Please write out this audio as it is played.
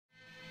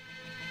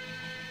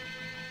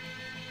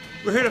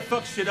We're here to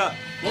fuck shit up.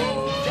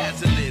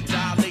 Dazzling,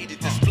 dilated,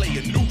 display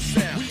a new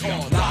sound. We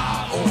are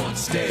live on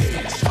stage.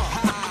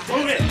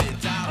 Move it.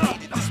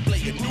 Dilated,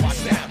 display a new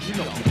sound.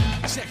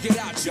 Check it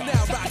out, you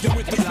now rocking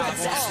with the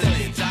best.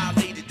 Dazzling,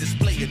 dilated,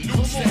 display a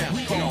new sound.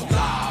 We are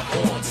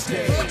live on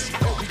stage.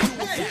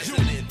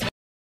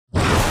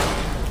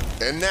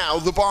 And now,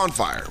 The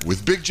Bonfire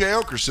with Big J.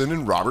 Okerson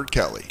and Robert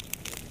Kelly.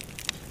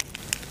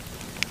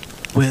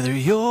 Whether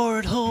you're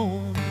at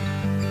home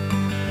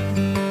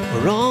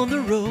or on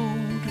the road,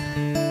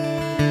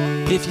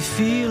 if you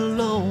feel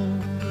alone,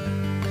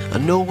 I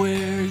know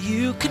where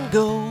you can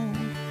go.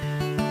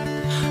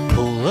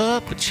 Pull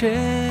up a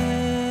chair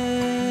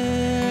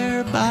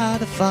by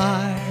the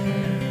fire,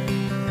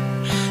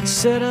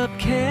 set up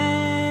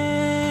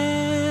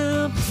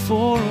camp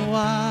for a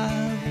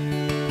while.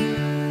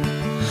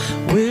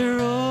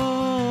 We're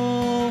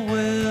all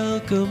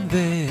welcome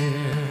there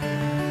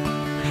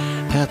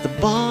at the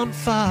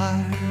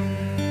bonfire.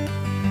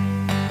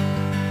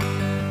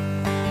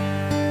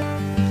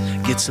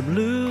 Get some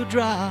loo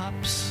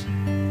drops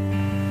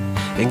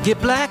and get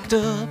blacked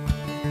up.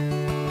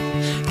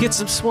 Get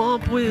some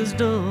swamp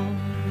wisdom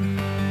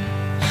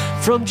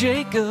from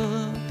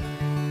Jacob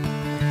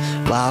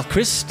while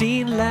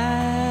Christine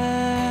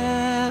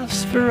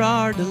laughs for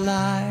our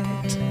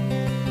delight.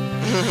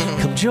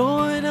 Come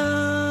join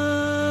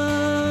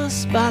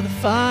us by the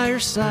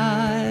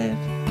fireside.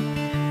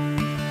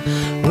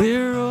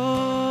 We're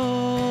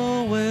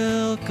all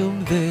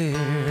welcome there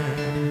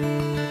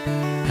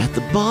at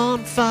the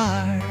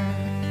bonfire.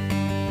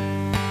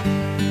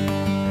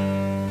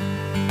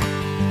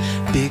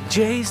 Big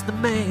J's the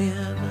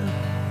man,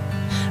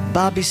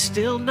 Bobby's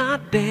still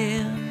not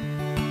Dan,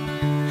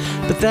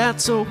 but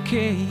that's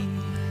okay,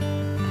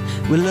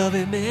 we love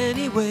him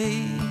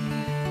anyway.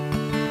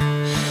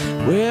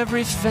 Where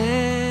every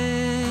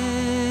fan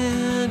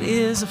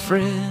is a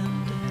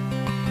friend,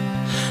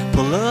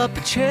 pull up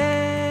a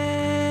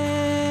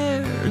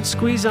chair and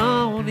squeeze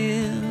on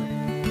in.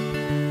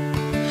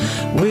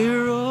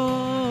 We're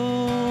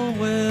all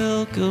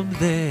welcome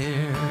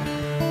there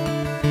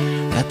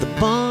at the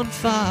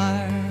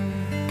bonfire.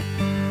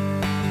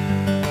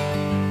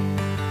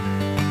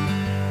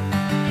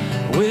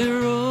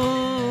 We're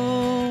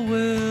all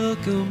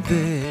welcome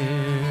there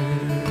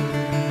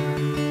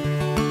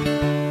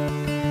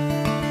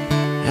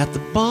at the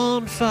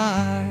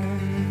bonfire.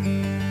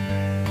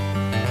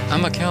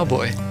 I'm a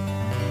cowboy.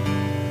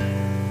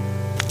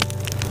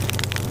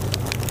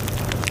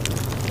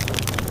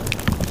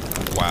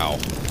 Wow.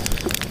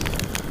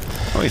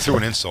 Well, he threw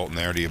an insult in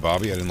there to you,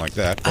 Bobby. I didn't like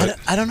that. But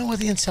I don't know what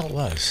the insult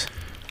was.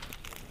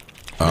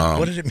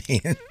 What did it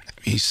mean?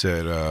 he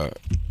said,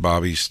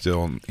 Bobby's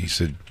still, he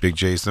said, Big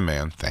J's the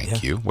man.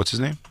 Thank you. What's his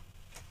name?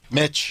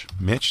 Mitch.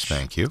 Mitch,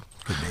 thank you.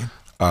 Good name.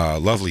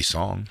 Lovely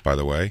song, by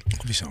the way.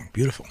 Lovely song.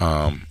 Beautiful.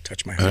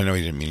 Touch my And I heart. know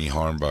he didn't mean any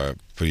harm by it,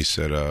 but he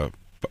said,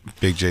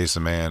 Big J's the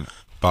man.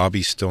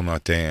 Bobby's still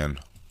not Dan,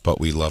 but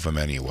we love him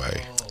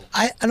anyway.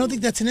 I don't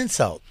think that's an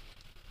insult.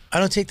 I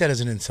don't take that as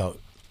an insult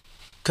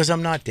because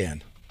I'm not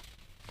Dan.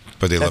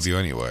 But they love you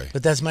anyway.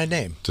 But that's my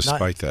name.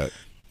 Despite that.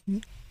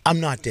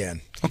 I'm not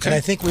Dan. Okay. And I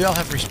think we all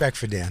have respect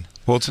for Dan.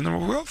 Well, it's in the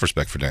world of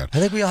respect for Dan. I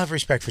think we all have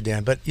respect for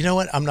Dan. But you know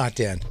what? I'm not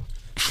Dan.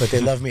 But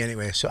they love me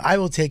anyway. So I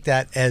will take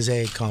that as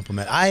a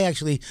compliment. I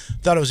actually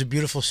thought it was a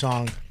beautiful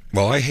song.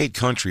 Well, I hate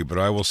country, but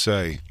I will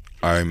say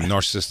I'm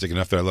narcissistic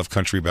enough that I love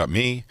country about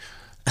me.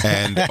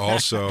 And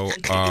also,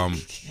 I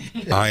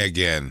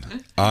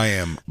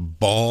am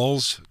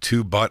balls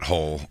to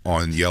butthole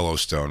on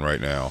Yellowstone right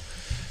now.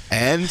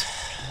 And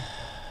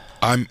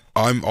I'm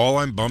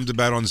bummed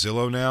about on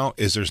Zillow now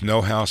is there's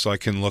no house I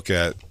can look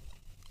at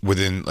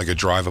within like a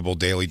drivable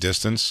daily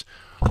distance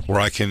where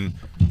I can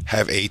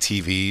have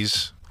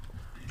ATVs,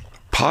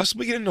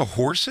 possibly get into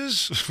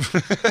horses.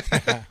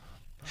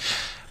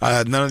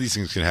 None of these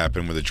things can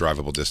happen with a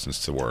drivable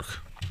distance to work.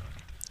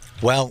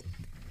 Well,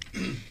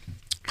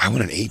 I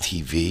want an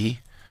ATV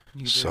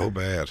so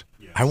bad.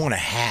 I want a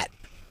hat.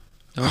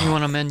 Don't you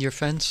want to mend your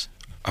fence?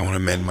 I want to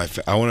mend my.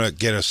 I want to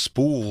get a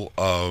spool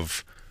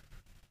of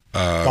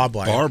Barbed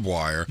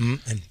wire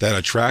that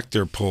a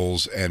tractor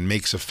pulls and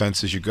makes a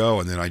fence as you go,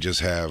 and then I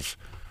just have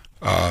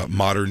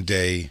modern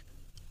day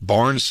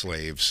barn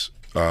slaves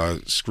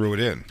screw it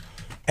in.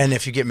 And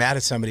if you get mad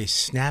at somebody,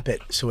 snap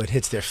it so it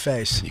hits their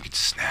face. You can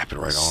snap it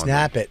right on.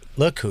 Snap it.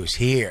 Look who's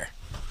here.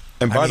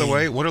 And by the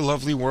way, what a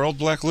lovely world,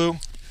 Black Lou.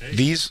 Hey.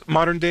 These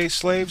modern day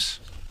slaves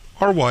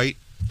are white.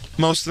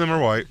 Most of them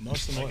are white.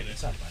 Most of them are white.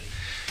 What's up, buddy?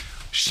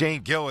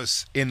 Shane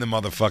Gillis in the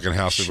motherfucking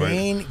house.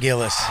 Shane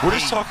Gillis. We're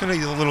just talking to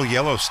the little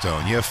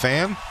Yellowstone. You a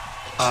fan?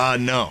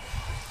 No.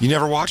 You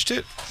never watched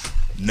it?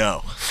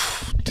 No.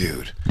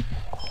 Dude.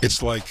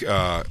 It's like,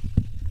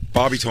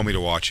 Bobby told me to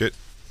watch it.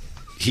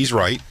 He's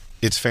right.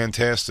 It's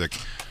fantastic.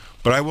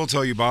 But I will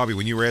tell you, Bobby,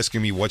 when you were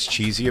asking me what's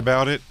cheesy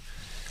about it,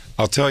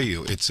 I'll tell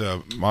you, it's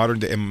a modern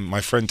day, and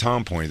my friend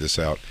Tom pointed this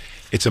out,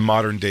 it's a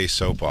modern day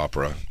soap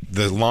opera.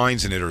 The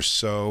lines in it are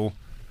so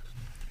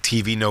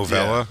TV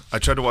novella. Yeah. I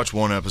tried to watch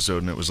one episode,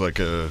 and it was like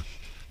a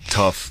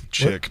tough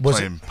chick Was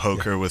playing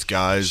poker with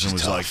guys and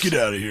was like, "Get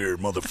out of here,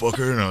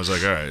 motherfucker!" And I was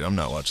like, "All right, I'm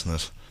not watching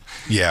this."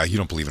 Yeah, you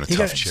don't believe in a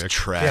tough chick.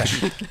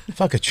 Trash. Yeah.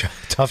 Fuck a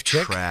tough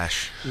chick.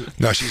 Trash.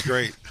 No, she's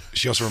great.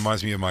 She also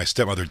reminds me of my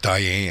stepmother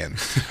Diane,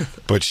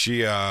 but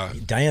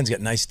Diane's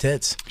got nice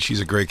tits. she's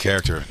a great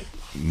character.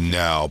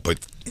 No, but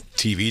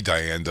TV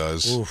Diane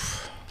does.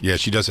 Oof. Yeah,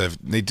 she does have.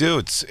 They do.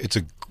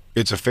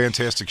 It's a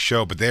fantastic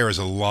show, but there is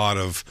a lot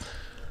of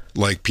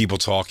like people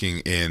talking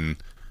in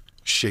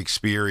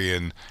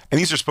Shakespearean, and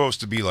these are supposed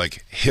to be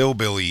like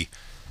hillbilly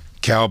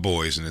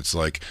cowboys, and it's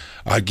like,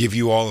 I'd give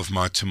you all of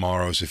my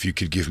tomorrows if you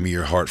could give me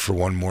your heart for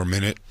one more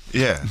minute.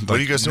 Yeah. What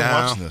are you guys doing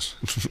watching this?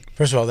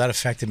 First of all, that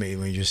affected me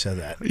when you just said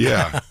that.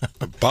 Yeah.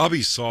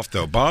 Bobby's soft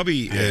though.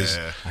 Bobby is.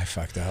 I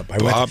fucked up.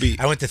 Bobby-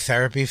 I went to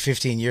therapy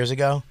 15 years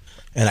ago,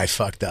 and I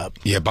fucked up.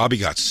 Yeah, Bobby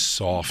got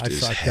soft I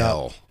as fucked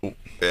hell.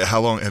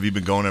 How long have you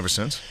been going ever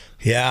since?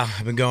 Yeah,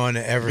 I've been going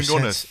ever You've been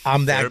going since. to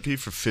I'm that. therapy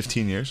for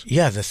 15 years?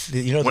 Yeah,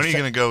 you know. When are you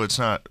going to go? It's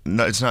not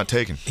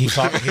taken. He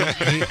called me.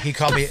 He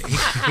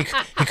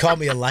called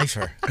me a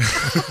lifer.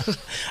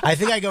 I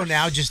think I go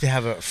now just to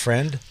have a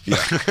friend. Yeah,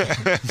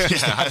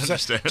 I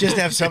understand. Just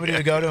to have somebody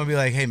to go to and be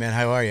like, "Hey, man,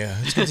 how are you?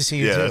 It's good to see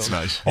you Yeah, too." that's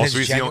nice. And Also,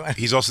 it's genuine.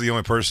 he's also the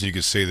only person you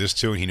could say this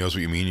to, and he knows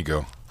what you mean. You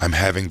go, I'm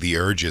having the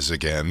urges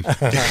again.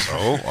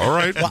 Oh, all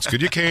right. It's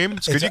good you came.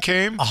 It's good you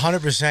came.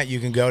 100%. You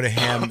can go to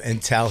him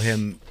and tell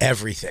him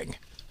everything,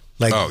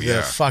 like Oh, the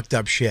yeah. fucked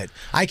up shit.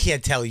 I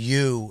can't tell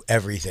you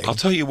everything. I'll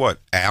tell you what,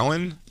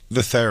 Alan,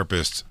 the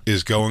therapist,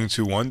 is going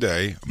to one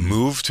day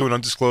move to an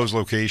undisclosed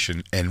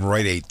location and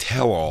write a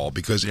tell-all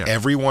because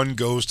everyone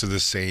goes to the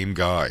same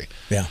guy.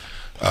 Yeah.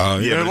 A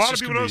but it's lot of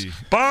just people gonna knows be-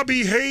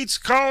 Bobby hates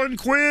Colin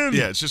Quinn.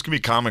 Yeah, it's just going to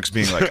be comics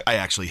being like, I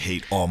actually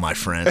hate all my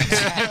friends.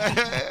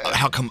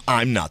 How come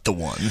I'm not the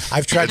one?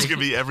 I've tried It's to- going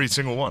to be every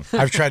single one.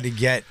 I've tried to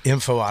get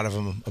info out of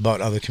him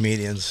about other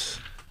comedians.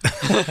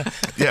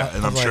 Yeah,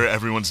 and I'm like- sure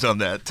everyone's done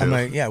that too. I'm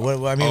like, yeah.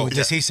 What I mean,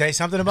 does he say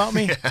something about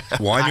me?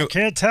 Well, I knew,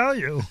 Can't tell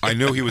you. I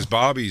knew he was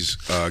Bobby's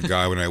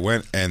guy when I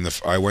went, and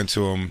I went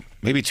to him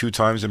maybe 2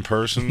 times in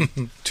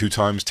person, 2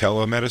 times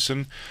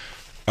telemedicine.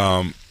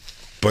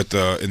 But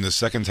in the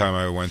second time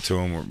I went to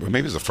him, or maybe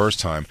it was the first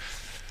time,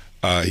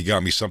 he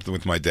got me something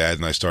with my dad,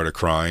 and I started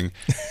crying.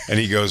 And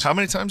he goes, How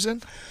many times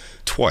in?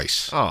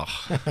 twice. Oh,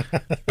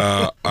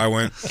 I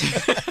went.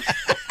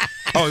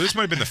 Oh, this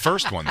might have been the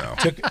first one though.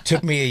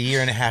 Took me a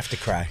year and a half to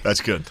cry. that's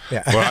good.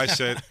 Yeah. Well, I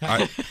said,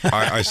 I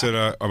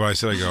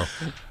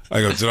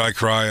go, did I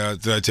cry?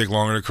 Did I take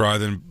longer to cry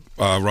than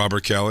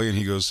Robert Kelly? And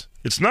he goes,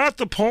 it's not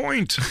the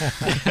point.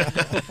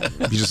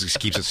 He just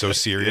keeps it so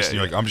serious. And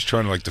you're like, I'm just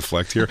trying to like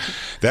deflect here.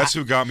 That's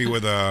who got me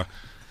with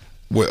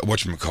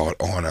whatchamacallit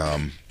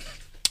on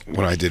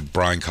when I did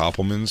Brian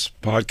Koppelman's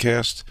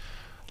podcast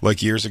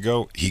like years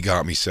ago. He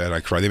got me said I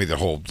cried. They made the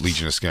whole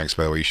Legion of Skanks,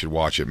 by the way. You should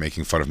watch it,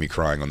 making fun of me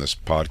crying on this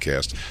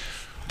podcast.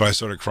 But I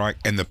started crying,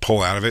 and to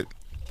pull out of it,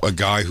 a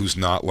guy who's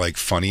not like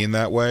funny in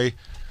that way,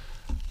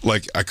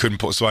 like I couldn't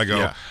pull. So I go,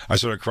 Yeah. I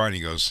started crying. He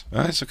goes,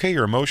 it's okay,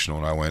 you're emotional.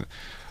 And I went,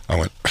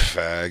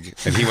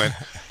 fag. And he went,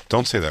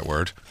 don't say that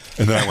word.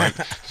 And then I went,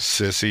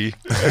 sissy.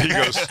 And he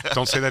goes,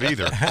 don't say that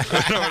either.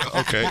 And I went,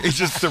 okay. He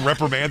just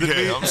reprimanded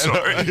me. I'm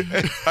sorry.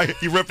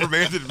 He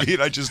reprimanded me,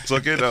 and I just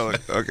took it. I'm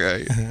like,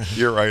 okay,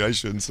 you're right. I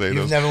shouldn't say You've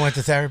those. never went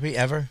to therapy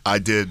ever? I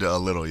did a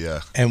little,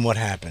 yeah. And what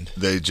happened?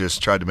 They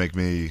just tried to make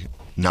me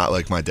not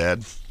like my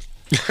dad.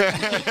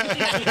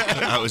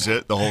 That was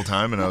it the whole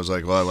time, and I was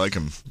like, well, I like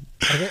him.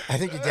 I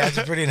think your dad's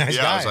a pretty nice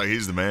Yeah, guy. I was like,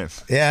 he's the man.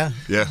 yeah.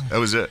 Yeah, that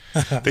was it.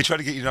 They tried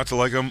to get you not to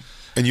like him,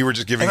 and you were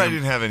just giving And I him.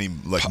 didn't have any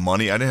like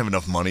money. I didn't have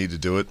enough money to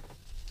do it.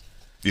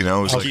 You know,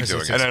 it was Oh, like, keep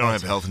doing it. and I don't have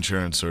Expensive. health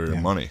insurance or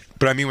money.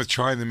 But I mean, with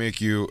trying to make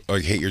you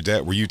like hate your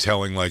dad, were you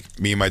telling like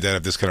me and my dad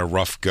have this kind of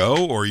rough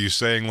go, or are you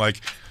saying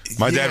like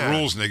my dad Yeah.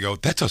 rules, and they go,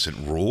 that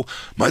doesn't rule.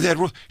 My dad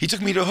rules. He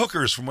took me to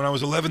hookers from when I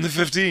was 11 to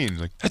 15.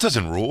 Like that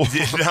doesn't rule.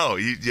 Yeah, no,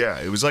 yeah,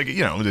 it was like,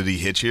 you know, did he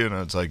hit you? And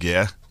I was like,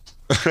 yeah.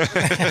 He's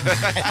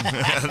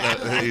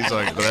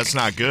like, well, that's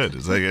not good.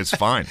 It's like, it's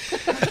fine.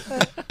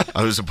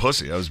 I was a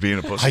pussy. I was being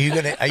a pussy. Are you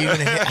gonna hit?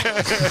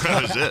 That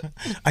was it.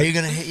 Are you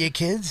gonna hit your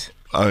kids?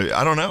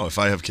 I don't know if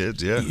I have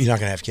kids. Yeah, You're not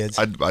gonna have kids.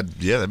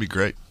 yeah, that'd be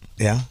great.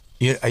 Yeah.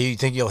 You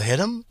think you'll hit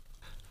them?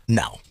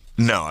 No.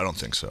 No, I don't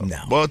think so.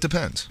 No. Well, it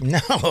depends. No.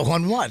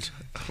 On what?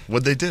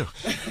 What'd they do?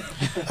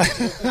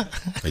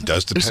 It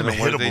does There's depend some on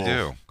what they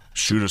hittable do.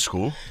 Shoot a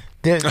school.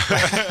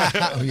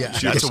 Oh, yeah.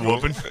 That's a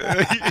whooping.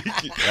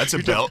 That's a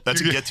belt.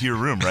 That's a get to your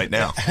room right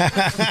now.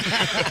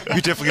 You're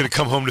definitely gonna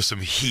come home to some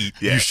heat.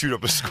 Yeah. You shoot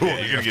up a school. Yeah,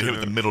 you're gonna get hit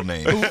with the middle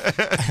name.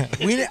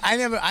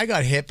 I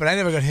got hit, but I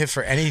never got hit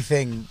for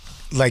anything.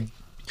 Like,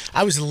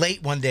 I was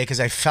late one day because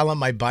I fell on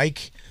my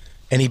bike,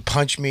 and he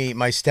punched me.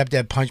 My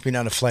stepdad punched me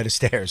down a flight of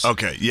stairs.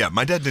 Okay, yeah,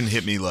 my dad didn't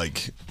hit me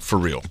like for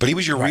real. But he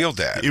was your real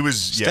dad. It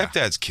was yeah.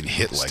 Stepdads can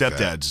hit like that.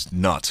 Stepdad's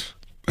nuts.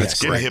 That's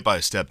Getting great. hit by a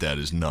stepdad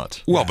is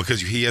nuts. Well,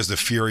 because he has the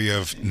fury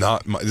of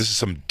not. This is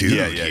some dude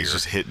Yeah, here. he's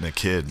just hitting a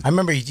kid. I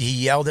remember he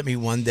yelled at me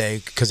one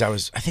day because I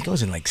think I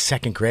was in like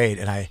second grade,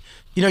 and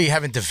you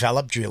haven't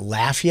developed your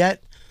laugh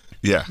yet.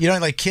 Yeah. You know,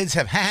 like kids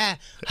have ha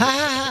ha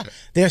ha.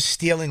 They're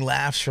stealing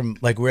laughs from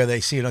like where they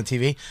see it on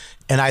TV.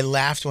 And I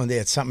laughed one day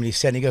at something he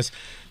said, and he goes,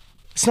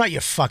 "It's not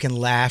your fucking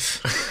laugh,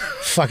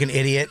 fucking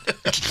idiot.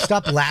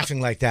 Stop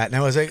laughing like that." And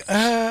I was like,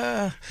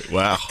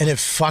 Wow. and it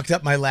fucked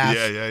up my laugh.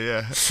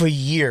 Yeah. For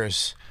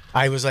years.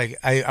 I was like,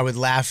 I would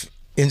laugh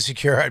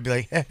insecure. I'd be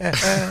like,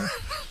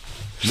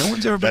 No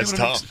one's ever been That's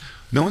able to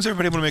tough. no one's ever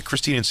been able to make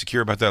Christine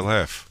insecure about that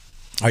laugh.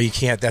 "Oh, you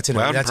can't. That's an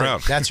Loud and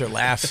proud. that's her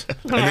laugh."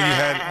 And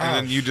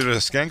then you did a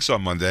skanks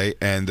on Monday,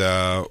 and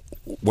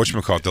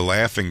whatchamacallit, the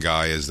laughing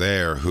guy is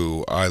there,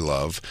 who I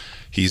love.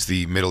 He's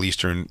the Middle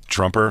Eastern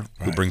trumper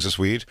who brings us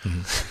weed.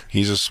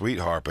 He's a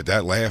sweetheart, but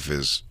that laugh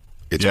it's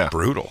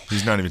brutal.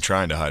 He's not even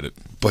trying to hide it.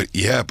 But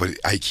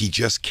he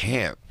just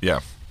can't. Yeah.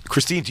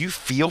 Christine, do you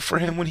feel for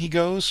him when he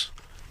goes?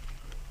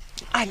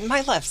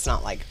 My laugh's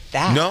not like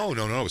that. No,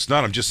 it's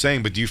not. I'm just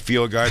saying, but do you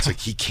feel a guy, it's like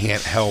he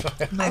can't help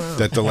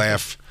that the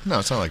laugh... No,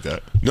 it's not like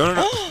that. No.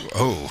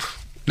 Oh.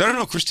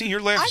 No, Christine,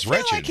 your laugh I is feel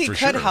wretched, like he for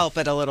could sure. help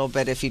it a little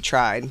bit if he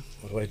tried.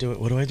 What do I do?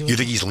 What do I do? You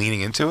think he's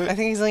leaning into I it?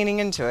 think he's leaning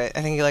into it.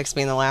 I think he likes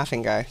being the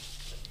laughing guy.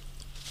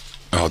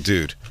 Oh,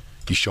 dude.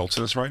 You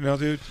Schultzing us right now,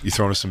 dude? You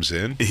throwing us some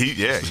Zin?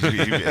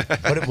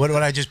 What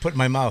would I just put in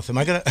my mouth? Am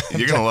I gonna?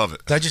 You're gonna love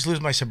it. Did I just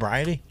lose my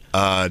sobriety?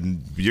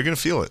 You're gonna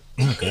feel it.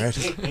 Oh, God.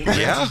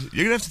 Yeah?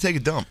 You're gonna have to take a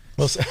dump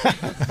Well,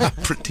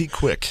 pretty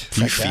quick.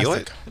 Do you feel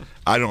it?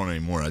 I don't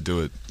anymore. I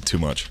do it too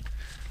much.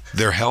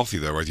 They're healthy,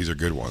 though, right? These are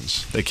good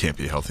ones. They can't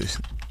be healthy.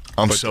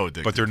 I'm so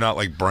addicted. But they're not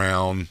like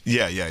brown.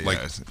 Yeah. Like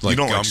you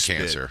don't gum spit.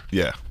 cancer.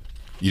 Yeah.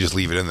 You just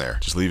leave it in there.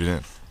 Just leave it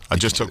in. I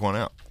just took one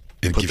out.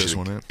 It Put gives this you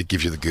one in. It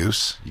gives you the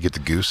goose. You get the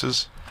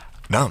gooses.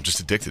 No, I'm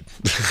just addicted.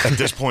 At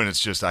this point, it's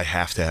just I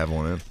have to have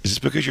one in. Is this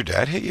because your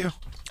dad hit you?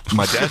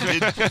 My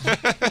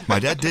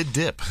dad did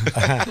dip.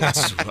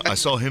 I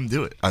saw him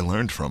do it. I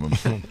learned from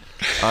him.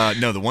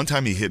 No, the one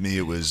time he hit me,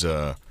 it was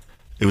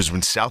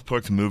when South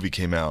Park the movie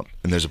came out,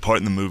 and there's a part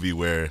in the movie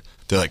where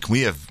they're like, "Can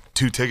we have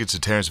 2 tickets to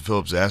Terrence and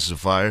Phillips' Asses of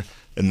Fire?"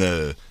 And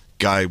the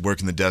guy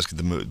working the desk at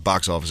the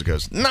box office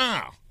goes,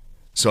 "No."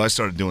 So I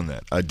started doing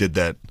that. I did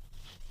that.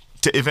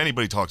 If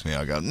anybody talked to me,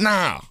 I go,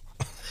 "No."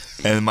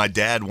 And my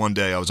dad, one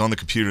day, I was on the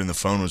computer and the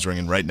phone was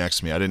ringing right next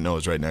to me. I didn't know it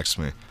was right next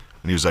to me.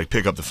 And he was like,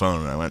 "Pick up the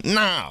phone." And I went,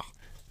 "No."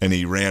 And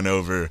he ran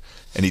over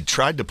and he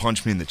tried to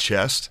punch me in the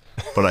chest,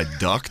 but I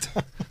ducked.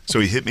 So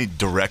he hit me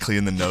directly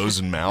in the nose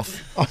and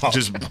mouth.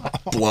 Just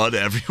blood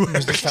everywhere.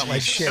 It felt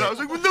like shit. And I was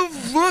like, "What the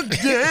fuck,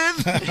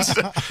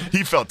 Dad?"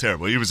 He felt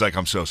terrible. He was like,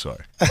 "I'm so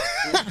sorry."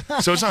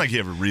 So it's not like he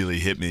ever really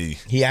hit me.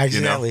 He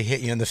accidentally hit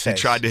you in the face.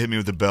 He tried to hit me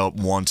with the belt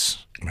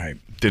once. Right.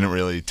 Didn't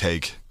really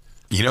take.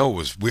 You know, it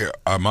was weird.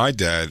 My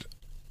dad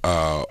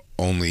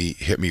only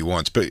hit me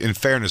once, but in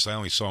fairness, I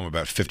only saw him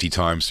about 50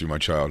 times through my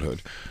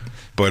childhood.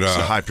 But It's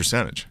a high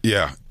percentage.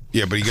 yeah,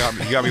 but he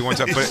got me one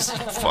time. But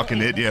Fucking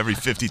hit you every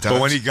 50 times.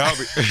 when he got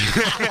me,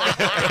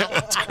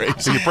 That's crazy.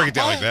 so you break it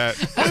down like that.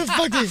 How the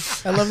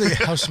fuck I love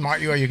how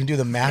smart you are. You can do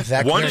the math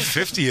that quick.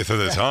 1/50th of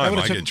the time,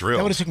 I get drilled.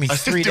 That would have took me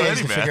 3 do days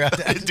any to figure math. out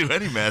I that. didn't do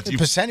any math. You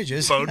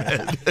Percentages.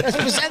 bonehead. That's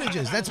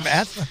percentages. That's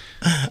math.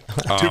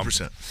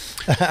 2%.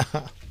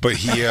 But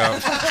he,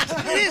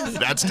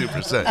 That's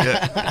 2%.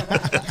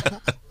 Yeah.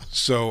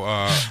 so,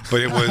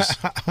 but it was.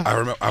 I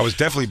remember I was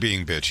definitely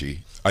being bitchy.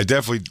 I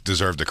definitely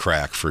deserved a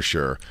crack for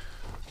sure.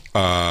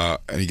 And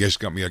he just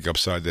got me like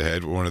upside the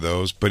head with one of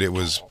those. But it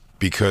was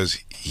because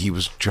he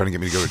was trying to get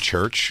me to go to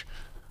church.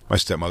 My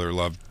stepmother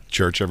loved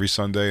church every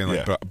Sunday,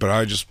 and but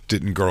I just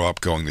didn't grow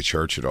up going to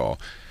church at all.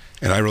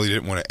 And I really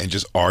didn't want to. And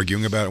just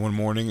arguing about it one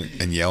morning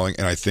and yelling.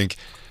 And I think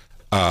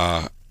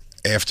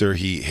after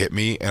he hit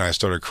me and I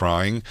started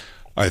crying,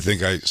 I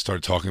think I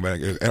started talking about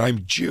it. And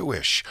I'm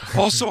Jewish.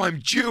 Also, I'm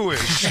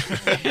Jewish.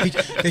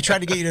 They tried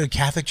to get you to a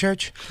Catholic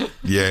church?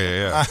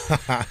 Yeah.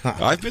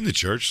 I've been to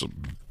church.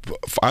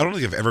 I don't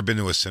think I've ever been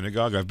to a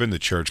synagogue. I've been to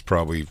church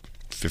probably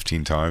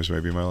 15 times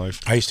maybe in my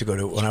life. I used to go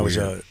to, when I was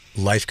a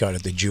lifeguard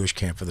at the Jewish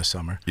camp for the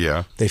summer.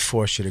 Yeah. They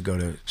forced you to go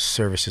to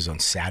services on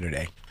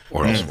Saturday.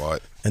 Or else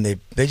what? And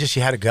they just,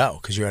 you had to go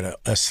because you're at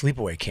a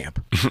sleepaway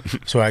camp.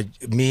 So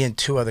me and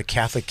 2 other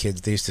Catholic kids,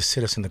 they used to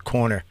sit us in the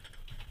corner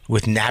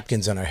with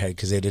napkins on our head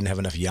because they didn't have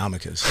enough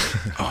yarmulkes.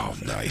 Oh,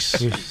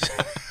 nice.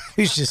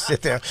 We used to just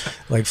sit there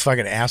like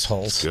fucking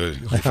assholes.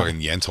 Good. Like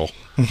fucking Yentl.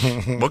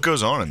 What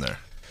goes on in there?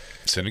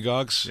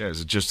 Synagogues? Yeah,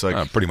 is it just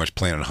like pretty much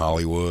playing in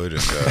Hollywood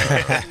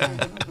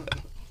and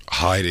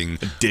hiding.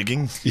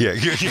 digging? Yeah.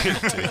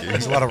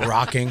 There's a lot of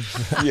rocking.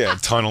 Yeah,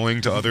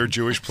 tunneling to other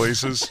Jewish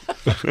places.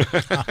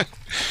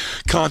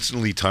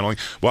 Constantly tunneling.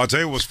 Well, I'll tell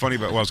you what was funny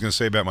about what I was going to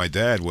say about my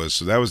dad was,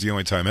 so that was the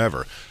only time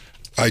ever.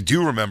 I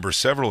do remember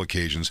several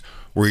occasions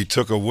where he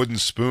took a wooden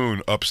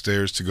spoon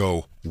upstairs to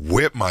go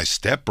whip my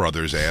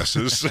stepbrother's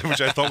asses, which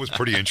I thought was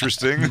pretty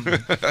interesting.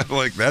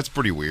 Like, that's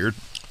pretty weird.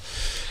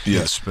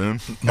 Yeah,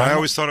 spoon. I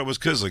always thought it was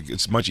because like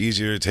it's much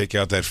easier to take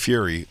out that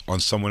fury on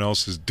someone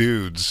else's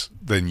dudes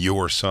than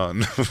your son.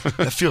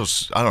 That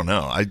feels, I don't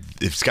know.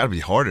 It's got to be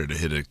harder to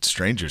hit a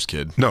stranger's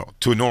kid. No,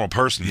 to a normal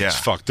person, it's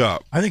fucked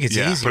up. I think it's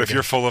easy. But if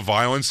you're full of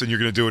violence and you're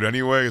going to do it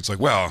anyway, it's like,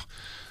 well,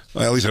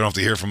 Well, at least I don't have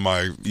to hear from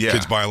my Yeah.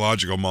 kid's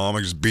biological mom.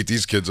 I just beat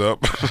these kids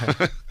up.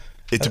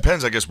 It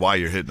depends, I guess, why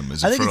you're hitting them.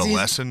 Is I it think for a it's easy-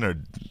 lesson or?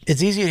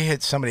 It's easier to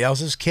hit somebody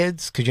else's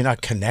kids because you're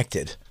not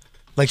connected.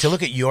 Like to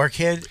look at your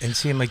kid and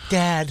see him like,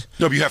 Dad.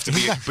 No, but you have to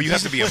be. But you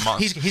have to be a mom.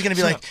 He's gonna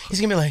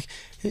be like,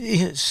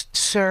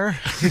 Sir,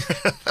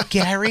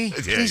 Gary,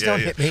 please don't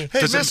hit me.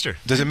 Hey, mister.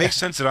 Does it make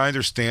sense that I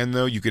understand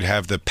though? You could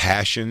have the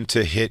passion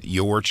to hit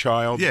your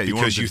child. Yeah, you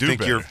want because them you to do think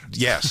better. you're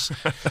yes,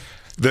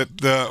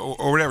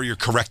 or whatever you're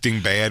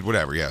correcting bad,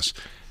 whatever. Yes.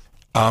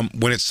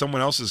 When it's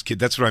someone else's kid,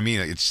 that's what I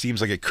mean. It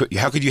seems like it could.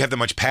 How could you have that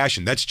much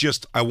passion? That's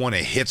just I want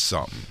to hit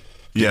something.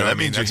 You Yeah, know what that I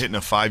mean? means you're hitting a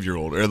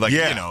 5-year-old or like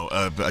Yeah. you know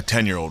a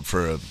 10-year-old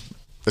for a.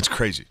 That's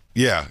crazy.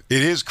 Yeah,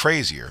 it is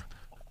crazier.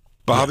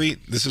 Bobby,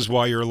 this is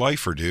why you're a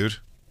lifer, dude.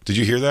 Did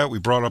you hear that? We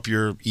brought up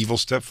your evil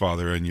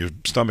stepfather and your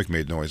stomach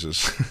made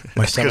noises.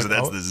 My Because stomach,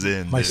 that's oh, the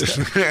zin. my dude.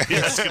 st-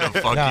 It's gonna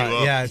fuck no, you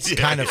up. yeah, it's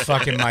kind of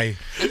fucking my.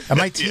 Are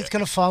my teeth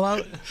gonna fall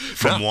out?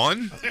 From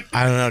one?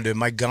 I don't know, dude.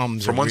 My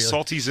gums. From are one really,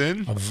 salty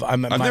zin? I've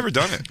never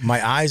done it.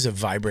 My eyes are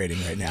vibrating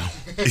right now.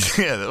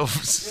 Yeah, that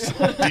was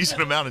a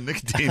decent amount of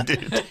nicotine,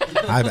 dude.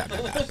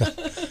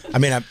 I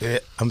mean,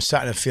 I'm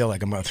starting to feel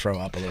like I'm gonna throw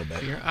up a little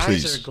bit. Your eyes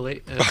Please.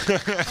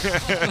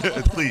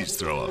 are Please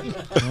throw up.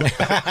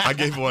 I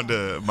gave one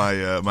to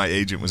my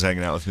agent was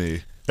hanging out with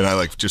me, and I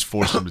like just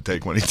forced him to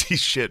take one. He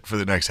shit for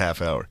the next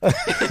half hour.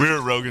 We were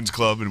at Rogan's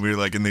Club, and we were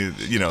like in the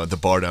at the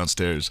bar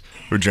downstairs.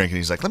 We're drinking.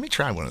 He's like, "Let me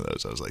try one of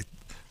those." I was like,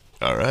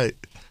 "All right."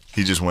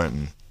 He just went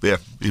and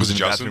he was in the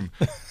Justin?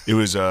 bathroom. It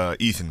was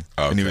Ethan,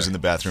 and he Okay. was in the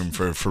bathroom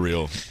for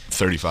real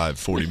 35,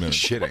 40 minutes.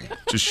 Shitting.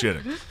 Just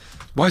shitting.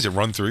 Why does it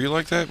run through you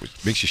like that? It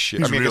makes you shit.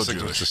 He's I mean, real it's like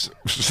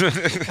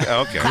Jewish.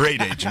 okay.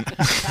 Great agent.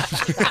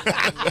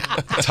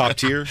 Top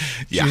tier?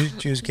 Yeah.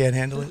 Jews can't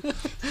handle it.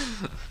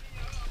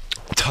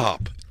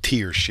 Top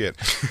tier shit.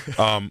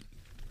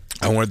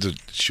 I wanted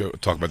to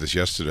talk about this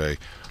yesterday,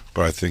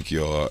 but I think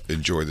you'll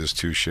enjoy this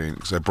too, Shane,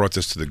 because I brought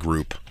this to the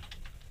group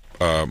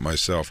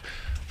myself.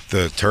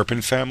 The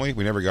Turpin family,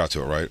 we never got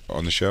to it, right,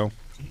 on the show?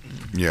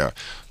 Yeah.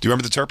 Do you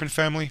remember the Turpin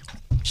family?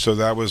 So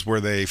that was where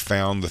they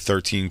found the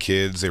 13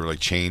 kids. They were like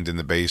chained in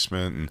the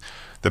basement, and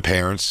the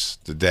parents,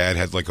 the dad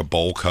had like a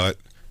bowl cut,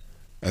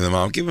 and the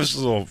mom, give us a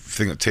little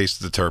thing that tastes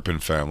of the Turpin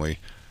family,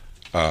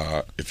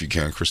 if you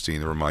can,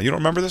 Christine, to remind. You don't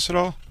remember this at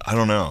all? I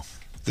don't know.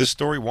 This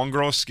story, one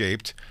girl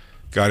escaped,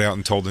 got out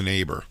and told a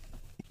neighbor.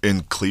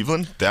 In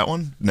Cleveland, that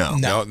one? No.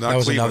 No, not that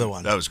was Cleveland. another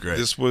one. That was great.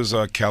 This was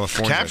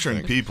California. I Capturing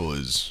think. people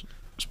is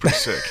pretty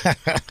sick.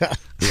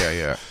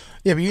 Yeah.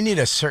 Yeah, but you need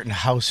a certain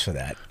house for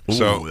that. Ooh,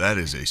 So- that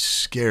is a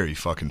scary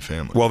fucking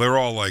family. Well, they're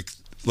all like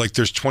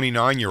there's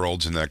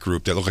 29-year-olds in that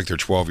group that look like they're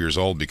 12 years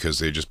old because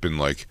they've just been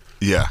like,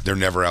 yeah, they're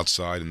never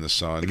outside in the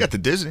sun. they got the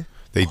Disney.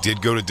 They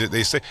did go to.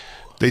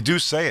 They do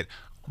say it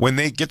when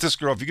they get this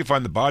girl. If you can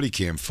find the body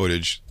cam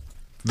footage,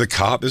 the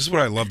cop. This is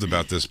what I loved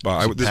about this.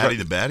 Patty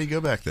the Batty, go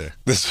back there.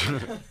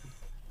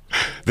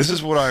 This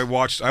is what I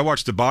watched. I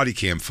watched the body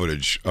cam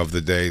footage of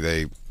the day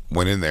they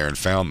went in there and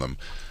found them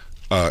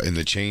in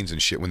the chains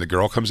and shit. When the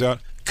girl comes out,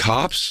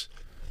 cops.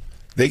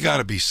 They got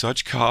to be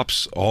such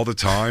cops all the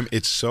time.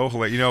 It's so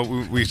hilarious. You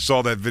know, we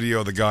saw that video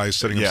of the guy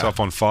setting himself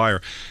on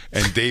fire,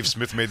 and Dave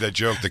Smith made that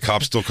joke. The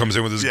cop still comes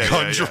in with his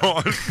gun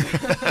drawn.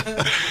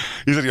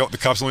 He said, the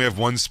cops only have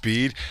one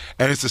speed.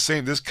 And it's the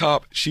same. This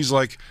cop, she's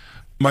like,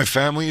 my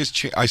family is,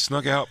 I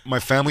snuck out. My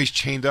family's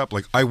chained up.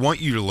 Like, I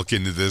want you to look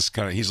into this.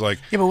 Kind of. He's like,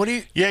 Yeah, but what do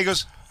you? yeah, he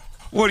goes,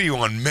 what are you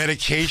on,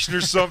 medication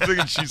or something?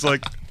 And she's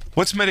like,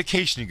 what's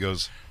medication? He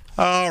goes,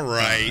 all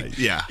right.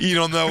 Yeah. You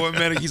don't know what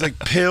medication. He's like,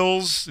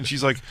 pills. And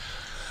she's like,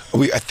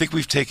 I think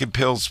we've taken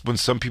pills when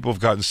some people have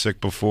gotten sick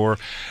before.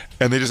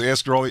 And they just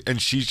ask her and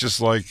she's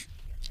just like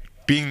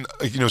being,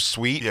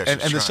 sweet. Yeah,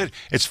 and she's they said,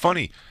 it's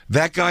funny.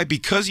 That guy,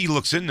 because he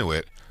looks into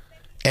it,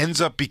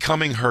 ends up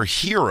becoming her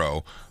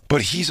hero.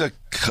 But he's a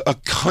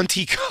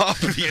cunty cop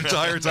the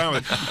entire time.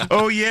 Like,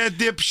 oh, yeah,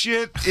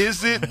 dipshit,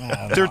 is it?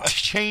 They're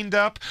chained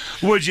up.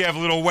 Would you have a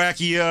little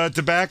wacky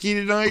tobacco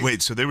tonight?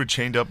 Wait, so they were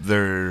chained up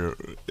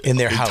In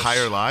their house.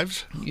 entire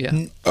lives?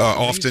 Yeah.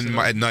 Often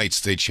at nights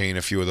they chain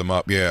a few of them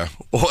up, yeah.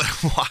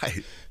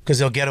 Why? Because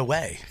they'll get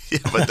away. Yeah,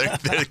 but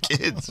they're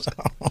kids.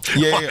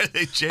 Yeah, Why yeah. are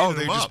they chaining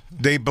them up?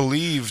 They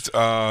believed,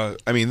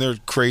 they're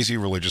crazy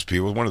religious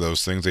people. One of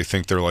those things. They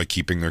think they're like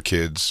keeping their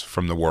kids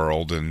from the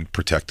world and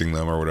protecting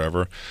them or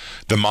whatever.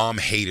 The mom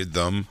hated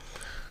them,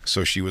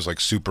 so she was like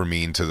super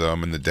mean to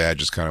them, and the dad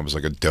just kind of was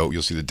like a dope.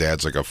 You'll see the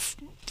dad's like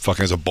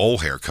fucking has a bowl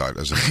haircut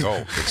as an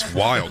adult. It's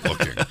wild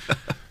looking.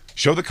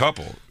 Show the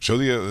couple. Show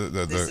the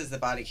This is the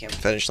body cam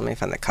footage. Let me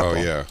find the couple. Oh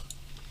yeah. Do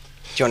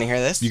you want to hear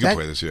this? You can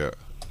play this, yeah.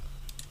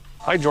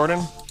 Hi, Jordan.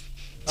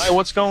 Hi,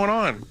 what's going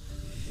on?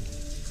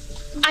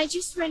 I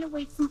just ran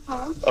away from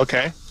home,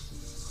 Okay.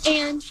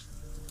 and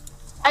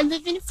I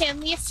live in a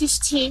family of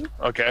 15.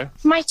 Okay.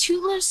 My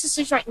 2 little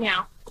sisters right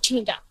now are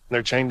chained up.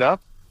 They're chained up?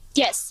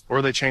 Yes, Where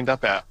are they chained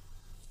up at?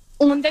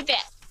 on their bed.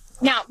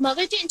 Now,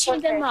 mother didn't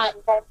chain them up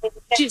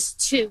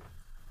just to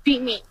be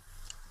mean.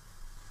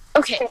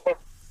 Okay,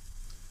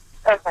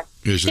 Yeah, so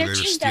they They're were chained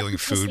up stealing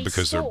because food they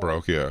because they're stole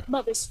broke, yeah.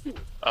 mother's food.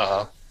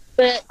 Uh-huh.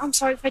 but I'm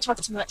sorry if I talk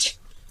too much.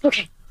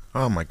 Okay.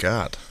 Oh my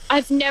God.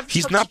 I've never.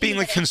 He's talked not to being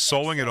like anybody.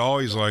 consoling at all.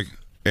 He's like,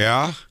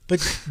 yeah. But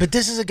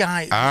this is a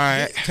guy. All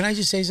right. Can I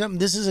just say something?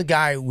 This is a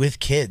guy with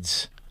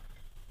kids.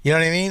 You know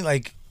what I mean?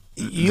 Like,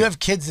 you have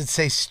kids that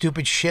say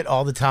stupid shit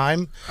all the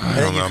time, and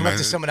then don't you know, come man. up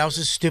to someone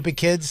else's stupid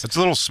kids. It's a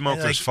little smoke,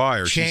 and, there's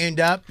fire. She's- Chained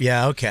up.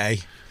 Yeah. Okay.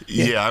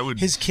 Yeah, I would.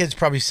 His kids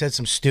probably said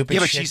some stupid Yeah,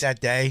 but shit she's that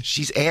day.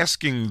 She's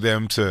asking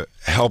them to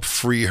help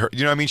free her. You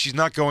know what I mean? She's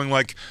not going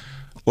like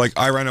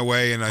I ran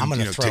away and I'm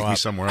gonna throw take me up.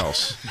 somewhere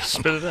else.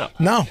 Spit it out.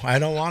 No, I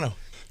don't want to.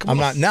 I'm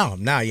not. No,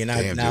 you're not.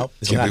 Damn, no, dude.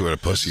 it's Can't not. believe what a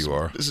pussy you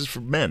are. This is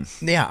for men.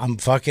 Yeah, I'm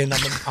fucking.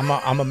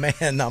 I'm a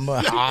man.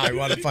 I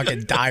want to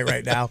fucking die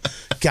right now.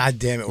 God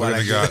damn it! Look what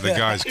at the I guy. do. The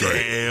guy's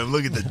great. Damn,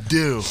 look at the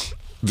do.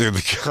 Dude,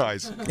 the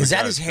guys. Is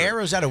that his hair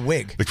or is that a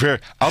wig?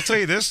 I'll tell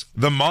you this: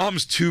 the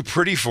mom's too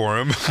pretty for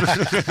him,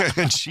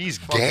 and she's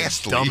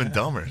ghastly. Dumb and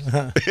Dumber.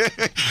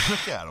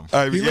 Look at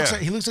him.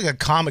 He looks like a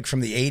comic from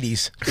the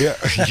 '80s. Yeah,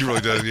 he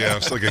really does. Yeah,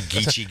 it's like a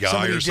geeky guy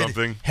Somebody or did-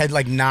 something. Had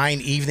like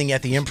 9 evening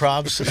at the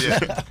Improvs.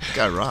 Yeah,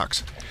 guy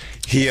rocks.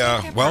 He,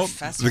 a well,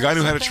 professor the guy or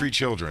knew how to something? treat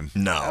children.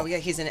 No. Oh yeah,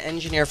 he's an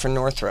engineer for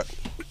Northrop.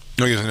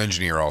 No, he was an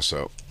engineer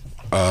also,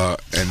 and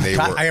they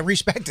were. I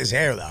respect his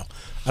hair though.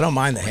 I don't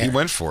mind the hair. He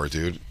went for it,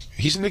 dude.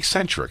 He's an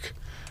eccentric.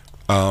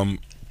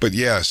 But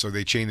yeah, so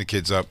they chain the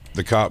kids up.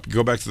 The cop,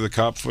 go back to the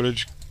cop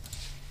footage.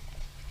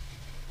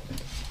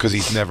 Because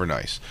he's never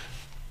nice.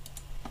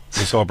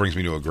 This all brings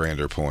me to a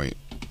grander point.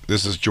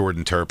 This is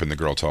Jordan Turpin, the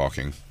girl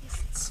talking.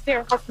 It's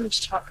very hard for me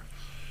to talk.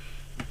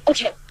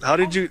 Okay. How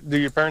do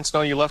your parents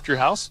know you left your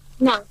house?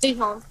 No, they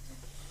don't.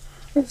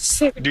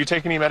 Do you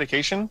take any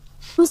medication?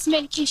 What's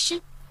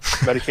medication?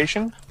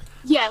 Medication?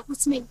 Yeah,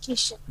 what's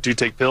medication? Do you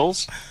take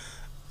pills?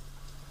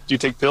 Do you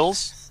take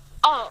pills?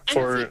 Oh, I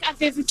For- don't think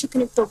I've ever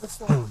taken a pill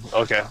before.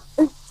 Okay.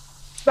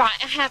 Right,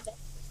 I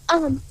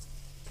haven't.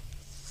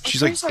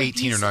 She's like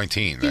 18 or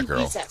 19, that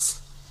girl.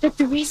 But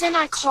the reason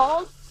I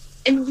called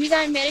and the reason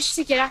I managed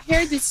to get out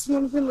here, this is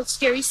one of the most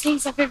scariest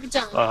things I've ever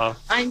done. Uh-huh.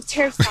 I'm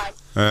terrified.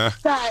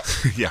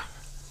 But Yeah.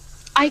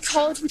 I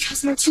called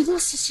because my 2 little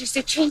sisters,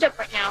 they're chained up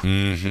right now.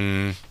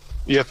 Mm-hmm.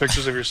 You have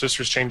pictures of your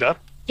sisters chained up?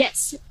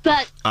 Yes,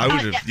 but I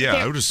would have. Yeah,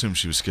 they're- I would assume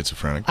she was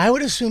schizophrenic. I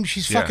would assume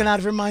she's Yeah. fucking out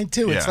of her mind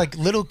too. It's Yeah. like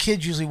little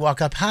kids usually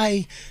walk up,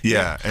 hi.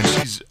 Yeah, and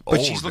she's But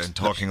old she's and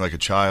talking like a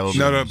child.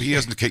 No, and- but he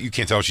doesn't. You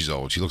can't tell she's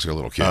old. She looks like a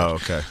little kid. Oh,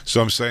 okay.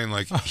 So I'm saying,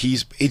 like,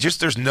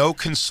 there's no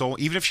console.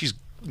 Even if she's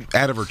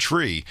out of her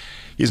tree,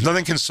 there's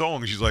nothing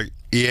consoling. She's like,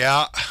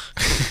 yeah.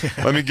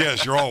 Let me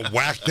guess, you're all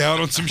whacked out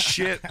on some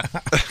shit.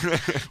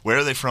 Where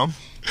are they from?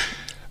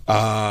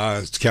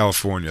 It's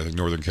California, I think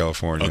Northern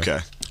California. Okay.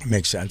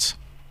 Makes sense.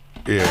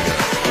 Yeah.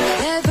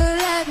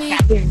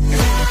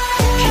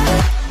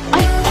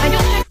 I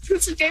don't have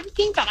proof of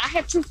everything, but I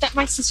have proof that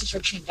my sisters are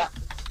chained up.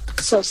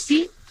 So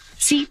see,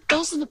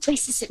 those are the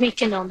places that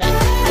make it on them.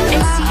 And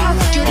see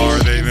how dirty Are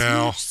it they is?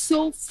 now? We're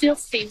so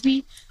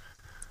filthy.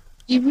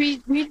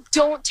 We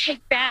don't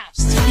take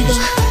baths.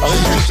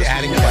 She's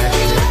adding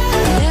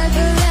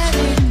questions.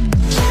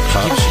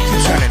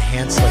 She's trying to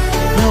enhance.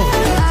 Like, no,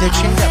 they're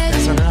chained up.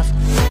 That's not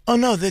enough. Oh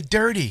no, they're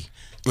dirty.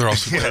 They're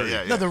also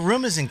Yeah. No, the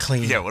room isn't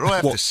clean. Yeah, what do I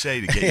have to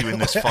say to get you in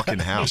this fucking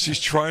house? She's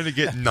trying to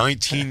get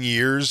 19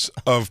 years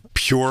of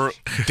pure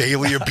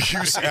daily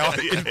abuse out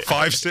in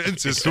 5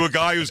 sentences to a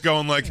guy who's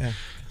going like,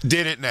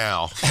 did it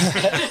now.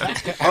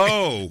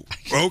 Oh,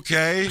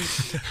 okay.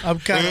 I'm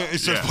kind He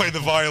of. starts playing the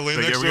violin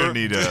Like, yeah, next we're to gonna her.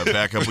 need a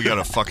backup. We got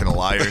a fucking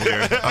liar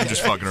here. I'm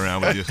just fucking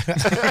around with you.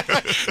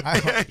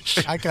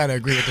 I kind of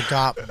agree with the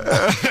cop.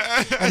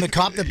 And the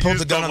cop that You pulled the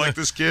just gun don't on like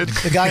this kid?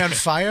 the guy on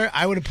fire,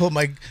 I would have pulled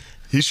my.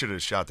 He should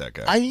have shot that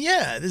guy.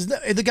 Yeah,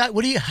 the guy.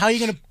 How are you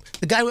gonna?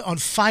 The guy on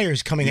fire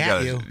is coming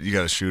at you. You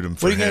gotta shoot him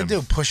for What are you him.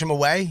 gonna do? Push him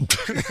away?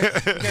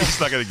 He's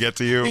not going to get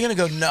to you. You're gonna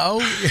go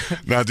no?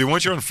 Now, dude,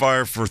 once you're on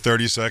fire for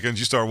 30 seconds,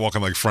 you start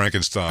walking like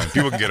Frankenstein.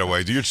 People can get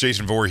away. Do your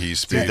Jason Voorhees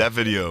speed. Dude, that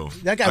video.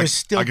 That guy was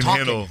still I can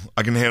talking.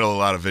 handle a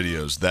lot of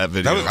videos. That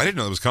video. I didn't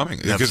know that was coming.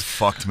 That Because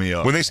fucked me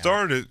up. when they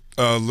started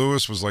it,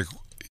 Lewis was like,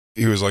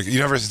 you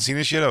never seen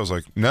this yet? I was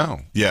like,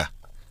 no. Yeah.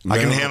 I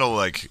can No. handle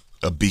like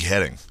a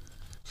beheading.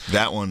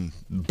 That one,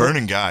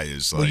 burning guy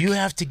is like. Well, you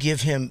have to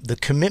give him the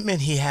commitment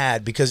he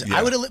had because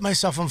I would have lit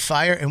myself on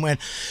fire and went,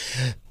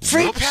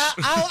 free Whoops. pal,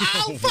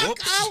 ow, fuck,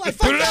 Whoops. ow, I Put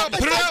fucked it up, out, I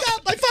put it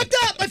fucked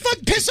out. up, I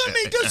fucked, piss on me,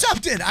 do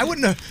something. I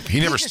wouldn't have. He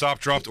never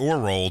stopped, dropped, or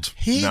rolled.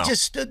 He No.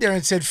 just stood there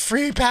and said,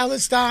 free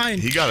Palestine.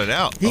 He got it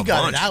out. He a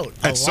got bunch. it out.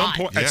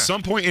 At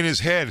some point in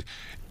his head,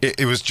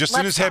 it was just in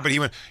Let's his head, talk. but he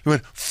went,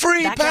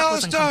 free That gap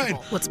was Palestine,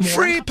 uncomfortable. What's more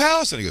free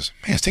Palestine. He goes,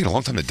 man, it's taking a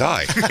long time to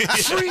die.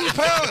 Free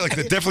Palestine. Like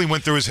that definitely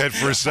went through his head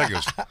for a second. He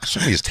goes,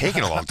 somebody is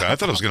taking a long time. I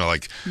thought it was gonna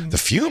like the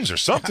fumes or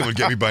something would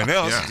get me by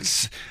now. Yeah.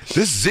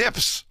 This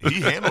zips.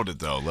 He handled it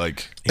though.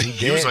 Like he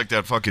did. was like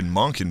that fucking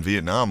monk in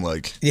Vietnam.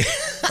 Like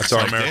That's our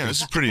like, American. damn, this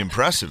is pretty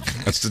impressive.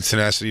 That's the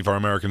tenacity of our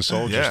American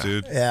soldiers, Yeah.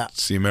 dude. Yeah.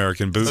 It's the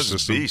American boot That's a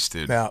system. beast,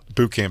 dude. Yeah.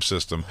 Boot camp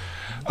system.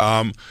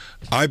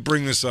 I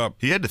bring this up.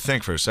 He had to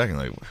think for a second,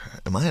 like,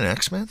 am I an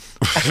X-Man?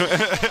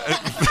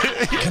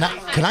 Can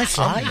Can I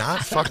fly? I'm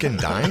not fucking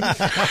dying.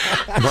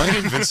 Am I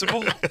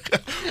invincible?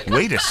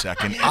 Wait a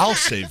second. I'll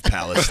save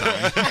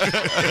Palestine.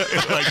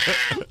 Like,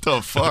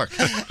 the fuck?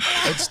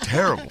 That's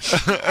terrible.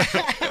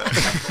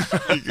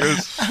 He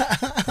goes,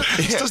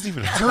 this doesn't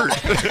even hurt.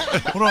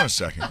 Hold on a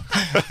second.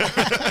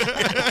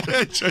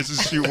 Tries to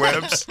shoot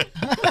webs.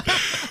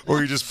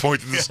 Or you just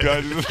point to the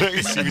sky to the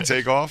thing so you can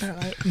take off.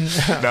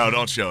 No,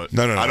 don't show it.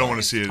 No. I don't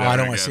want to see it. I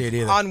don't want to see it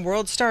either. On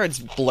World Star, it's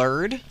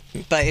blurred,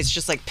 but it's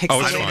just like pixelated.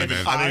 Oh, it's fine,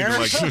 man. I don't even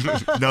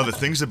like. No, the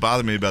things that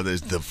bother me about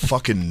this, the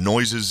fucking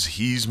noises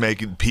he's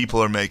making,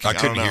 people are making. I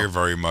couldn't don't know. hear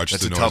very much.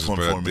 That's the a noises, tough one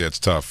but for me. Yeah, it's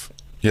tough.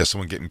 Yeah,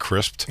 someone getting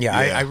crisped. Yeah,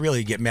 I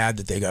really get mad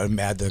that they got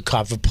mad. The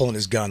cop for pulling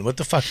his gun. What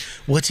the fuck?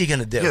 What's he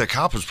gonna do? Yeah, the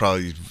cop was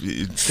probably.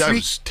 That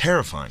was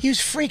terrifying. He was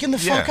freaking the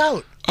fuck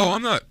out. Oh,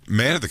 I'm not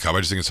mad at the cop. I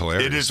just think it's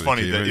hilarious. It is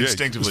funny that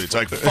instinctively it's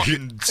like,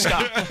 fucking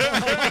stop.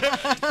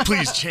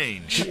 Please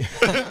change.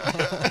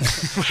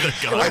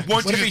 I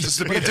want you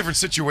to be a different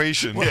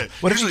situation. Yeah,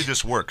 usually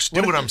this works.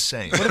 Do what I'm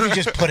saying. What if we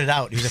just put it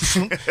out? He was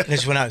like, and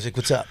just went out. He's like,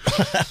 "What's up?"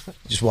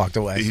 Just walked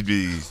away.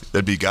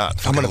 That'd be God.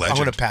 I'm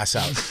gonna pass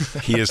out.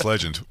 He is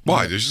legend.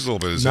 Why? There's just a little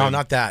bit of No, Zen.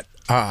 not that.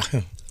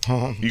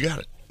 You got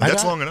it. I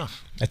That's got long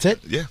enough. That's it.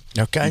 Yeah.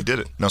 Okay. You did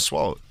it. Now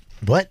swallow it.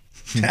 What?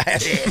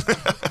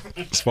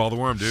 Swallow the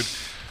worm, dude.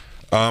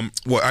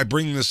 Well, I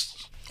bring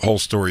this whole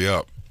story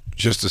up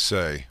just to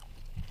say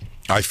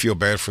I feel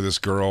bad for this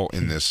girl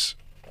in this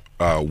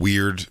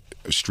weird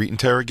street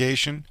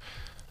interrogation.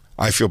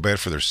 I feel bad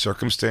for their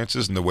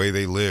circumstances and the way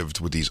they lived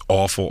with these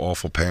awful,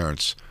 awful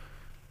parents.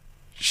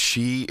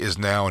 She is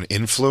now an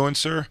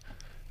influencer,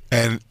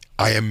 and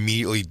I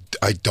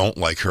don't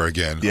like her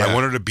again. Yeah. I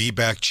want her to be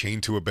back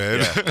chained to a bed.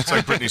 Yeah. It's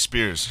like Britney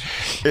Spears.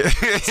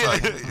 It's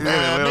like,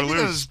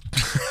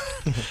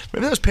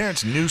 maybe those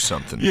parents knew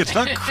something. Yeah, it's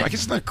not. I guess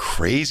it's not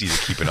crazy to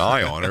keep an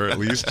eye on her. At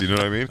least, you know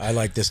what I mean. I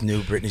like this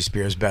new Britney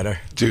Spears better.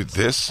 Dude,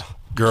 this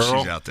girl.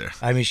 She's out there.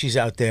 I mean, she's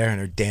out there, and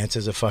her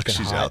dances are fucking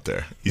She's hot. out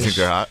there. You think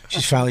they're hot?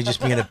 She's finally just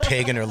being a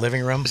pig in her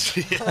living room.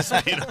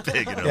 Yes, being a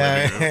pig in her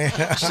living room.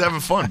 She's having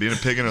fun being a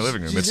pig in her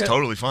living room. It's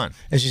totally fine.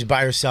 And she's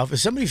by herself.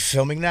 Is somebody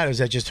filming that, or is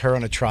that just her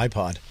on a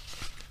tripod?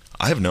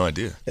 I have no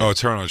idea. Oh,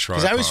 it's her on a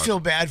tripod. Because I always feel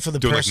bad for the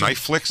doing person. like knife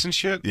flicks and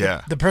shit.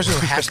 Yeah. The person who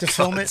has to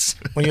film it,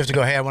 when you have to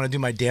go, hey, I want to do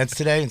my dance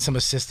today, and some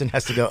assistant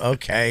has to go,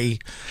 okay,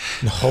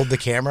 and hold the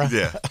camera.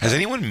 Yeah. Has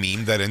anyone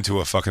memed that into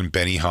a fucking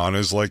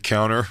Benihana's like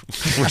counter?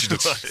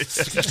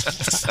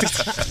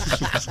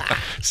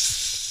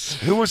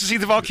 Who wants to see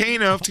the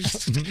volcano?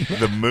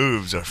 The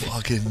moves are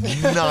fucking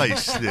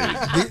nice, dude.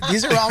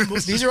 These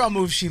are all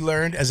moves she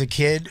learned as a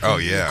kid. Oh,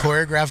 in yeah.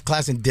 choreograph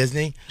class in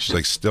Disney. She's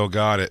like, still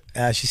got it.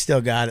 She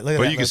still got it. Look at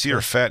But that. you can see her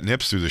fat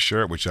nips through the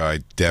shirt, which I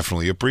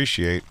definitely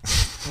appreciate.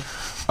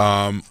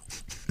 No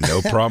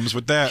problems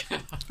with that.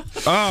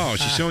 Oh,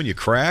 she's showing you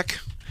crack?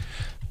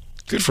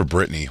 Good for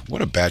Brittany.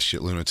 What a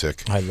batshit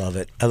lunatic. I love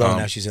it. I love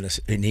now she's in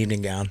an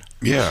evening gown.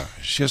 Yeah,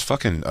 she has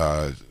fucking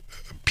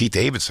Pete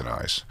Davidson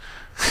eyes.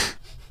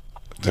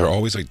 They're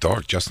always like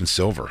dark Justin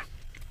Silver.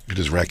 It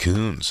is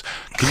raccoons.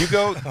 Can you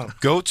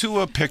go to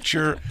a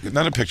picture,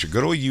 not a picture,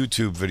 go to a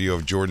YouTube video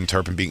of Jordan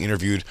Turpin being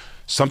interviewed,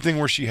 something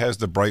where she has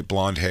the bright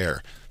blonde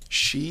hair.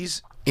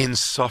 She's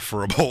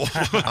insufferable.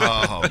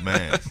 Oh,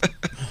 man.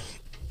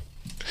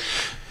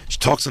 She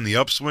talks on the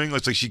upswing.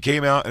 It's like she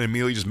came out and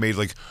immediately just made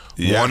like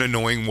one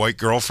annoying white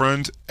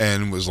girlfriend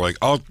and was like,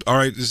 "Oh, all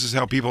right, this is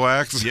how people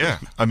act." Yeah.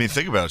 I mean,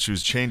 think about it. She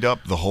was chained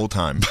up the whole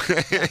time.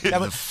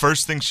 The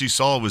first thing she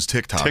saw was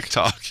TikTok.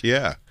 TikTok,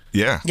 yeah.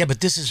 Yeah. Yeah, but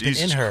this has been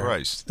in her.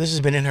 Christ. This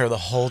has been in her the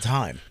whole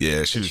time.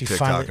 Yeah, she was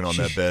TikToking on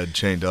that bed,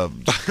 chained up.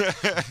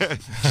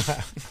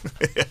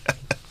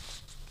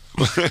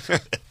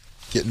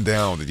 Getting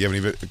down. Did you have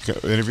any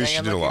interviews? She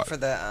I'm did a looking lot. for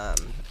the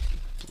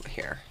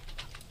here.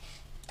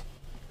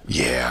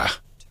 Yeah.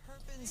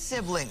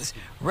 Siblings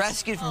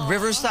rescued from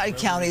Riverside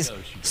County's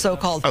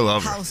so-called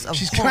House of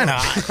She's Horror. kind of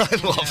hot. I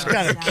love her. She's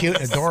kind of cute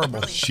and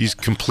adorable. She's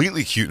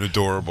completely cute and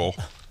adorable.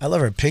 I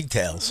love her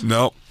pigtails.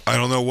 No, I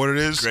don't know what it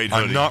is. Great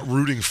I'm hoodie. not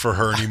rooting for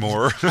her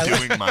anymore.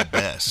 Doing my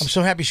best. I'm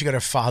so happy she got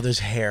her father's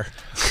hair.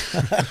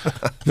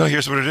 No,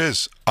 here's what it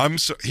is.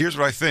 Here's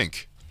what I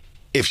think.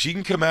 If she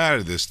can come out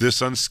of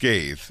this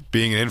unscathed,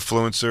 being an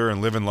influencer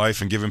and living life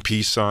and giving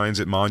peace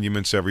signs at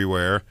monuments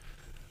everywhere,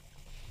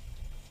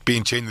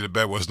 being chained to the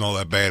bed wasn't all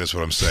that bad, is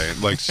what I'm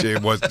saying. Like,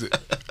 it was.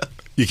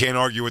 You can't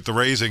argue with the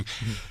raising.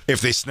 If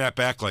they snap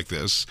back like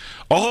this,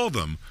 all of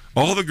them,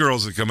 all the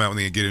girls that come out when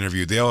they get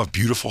interviewed, they all have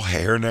beautiful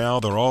hair now.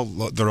 They're all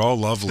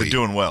lovely. They're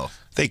doing well.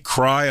 They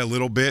cry a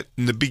little bit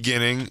in the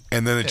beginning,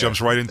 and then it jumps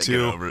right they get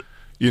into, over it.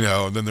 you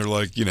know, and then they're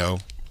like, you know,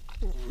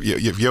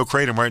 yo,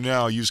 Kratom right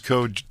now, use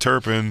code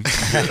Turpin.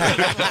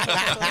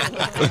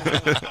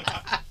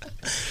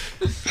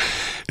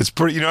 It's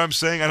pretty, you know what I'm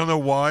saying? I don't know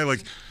why,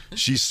 like,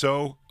 she's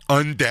so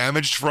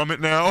undamaged from it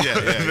now. Yeah,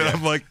 and then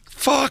I'm like,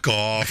 fuck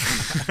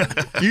off.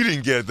 You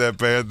didn't get it that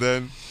bad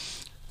then.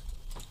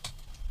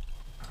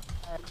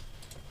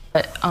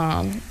 But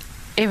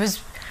it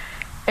was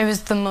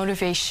the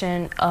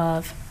motivation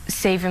of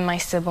saving my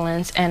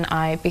siblings and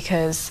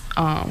because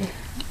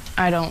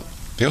I don't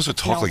They also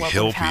talk like what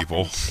hill would happen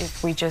people.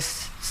 if we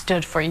just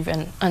stood for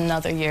even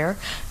another year,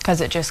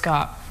 because it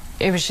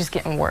was just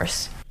getting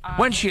worse.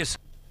 When she is...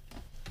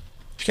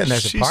 She's got a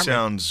nice She apartment.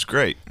 sounds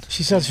great.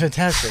 She sounds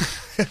fantastic.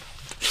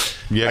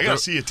 Yeah, I gotta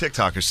see a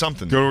TikTok or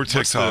something. Go to her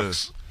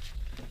TikToks.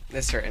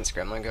 This is her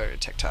Instagram. I'm gonna go to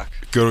TikTok.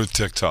 Go to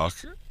TikTok.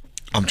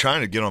 I'm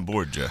trying to get on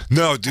board, Jay.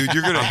 No, dude,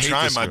 you're gonna I'm hate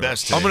trying this my girl.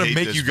 best to I'm gonna hate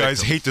make this you guys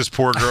victim. hate this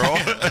poor girl.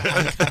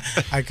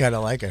 I kind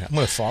of like her. I'm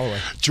gonna follow her.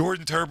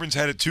 Jordan Turpin's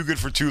had it too good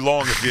for too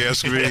long, if you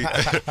ask me.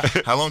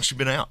 How long's she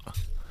been out?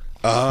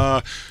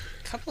 A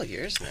couple of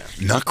years now.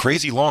 Not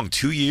crazy long.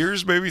 2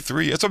 years, maybe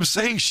 3. That's what I'm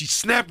saying. She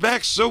snapped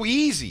back so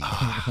easy.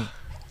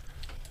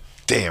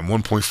 Damn,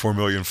 1.4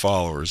 million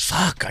followers.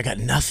 Fuck, I got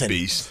nothing.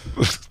 Beast.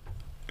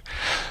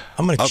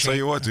 I'll tell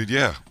you what, dude.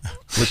 Yeah,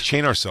 let's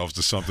chain ourselves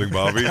to something,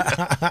 Bobby.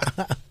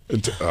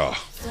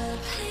 Oh.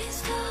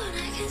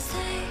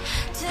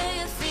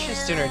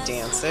 She's doing her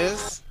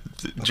dances.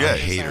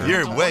 Jay,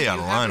 you're way out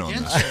of line on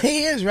this.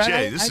 He is, right?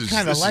 Jay, I this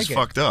kind of like is it.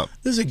 fucked up.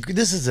 This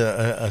is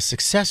a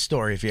success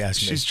story, if you ask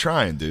me. She's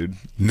trying, dude.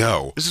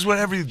 No. This is what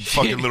every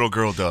fucking little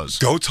girl does.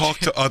 Go talk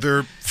to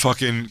other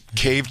fucking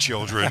cave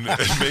children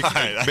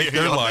and make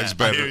their lives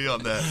better. I hear you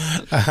on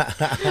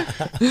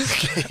that.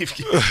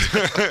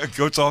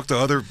 Go talk to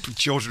other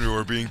children who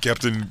are being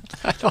kept in.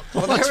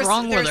 Well,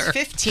 there's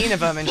 15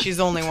 of them, and she's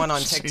the only one on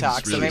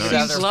TikTok, so maybe the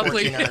other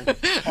 14 are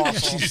awful.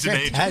 She's an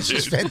angel.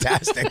 She's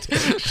fantastic.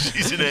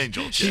 She's an angel.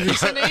 She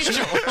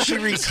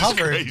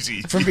recovered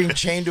from being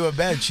chained to a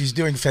bed. She's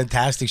doing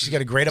fantastic. She's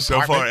got a great So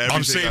apartment. far, everything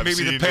I'm saying I've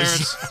maybe the seen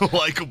parents is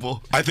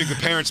likable. I think the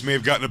parents may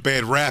have gotten a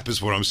bad rap,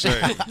 is what I'm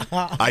saying.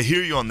 I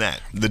hear you on that.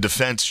 The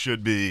defense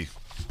should be.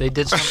 They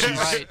did something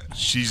right.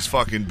 She's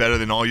fucking better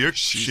than all your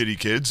shitty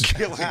kids.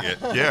 Killing it.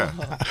 Yeah.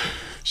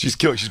 She's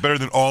killing. She's better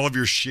than all of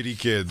your shitty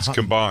kids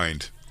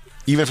combined,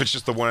 even if it's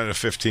just the 1 out of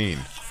 15.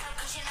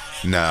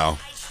 No,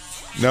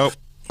 nope.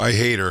 I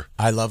hate her.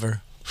 I love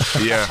her.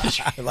 Yeah.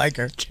 I like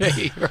her.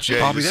 Jay,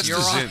 Bobby, that's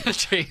the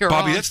Zen.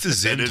 Bobby, that's the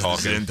Zen that is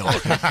talking. The Zen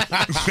talking.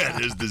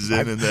 That is the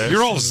Zen in there.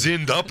 You're all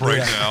zinned up right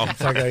now.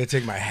 I gotta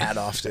take my hat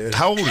off, dude.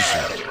 How old is she?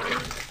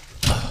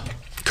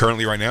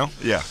 Currently, right now?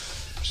 Yeah.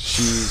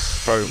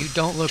 She's probably. You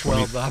don't look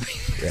well, Bobby.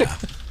 Yeah.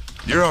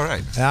 You're all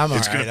right. I'm all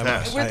It's right. gonna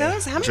pass. Were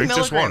those, how many Drink this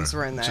milligrams water.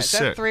 were in that? Just Is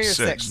that 3 or 6?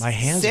 6? My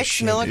hands are 6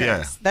 shaking.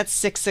 milligrams. Yeah. That's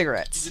 6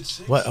 cigarettes.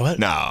 What?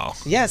 No.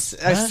 Yes,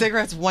 a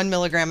cigarette's 1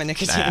 milligram of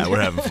nicotine. Nah, we're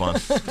having fun.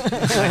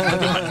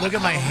 Look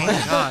at my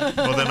hand.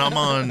 Well, then I'm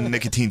on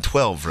nicotine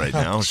 12 right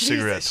now.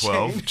 Cigarette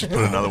 12. Just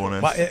put another one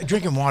in. Well,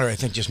 drinking water, I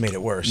think, just made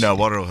it worse. No,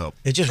 water will help.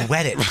 It just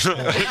wet it.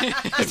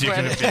 If you're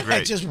going to be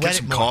great. Just Get wet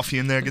some it more. coffee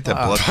in there. Get that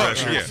blood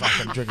pressure. yeah. Fuck,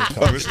 I'm drinking Oh,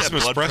 coffee. this is Get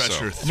that blood espresso.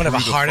 pressure I'm gonna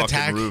have a through heart the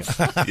fucking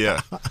attack. Roof.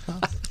 Yeah.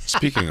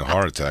 Speaking of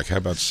heart attack, how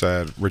about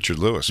sad Richard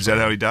Lewis? Is that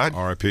how he died?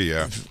 R.I.P.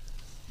 Yeah,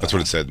 that's what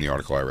it said in the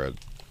article I read.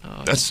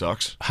 That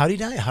sucks. How'd he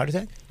die? Heart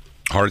attack?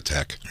 Heart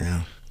attack.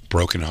 Yeah.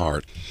 Broken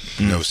heart.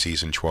 No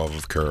season 12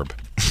 of Curb.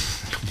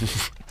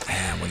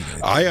 Man, what are you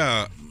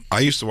gonna do? I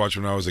used to watch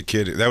when I was a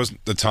kid. That was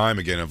the time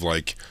again of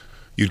like,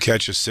 you'd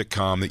catch a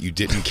sitcom that you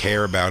didn't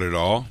care about at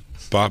all.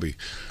 Bobby,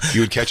 you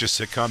would catch a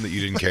sitcom that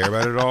you didn't care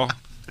about at all,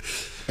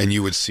 and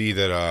you would see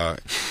that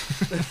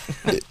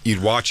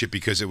you'd watch it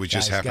because it would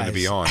just happen to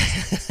be on.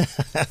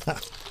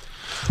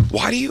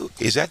 Why do you?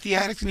 Is that the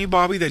addict in you,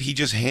 Bobby? That he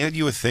just handed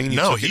you a thing? And you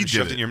No, took he it and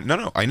shoved did it in your.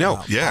 No, I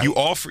know. Yeah.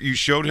 You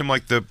showed him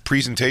like the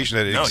presentation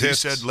that it No,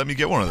 exists. he said, "Let me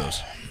get one of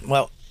those."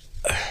 Well,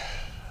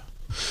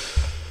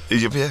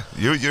 Yeah,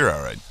 you're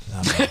all right.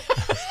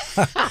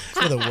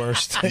 you're the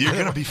worst. You're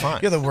gonna be fine.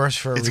 You're the worst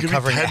for It's gonna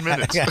be recovering. 10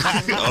 minutes.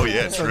 Oh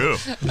yeah, true.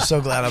 I'm so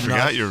glad I'm Forgot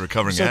not. you're a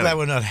recovering I'm so glad addict.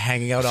 we're not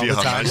hanging out all See the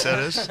how time. nice that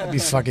is? Be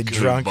fucking Good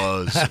drunk.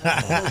 buzz.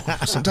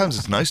 Sometimes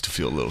it's nice to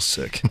feel a little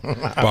sick.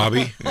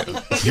 Bobby,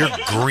 you're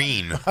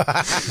green,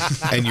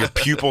 and your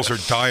pupils are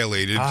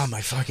dilated. Ah,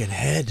 my fucking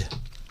head.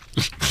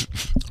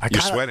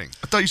 You're sweating.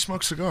 I thought you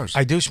smoked cigars.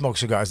 I do smoke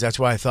cigars. That's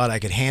why I thought I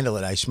could handle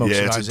it. I smoke Yeah,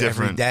 it's cigars a every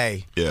different-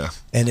 day. Yeah.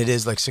 And it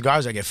is like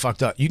cigars, I get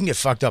fucked up. You can get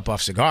fucked up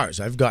off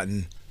cigars. I've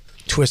gotten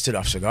twisted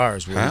off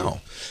cigars.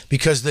 How?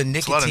 Because the a lot of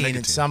nicotine in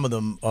nicotine. some of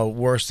them are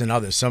worse than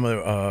others. Some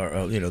of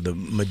them the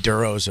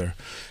Maduros are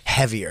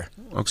heavier.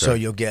 Okay. So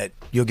you'll get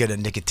a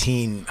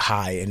nicotine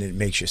high and it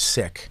makes you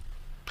sick.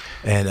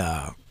 And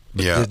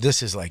Yeah.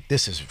 this is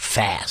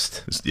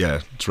fast.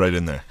 It's right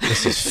in there.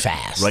 This is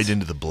fast. Right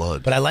into the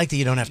blood. But I like that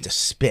you don't have to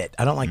spit.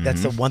 I don't like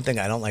that's the one thing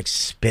I don't like,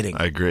 spitting.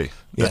 I agree. Yes.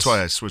 That's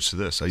why I switched to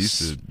this. I used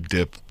to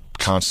dip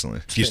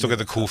constantly. Do you still get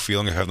the cool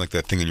feeling of having like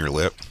that thing in your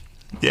lip?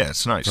 Yeah,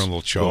 it's nice. Throw a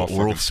little chaw,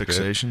 oral fucking spit.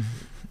 fixation.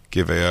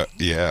 Give a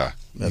yeah.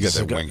 You got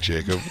that wink,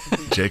 Jacob.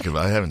 Jacob,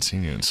 I haven't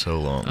seen you in so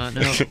long. I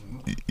know.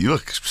 You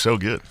look so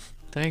good.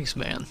 Thanks,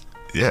 man.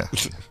 Yeah.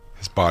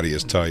 His body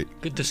is tight.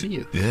 Good to see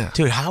you. Yeah.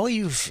 Dude, how are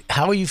you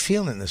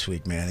feeling this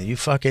week, man? Are you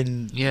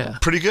fucking Yeah.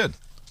 Pretty good.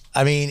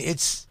 I mean,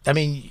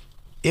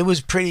 it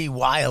was pretty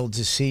wild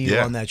to see you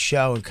Yeah. on that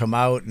show and come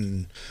out,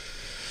 and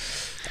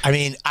I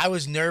mean, I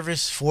was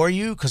nervous for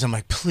you because I'm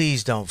like,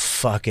 please don't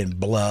fucking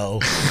blow.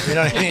 You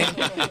know what I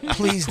mean?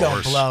 Please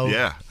don't blow.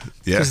 Yeah.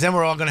 Because then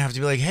we're all going to have to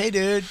be like, hey,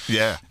 dude.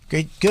 Yeah.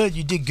 Great, good.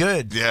 You did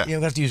good. Yeah. You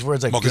don't have to use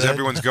words like because good.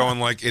 everyone's going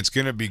like, it's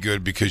going to be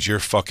good because you're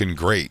fucking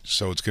great.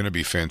 So it's going to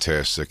be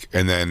fantastic.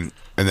 And then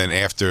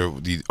after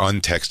the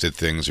untexted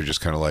things are just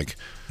kind of like,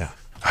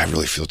 I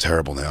really feel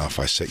terrible now if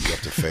I set you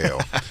up to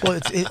fail. Well,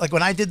 it's like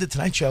when I did the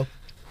Tonight Show,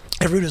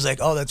 everyone was like,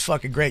 oh, that's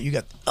fucking great. You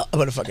got, I'm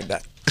going to fucking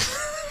die.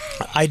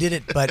 I did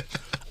it, but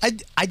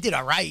I did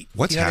all right.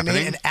 What's you know happening? What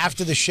I mean? And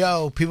after the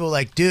show, people were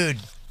like, dude,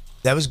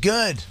 that was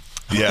good.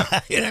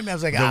 Yeah. You know what I mean? I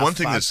was like, the one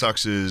thing that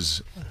sucks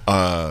is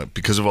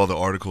because of all the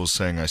articles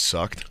saying I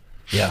sucked.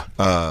 Yeah.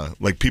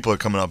 Like people are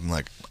coming up and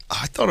like,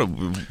 I thought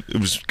it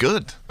was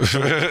good.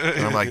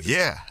 And I'm like,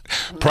 yeah.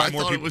 Probably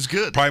more people, it was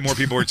good. Probably more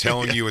people are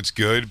telling you it's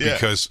good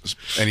because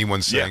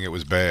anyone's saying it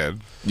was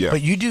bad. Yeah.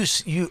 But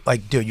you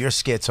like, dude, your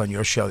skits on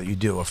your show that you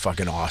do are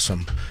fucking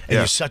awesome. And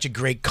you're such a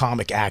great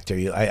comic actor.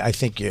 I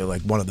think you're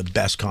like one of the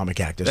best comic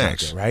actors out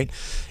there, right?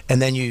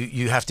 And then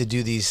you have to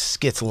do these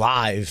skits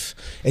live,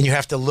 and you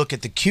have to look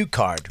at the cue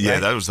card. Yeah,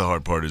 right? that was the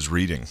hard part is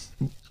reading.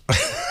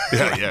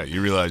 Yeah.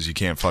 You realize you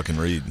can't fucking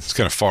read. It's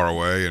kind of far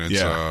away, and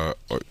it's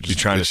you're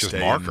trying it's to just stay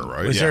marker, in-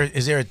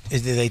 right?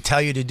 Did they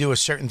tell you to do a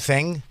certain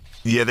thing?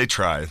 Yeah, they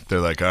try. They're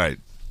like, all right,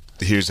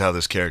 here's how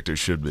this character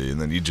should be,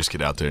 and then you just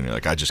get out there and you're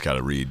like, I just got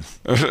to read.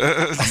 I'm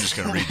just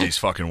gonna read these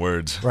fucking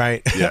words.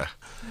 Right. Yeah.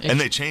 And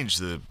they changed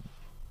the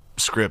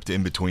script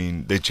in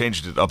between. They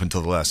changed it up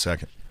until the last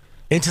second.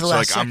 Into the So, last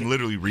like, second. I'm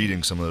literally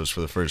reading some of those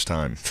for the first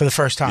time. For the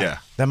first time. Yeah.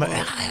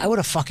 I would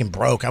have fucking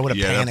broke. I would have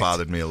Yeah, panicked. that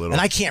bothered me a little.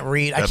 And I can't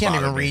read. I That can't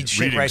even bothered me. read shit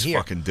Reading's right here.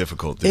 fucking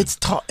difficult, dude. It's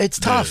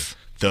tough.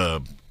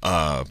 The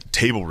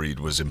table read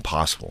was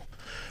impossible.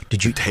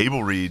 Did you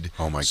table read?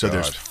 Oh my so God.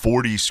 there's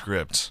 40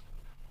 scripts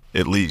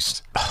at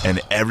least,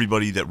 and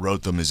everybody that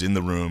wrote them is in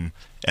the room,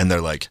 and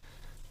they're like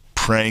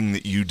praying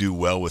that you do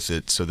well with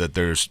it, so that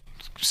there's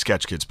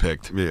sketch gets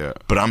picked. Yeah.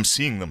 But I'm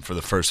seeing them for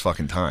the first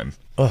fucking time,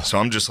 so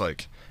I'm just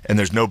like, and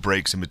there's no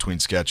breaks in between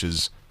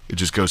sketches. It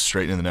just goes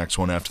straight into the next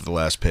one after the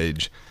last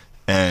page.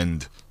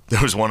 And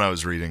there was one I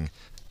was reading.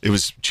 It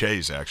was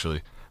Che's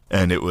actually,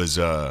 and it was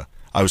I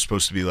was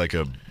supposed to be like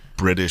a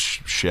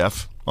British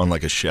chef on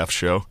like a chef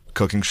show,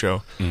 cooking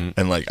show,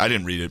 and like I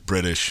didn't read it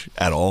British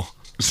at all.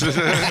 And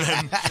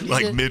then,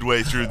 like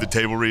midway through the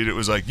table read, it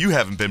was like, you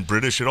haven't been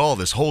British at all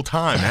this whole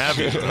time, have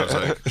you? And I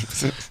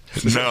was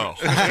like, no.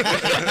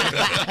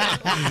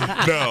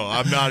 No,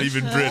 I'm not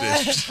even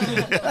British.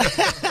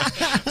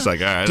 It's like,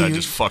 all right, I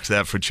just fucked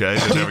that for Che.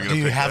 They're never gonna Do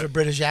you pick have that. a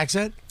British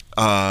accent?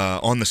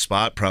 On the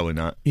spot? Probably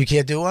not. You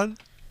can't do one?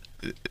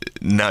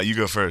 No, you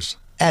go first.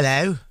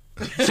 Hello.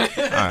 All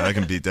right, I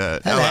can beat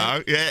that.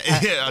 Hello.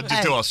 Yeah, I'll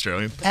just do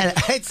Australian. Hello.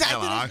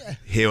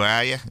 How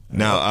are you?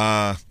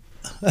 No,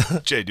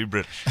 Jay, do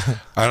British.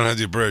 I don't have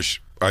to do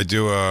British. I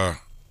do a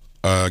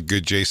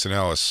good Jason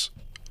Ellis.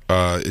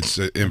 It's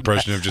an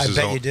impression of just I his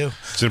bet own. you do.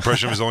 It's an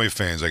impression of his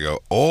OnlyFans. I go,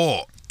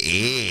 oh,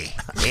 there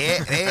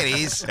it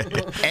is.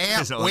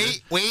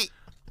 Wait.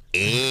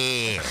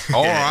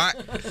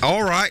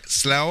 All right,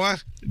 slower.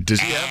 Does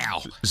he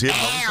have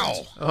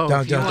OnlyFans? Oh,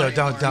 Don't, if you don't, wanna-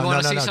 don't, you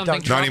wanna no, see no, something don't.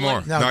 Not troubling?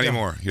 anymore. No, Not don't.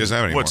 anymore. He doesn't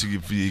have any What's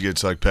anymore. he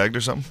gets like pegged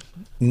or something?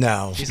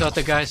 No. He thought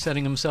the guy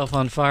setting himself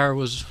on fire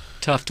was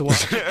tough to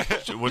watch.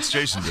 What's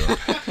Jason doing?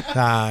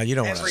 You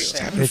don't want to.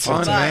 Everything. It's fun,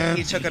 But man.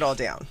 he took it all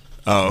down.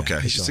 Oh, okay.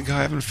 He's just a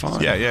guy having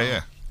fun.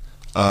 Yeah.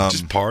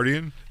 Just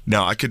partying.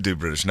 No, I could do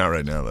British. Not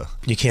right now, though.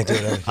 You can't do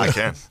it. I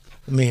can.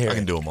 Let me hear I it.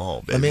 can do them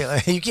all, I baby.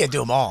 mean, you can't do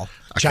them all.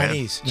 I can.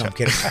 Chinese. No, I'm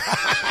kidding.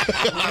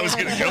 I was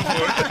going to go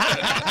for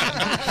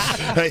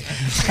it. Hey,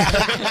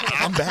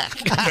 I'm back.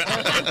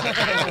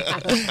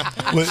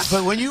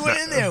 But when you went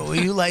in there, were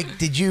you like,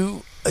 did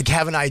you like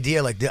have an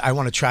idea? Like, I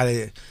want to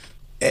try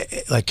to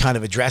like kind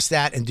of address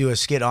that and do a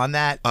skit on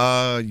that.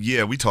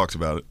 Yeah, we talked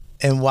about it.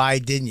 And why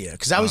didn't you?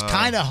 Because I was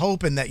kind of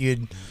hoping that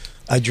you'd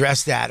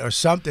address that or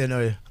something.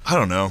 Or I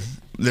don't know.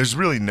 There's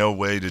really no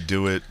way to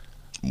do it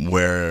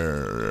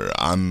where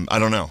I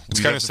don't know. It's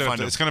We kind have of to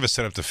find it's kind of a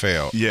setup to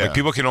fail. Yeah. Like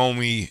people can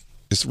only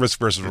it's risk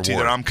versus It's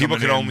reward. either I'm People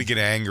coming can in- only get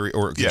angry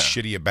or get Yeah.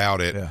 shitty about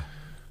it. Yeah.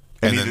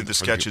 And then either the for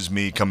sketch is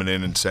me coming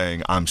in and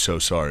saying, I'm so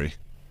sorry.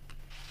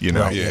 You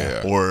know? Right,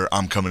 yeah. Or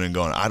I'm coming in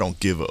going, I don't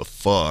give a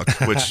fuck,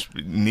 which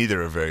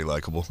neither are very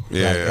likable.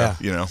 Yeah.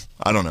 You know?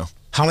 I don't know.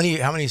 how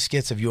many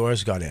skits of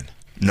yours got in?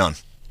 None.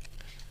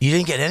 You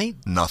didn't get any.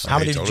 Nothing. How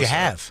He many told did you us that.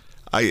 have?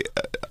 I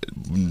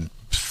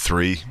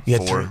 3, You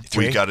had 4.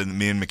 three? We got in.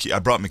 Me and I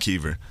brought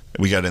McKeever.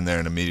 We got in there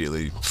and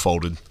immediately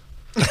folded.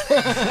 We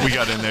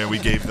got in there. We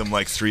gave them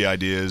like 3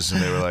 ideas,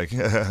 and they were like,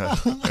 and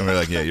we are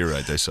like, yeah, you're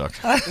right. They suck.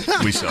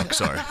 We suck.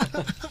 Sorry.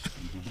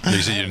 You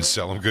said you didn't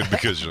sell them good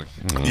because you're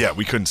like, Yeah,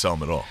 we couldn't sell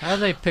them at all. How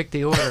do they pick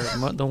the order?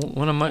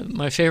 One of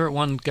my favorite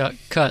one got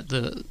cut.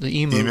 The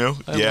emu. Emu?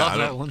 I Yeah, love I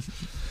that don't- one.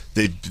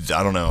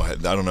 I don't know. I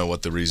don't know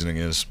what the reasoning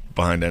is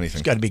behind anything.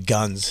 It's got to be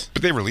guns.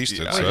 But they released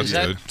it, Yeah. so Wait, that's is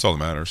that- good. That's all that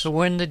matters. So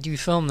when did you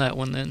film that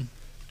one then?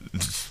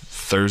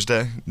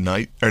 Thursday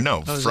night or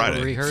no, Oh, is it a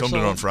Friday. rehearsal?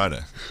 Filmed it on Friday.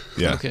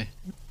 Yeah. Okay.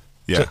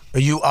 Yeah. Are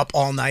you up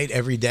all night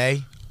every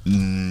day?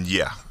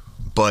 Yeah,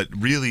 but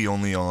really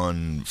only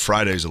on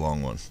Friday's a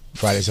long one.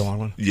 Friday's a long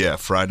one? Yeah,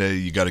 Friday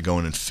you got to go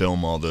in and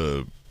film all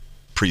the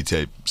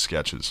pre-tape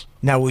sketches.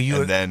 Now, will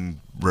you... And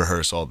then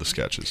rehearse all the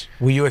sketches.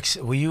 Were you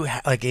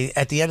like,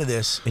 at the end of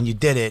this, and you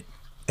did it,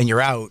 and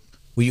you're out,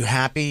 were you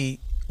happy?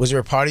 Was there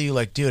a part of you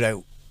like, dude,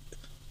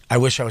 I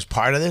wish I was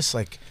part of this?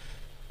 Like,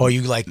 or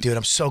you like, dude,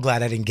 I'm so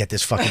glad I didn't get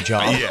this fucking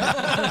job.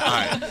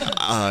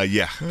 Yeah. Yeah.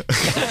 Yeah,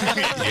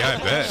 I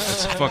bet.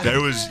 That's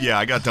fucking...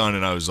 I got done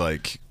and I was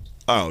like,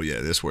 oh, yeah,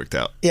 this worked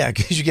out. Yeah,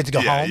 because you get to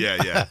go home.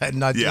 Yeah. And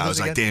not do I this was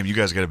like, again? damn, you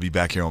guys got to be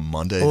back here on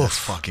Monday. Oof. That's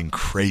fucking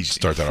crazy.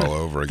 Start that all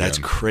over again. That's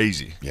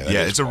crazy. Yeah,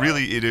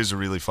 it is a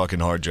really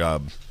fucking hard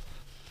job.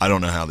 I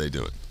don't know how they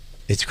do it.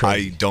 It's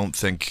crazy. I don't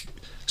think...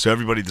 So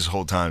everybody this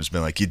whole time has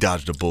been like, you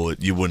dodged a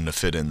bullet. You wouldn't have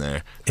fit in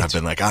there. I've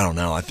been like, I don't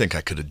know. I think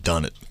I could have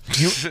done it.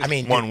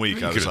 1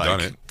 week I was like,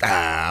 done it.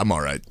 I'm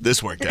all right.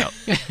 This worked out.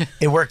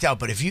 It worked out,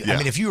 but if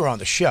you were on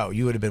the show,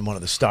 you would have been one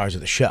of the stars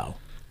of the show.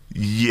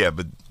 Yeah,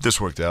 but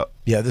this worked out.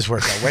 Yeah, this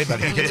worked out way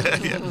better.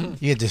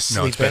 You had to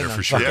sleep in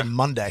on fucking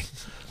Monday.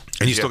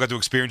 And you still got to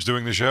experience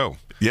doing the show.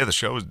 Yeah, the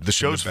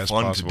show's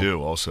fun to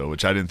do also,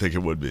 which I didn't think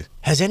it would be.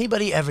 Has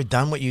anybody ever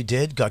done what you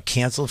did, got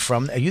canceled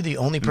from? Are you the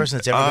only person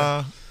that's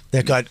ever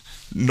that got...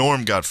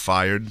 Norm got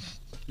fired.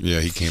 Yeah,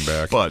 he came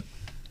back. But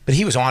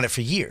he was on it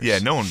for years. Yeah,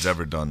 no one's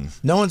ever done...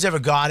 No one's ever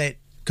got it,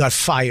 got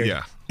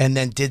fired, and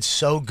then did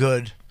so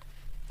good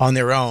on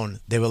their own,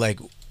 they were like,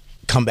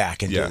 come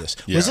back and do this.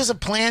 Yeah. Was this a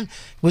plan?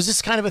 Was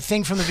this kind of a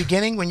thing from the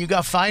beginning when you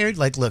got fired?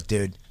 Like, look,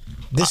 dude,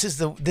 this is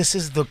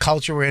the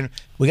culture we're in.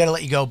 We got to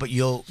let you go, but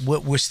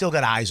we're still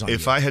got eyes on you.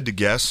 If I had to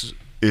guess,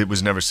 it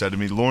was never said to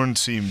me. Lauren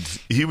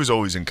he was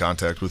always in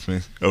contact with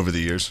me over the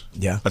years.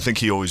 Yeah. I think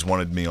he always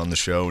wanted me on the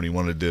show,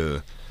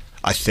 and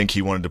I think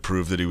he wanted to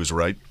prove that he was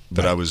right,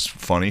 that I was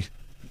funny.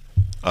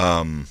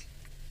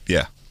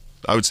 Yeah,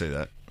 I would say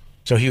that.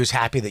 So he was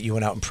happy that you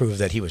went out and proved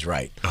that he was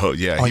right. Oh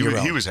yeah,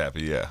 he was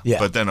happy. Yeah.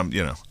 But then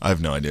I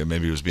have no idea.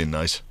 Maybe he was being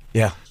nice.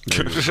 Yeah.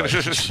 Jesus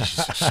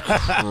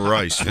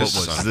Christ, what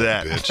was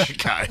that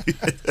guy?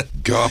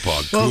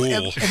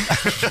 Gabagool.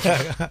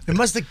 It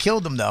must have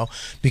killed him though,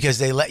 because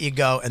they let you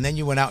go, and then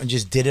you went out and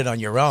just did it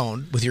on your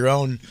own with your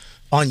own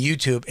on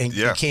YouTube, and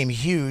became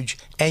huge.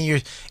 And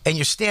your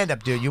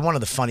stand-up, dude, you're one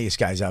of the funniest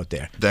guys out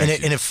there. And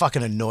it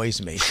fucking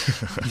annoys me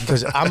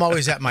because I'm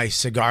always at my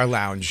cigar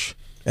lounge,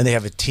 and they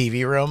have a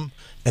TV room,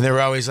 and they're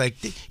always like,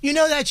 you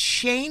know that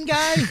Shane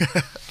guy?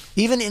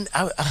 Even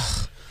I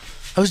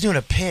was doing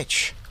a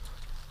pitch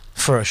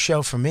for a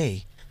show for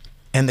me,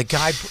 and the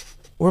guy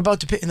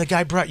and the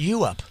guy brought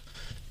you up,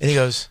 and he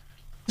goes,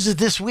 "This is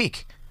this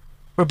week.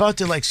 We're about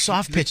to like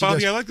soft pitch."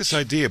 Bobby, I like this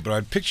idea, but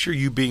I'd picture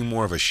you being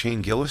more of a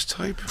Shane Gillis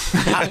type.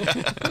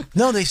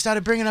 No, they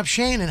started bringing up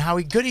Shane and how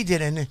good he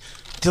did, and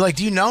they're like,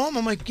 "Do you know him?"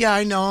 I'm like, "Yeah,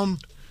 I know him."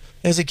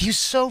 I was like, "He's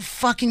so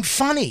fucking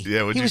funny."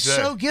 Yeah, what'd he you was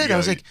say? So good. I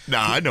was like,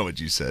 "Nah, I know what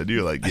you said."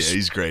 You're like, "Yeah,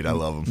 he's great. I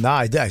love him." No,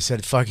 I did. I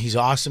said, "Fuck, he's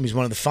awesome. He's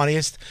one of the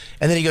funniest."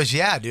 And then he goes,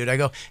 "Yeah, dude." I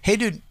go, "Hey,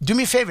 dude, do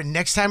me a favor.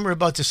 Next time we're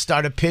about to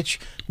start a pitch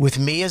with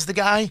me as the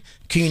guy,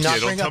 can you not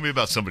don't tell me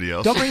about somebody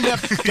else. Don't bring me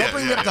up. Don't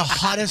bring me up the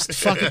hottest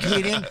fucking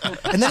comedian."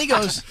 And then he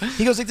goes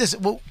like this.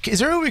 "Well, is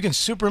there a way we can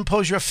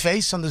superimpose your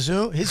face on the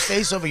Zoom? His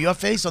face over your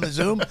face on the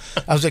Zoom?"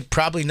 I was like,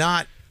 "Probably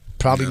not.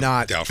 Probably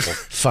not." Doubtful.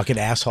 Fucking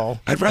asshole.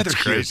 I'd rather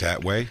hear it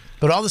that way.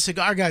 But all the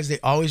cigar guys, they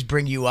always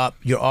bring you up.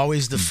 You're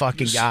always the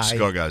fucking guy.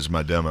 Cigar guys,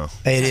 my demo.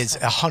 It is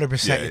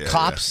 100%.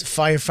 Cops,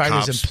 firefighters,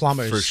 cops, and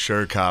plumbers. For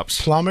sure,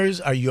 cops. Plumbers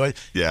are your...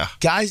 Yeah.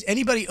 Guys,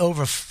 anybody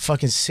over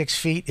fucking 6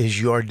 feet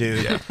is your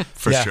dude. Yeah,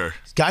 for sure.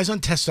 Guys on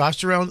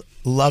testosterone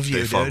love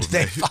you, dude.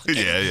 They fucking,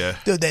 yeah.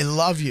 Dude, they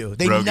love you.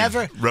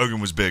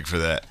 Rogan was big for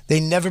that. They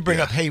never bring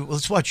up, hey,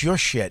 let's watch your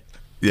shit.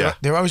 Yeah.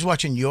 They're always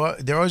watching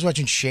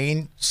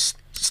Shane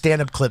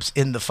stand-up clips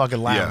in the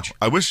fucking lounge. Yeah.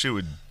 I wish it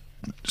would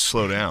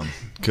slow down,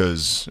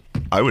 because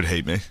I would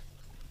hate me.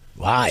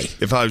 Why?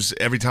 If I was,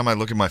 every time I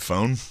look at my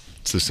phone,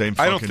 it's the same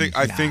fucking...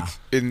 I think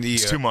in the...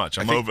 It's too much.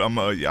 I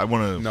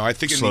want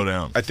to slow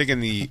down. I think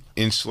in the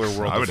insular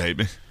world... I would hate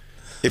me.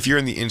 If you're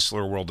in the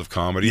insular world of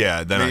comedy,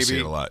 then maybe, I see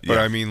it a lot. But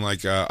I mean,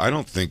 like, I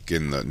don't think I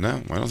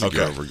don't think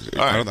you're over.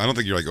 I don't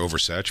think you're like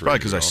oversaturated. Probably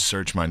because I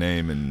search my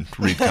name and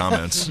read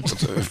comments.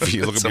 If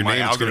you look up your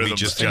name, it's going to be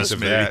just things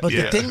of that. But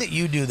the thing that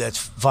you do that's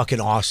fucking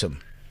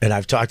awesome, and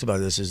I've talked about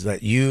this, is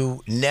that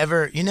you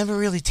never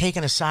really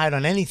taken a side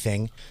on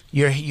anything.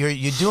 You're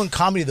doing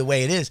comedy the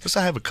way it is. Plus,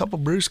 I have a couple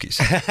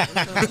brewskis.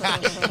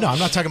 No, I'm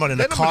not talking about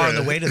in a car on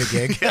the way to the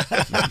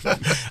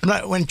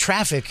gig. When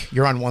traffic,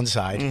 you're on one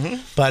side,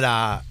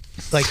 but.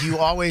 Like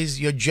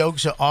your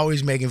jokes are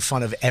always making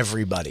fun of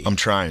everybody. I'm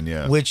trying,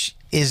 yeah. Which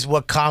is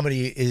what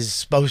comedy is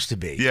supposed to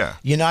be. Yeah.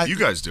 You're not. You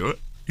guys do it.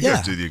 You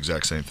guys do the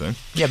exact same thing.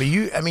 Yeah, but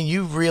you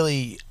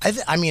really.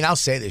 I'll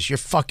say this: you're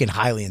fucking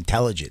highly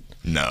intelligent.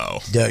 No.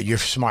 Dude, you're a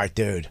smart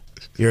dude.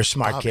 You're a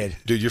smart kid.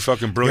 Dude, you're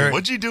fucking brilliant.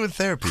 What'd you do in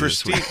therapy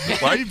Christine?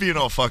 Why are you being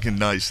all fucking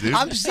nice, dude?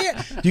 I'm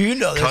serious. Do you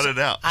know this? Cut it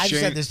out. I've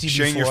said this to you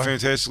Shane, before. you're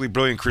fantastically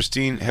brilliant.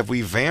 Christine, have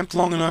we vamped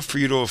long enough for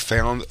you to have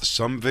found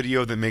some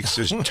video that makes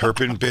this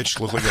Turpin bitch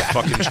look like a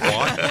fucking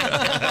twat?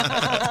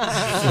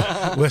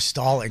 We're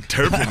stalling.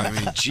 Turpin. I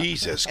mean,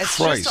 Jesus It's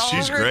Christ. just all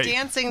she's her great.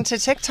 dancing to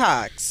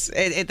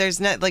TikToks. There's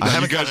not like I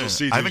haven't guys will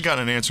see, dude.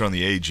 gotten an answer on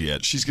the age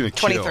yet. She's gonna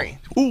kill. 23.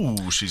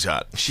 Ooh, she's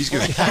hot. She's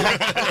gonna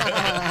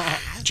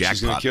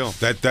She's gonna kill.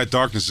 That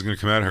darkness is gonna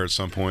come out of her at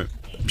some point.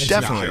 She's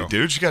Definitely, gonna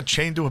kill. dude. She got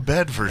chained to a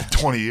bed for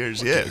 20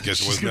 years. Yeah. I guess it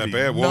She's wasn't gonna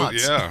that be bad. Well,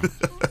 nuts. yeah.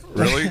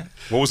 Really?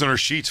 What was on her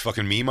sheets?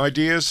 Fucking meme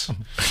ideas?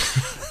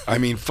 I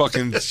mean,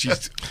 fucking.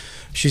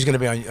 She's going to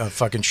be on a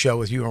fucking show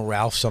with you and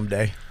Ralph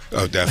someday.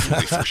 Oh,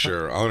 definitely, for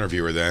sure. I'll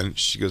interview her then.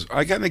 She goes,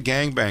 I got into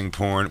gangbang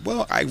porn.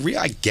 Well, I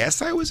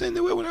guess I was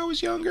into it when I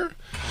was younger.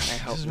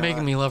 This is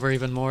making me love her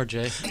even more,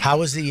 Jay. How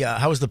was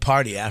the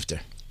party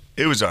after?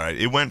 It was all right.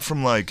 It went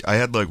from like, I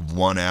had like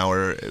 1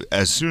 hour.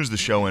 As soon as the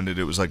show ended,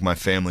 it was like my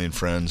family and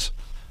friends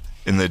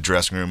in the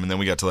dressing room, and then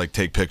we got to like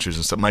take pictures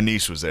and stuff. My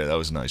niece was there. That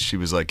was nice. She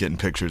was like getting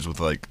pictures with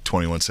like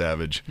 21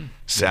 Savage.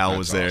 Sal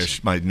was there.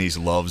 awesome. My niece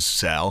loves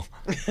Sal.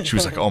 She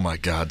was like, "Oh my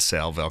God,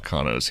 Sal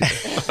Valcano's here."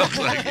 I was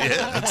like,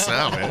 "Yeah, that's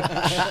Sal,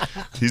 man.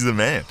 He's the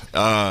man."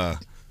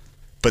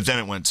 But then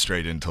it went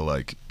straight into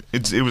like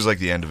it was like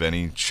the end of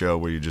any show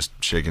where you're just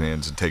shaking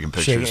hands and taking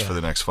pictures for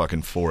the next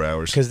fucking 4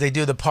 hours. Because they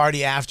do the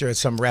party after at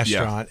some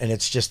restaurant, and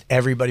it's just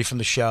everybody from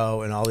the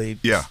show and all the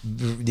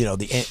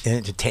the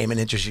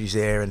entertainment industry's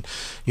there, and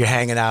you're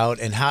hanging out.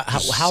 And how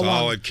long?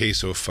 Solid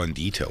queso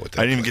fundito with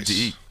that. I didn't even get to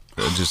eat.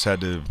 I just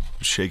had to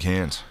shake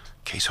hands.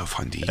 Queso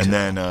fundito. And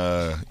then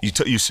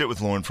you sit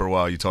with Lauren for a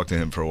while. You talk to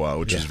him for a while,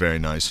 which is very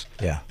nice.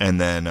 Yeah. And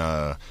then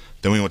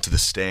we went to the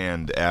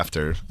stand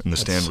after, and the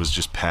stand was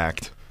just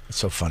packed. It's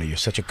so funny. You're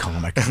such a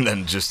comic. And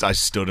then I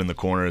stood in the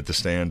corner at the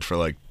stand for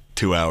like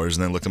 2 hours,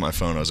 and then looked at my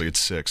phone. I was like, it's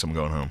 6. I'm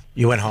going home.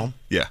 You went home?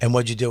 Yeah. And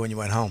what'd you do when you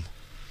went home?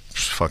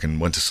 Just fucking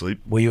went to sleep.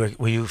 Were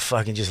you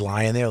fucking just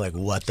lying there like,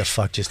 what the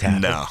fuck just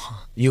happened? No.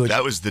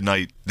 That was the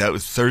night. That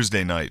was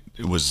Thursday night.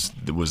 It was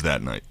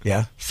that night.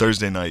 Yeah.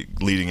 Thursday night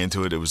leading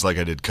into it, it was like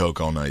I did coke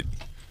all night.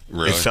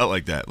 Really? It felt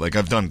like that. Like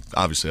I've done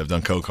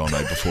coke all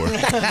night before.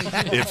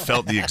 It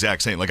felt the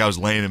exact same. Like I was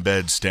laying in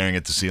bed staring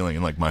at the ceiling,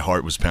 and like my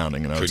heart was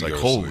pounding, and I was Couldn't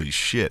like, go to holy sleep.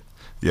 shit.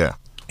 Yeah.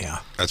 Yeah.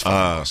 That's fucking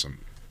awesome.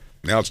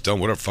 Now it's done.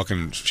 What a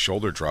fucking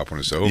shoulder drop when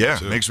it's over. Yeah,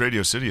 too. makes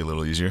Radio City a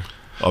little easier.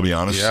 I'll be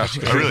honest. Yeah.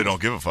 I really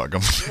don't give a fuck.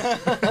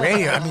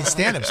 Radio, I mean,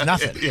 stand-up's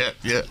nothing. Yeah.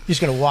 You're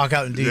just going to walk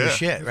out and do your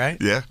shit, right?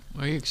 Yeah.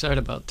 Are you excited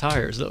about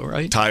Tires, though,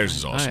 right? Tires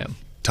is awesome. I am.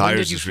 Tires When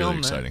did you is really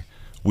film that? exciting.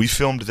 We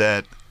filmed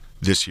that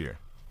this year.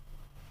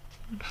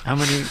 How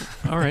many?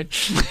 All right.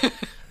 I'll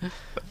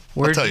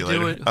Where'd tell you you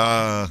do later.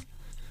 it?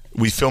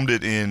 We filmed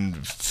it in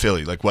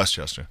Philly, like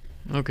Westchester.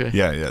 Okay.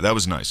 Yeah, that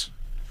was nice.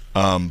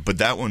 But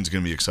that one's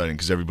going to be exciting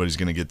because everybody's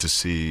going to get to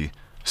see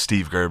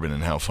Steve Gerben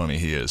and how funny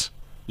he is.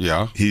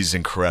 Yeah. He's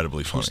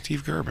incredibly funny. Who's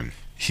Steve Gerben?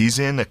 He's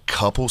in a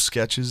couple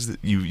sketches that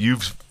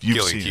you've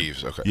Gilly seen.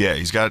 Keeves, okay. Yeah,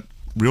 he's got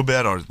real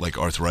bad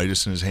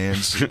arthritis in his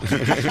hands.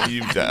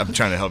 I'm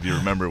trying to help you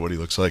remember what he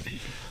looks like.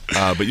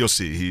 But you'll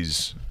see,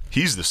 he's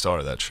the star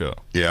of that show.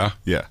 Yeah?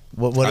 Yeah.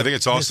 I think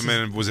it's awesome.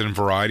 And was it in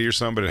Variety or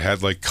something? But it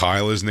had like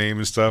Kyla's name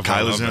and stuff.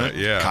 Kyla's I in love it.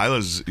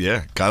 that.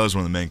 Yeah. Kyla's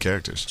one of the main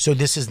characters. So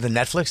this is the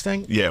Netflix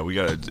thing? Yeah, we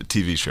got a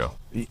TV show.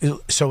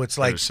 So it's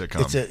like Or a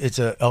sitcom. it's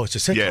a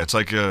sitcom. Yeah, it's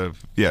like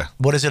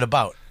What is it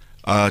about?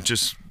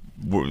 just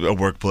a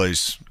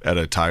workplace at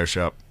a tire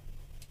shop.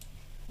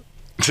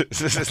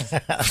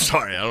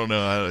 Sorry, I don't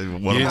know. You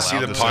didn't see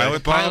the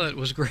pilot, Bob? Pilot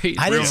was great.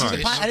 I didn't Real see the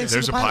nice. pilot. I didn't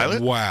There's see a the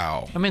pilot?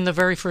 Wow. I mean, the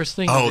very first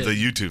thing. Oh, you the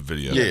did. YouTube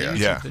video. Yeah.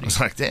 Yeah. I was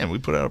like, damn, we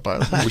put out a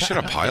pilot. We should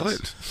have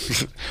pilot.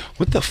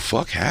 What the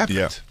fuck happened?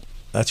 Yeah.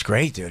 That's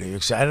great, dude. Are you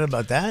excited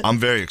about that? I'm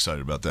very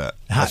excited about that.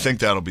 I think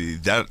that'll be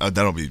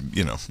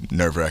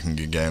nerve wracking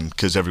again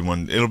because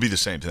it'll be the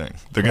same thing.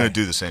 They're gonna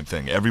do the same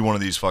thing. Every one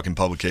of these fucking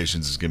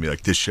publications is gonna be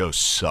like, this show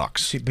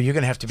sucks. See, but you're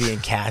gonna have to be in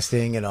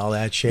casting and all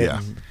that shit. Yeah.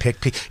 And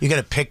you're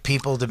gonna pick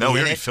people to be No, we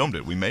in already it. filmed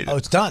it. We made it. Oh,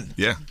 it's done.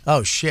 Yeah.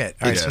 Oh shit.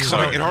 All right, Yeah, so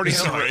sorry. It already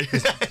Sorry.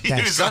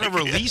 It's got a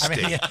release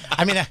date.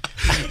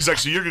 He's like,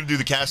 so you're gonna do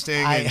the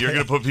casting and you're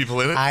gonna put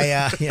people in it?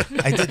 I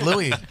did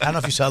Louis. I don't know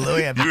if you saw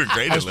Louis. You were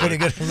great I at was pretty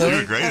Louis. good at Louis. You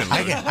were great at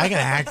Louis. I can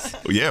act.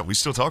 Yeah, we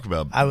still talk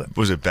about.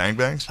 Was it Bang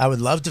Bangs? I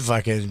would love to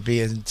fucking be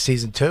in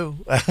season 2.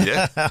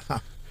 Yeah.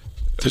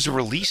 There's a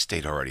release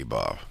date already,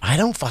 Bob. I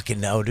don't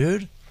fucking know,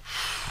 dude.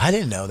 I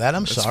didn't know that.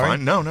 I'm That's sorry.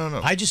 fine. No.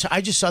 I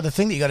just saw the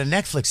thing that you got a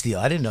Netflix deal.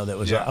 I didn't know that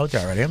was out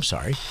there already. I'm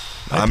sorry.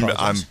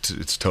 Apologize.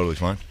 It's totally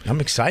fine. I'm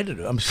excited.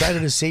 I'm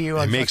excited to see you.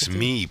 It on makes fucking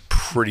me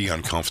pretty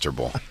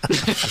uncomfortable.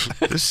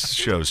 This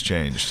show's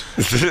changed.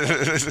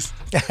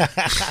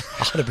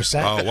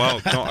 100%. Oh,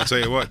 well, I'll tell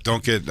you what.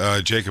 Don't get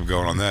Jacob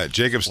going on that.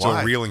 Jacob's still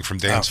Why? reeling from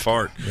Dan's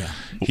fart. Yeah.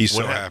 He's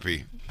so What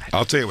happy.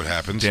 I'll tell you what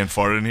happens. Dan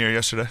farted in here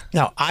yesterday.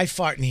 Now I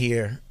fart in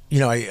here. You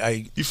know,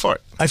 I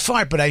fart. I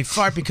fart, but I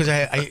fart because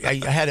I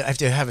have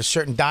to have a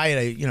certain diet.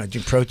 I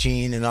do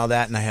protein and all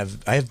that, and I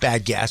have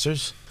bad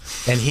gassers.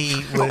 And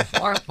he would.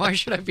 Why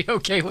should I be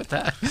okay with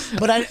that?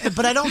 But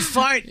I don't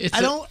fart.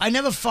 I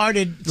never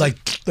farted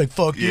like like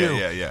fuck you.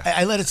 Yeah.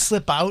 I let it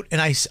slip out,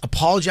 and I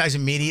apologize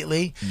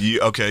immediately. You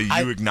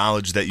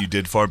acknowledge that you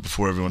did fart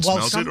before everyone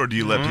smells it, or do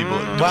you let people?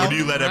 Or do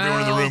you let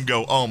everyone in the room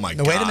go, "Oh my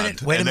god"? Wait a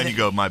minute. And then you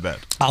go, "My bad."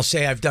 I'll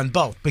say I've done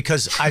both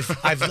because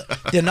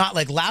they're not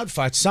like loud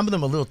farts. Some of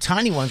them are little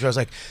tiny ones where I was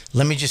like,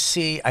 let me just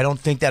see. I don't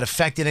think that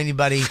affected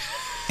anybody,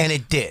 and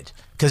it did.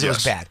 Because it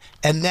was bad.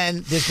 And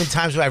then there's been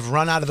times where I've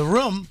run out of the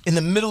room in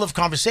the middle of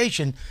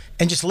conversation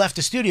and just left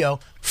the studio,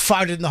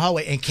 farted in the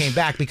hallway, and came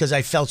back because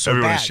I felt so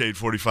Everyone bad. at Shade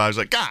 45 is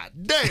like, God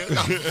damn,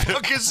 what the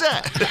fuck is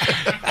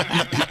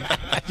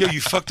that? Yo, you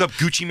fucked up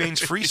Gucci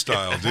Mane's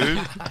freestyle,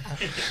 dude.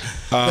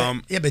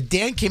 But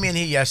Dan came in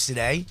here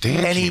yesterday,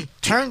 Dan and he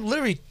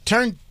literally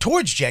turned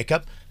towards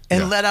Jacob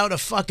and let out a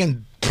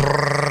fucking...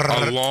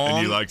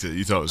 And you liked it.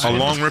 You thought it was a funny.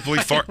 long Ripley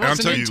fart. I'm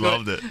telling you,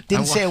 loved it.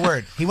 Didn't say a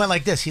word. He went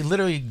like this. He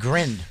literally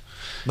grinned.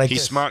 Like he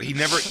this. smiled. He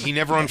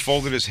never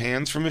unfolded his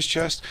hands from his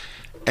chest.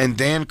 And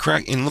Dan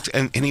cracked and looked,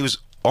 and he was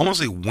almost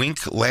like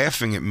wink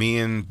laughing at me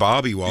and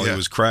Bobby while he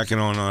was cracking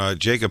on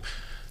Jacob.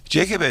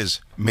 Jacob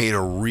has made a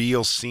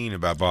real scene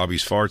about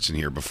Bobby's farts in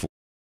here before.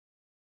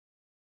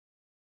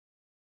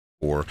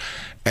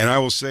 And I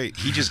will say,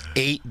 he just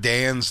ate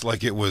Dan's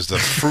like it was the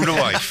fruit of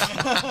life.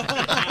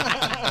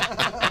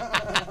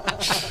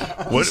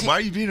 Why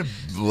are you being a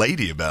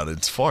lady about it?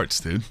 It's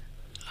farts, dude.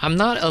 I'm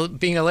not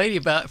being a lady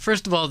about it.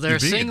 First of all, they're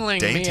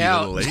singling me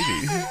out. Little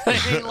lady. I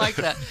ain't like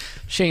that.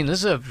 Shane,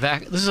 this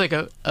is like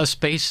a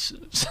space.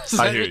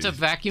 It's a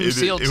vacuum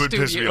sealed studio. It would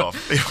piss me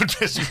off. It would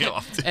piss me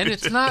off. Dude. And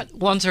it's not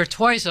once or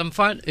twice. I'm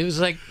fine. It was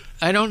like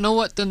I don't know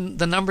what the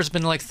number's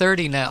been like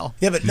 30 now.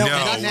 Yeah, but no,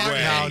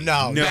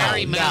 no.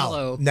 Very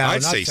mellow. No,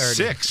 I'd not say 30.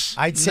 6.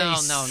 I'd say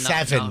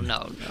 7.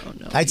 No.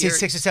 I'd say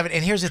 6 or 7.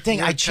 And here's the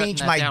thing: I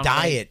changed my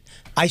diet.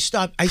 I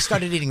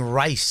started eating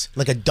rice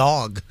like a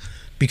dog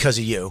because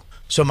of you.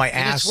 So my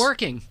ass. It's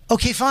working.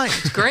 Okay, fine.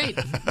 It's great.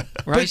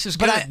 Rice is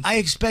good. But I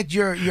expect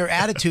your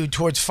attitude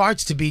towards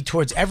farts to be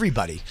towards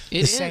everybody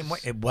the same way.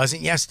 It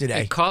wasn't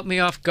yesterday. It caught me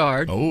off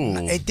guard.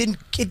 Oh. It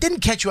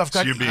didn't catch you off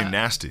guard. So you're being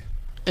nasty.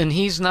 And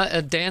he's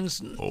not.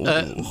 Dan's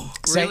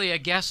really a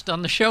guest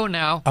on the show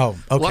now. Oh,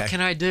 okay. What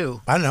can I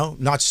do? I don't know.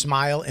 Not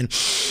smile and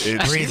It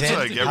breathe seems in.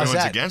 like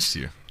everyone's against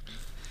you.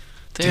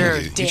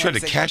 Dude, you tried to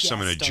catch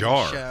some in a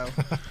jar.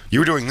 You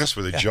were doing this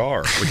with a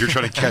jar. Like you're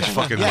trying to catch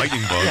fucking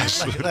lightning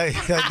bugs.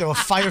 Like there were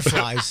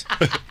fireflies.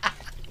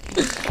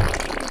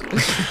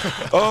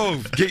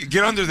 Oh,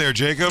 get under there,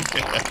 Jacob.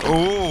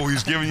 Oh,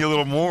 he's giving you a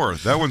little more.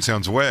 That one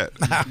sounds wet.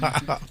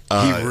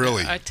 He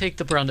really. I take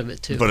the brunt of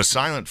it too. But a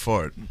silent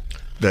fart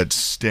that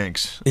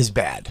stinks is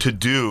bad. To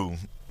do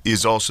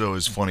is also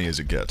as funny as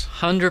it gets.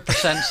 100%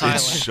 silent.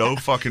 It's so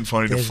fucking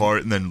funny to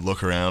fart and then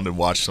look around and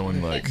watch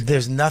someone like.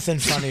 There's nothing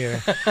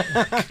funnier.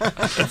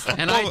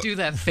 And I do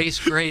that face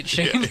great,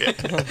 Shane.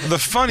 The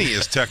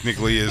funniest,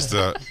 technically, is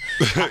the.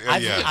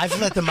 I've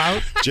let them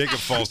out. Jacob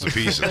falls to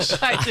pieces.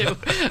 I do.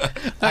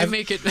 I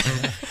make it.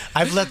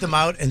 I've let them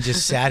out and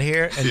just sat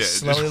here and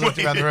slowly looked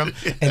around the room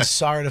and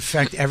saw it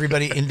affect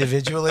everybody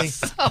individually.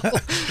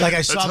 Like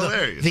I saw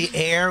the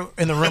air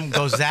in the room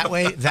goes that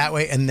way,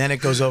 and then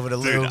it goes over to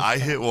Lou. Dude, I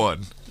hit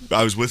one.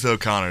 I was with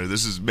O'Connor.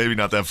 This is maybe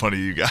not that funny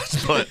to you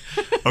guys, but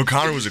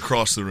O'Connor was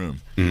across the room.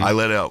 Mm-hmm. I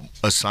let out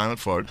a silent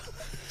fart.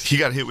 He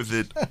got hit with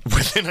it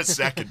within a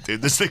second,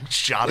 dude. This thing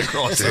shot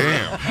across the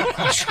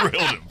room.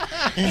 Drilled him.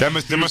 That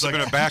must have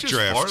been a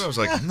backdraft. I was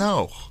like,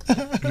 no.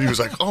 And he was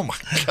like, oh my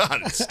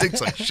God, it stinks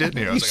like shit in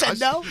here. I was said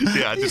no?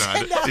 Yeah, I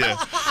denied it. No?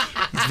 Yeah.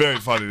 It's very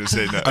funny to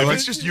say no. If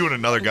it's just you and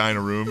another guy in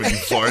a room and you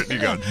fart and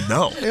you go,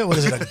 no. What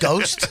is it, a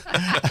ghost?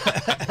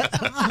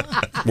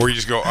 Where you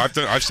just go,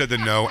 I've said the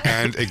no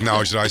and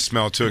acknowledge that I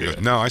smell it too. He goes,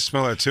 no, I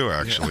smell that too,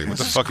 actually. What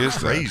the fuck is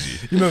crazy?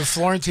 That? You remember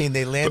Florentine,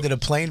 they landed a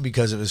plane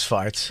because of his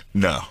farts.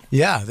 No.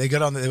 Yeah, they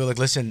got on. They were like,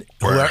 "Listen,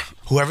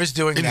 whoever's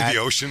doing into that the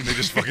ocean, they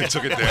just fucking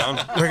took it down.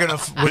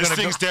 This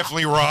thing's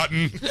definitely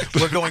rotten.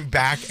 We're going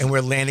back and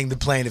we're landing the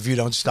plane if you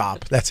don't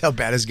stop." That's how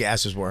bad his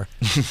gases were.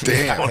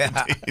 Damn.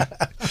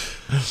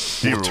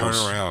 We'll turn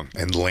around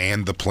and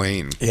land the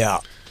plane. Yeah.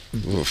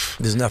 Oof.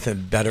 There's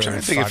nothing better than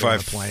farting on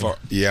a plane.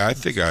 Yeah, I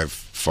think I've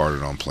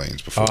farted on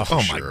planes before.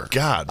 Oh my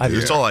God, dude.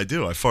 That's all I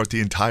do. I fart the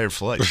entire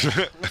flight.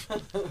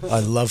 I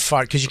love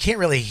fart because you can't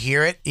really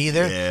hear it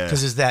either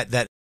because there's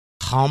that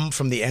hum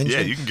from the engine.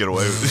 Yeah, you can get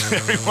away with it.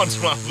 Every once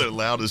in a while, they're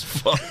loud as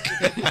fuck.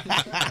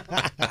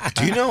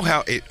 Do you know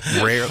how it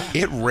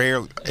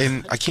rarely,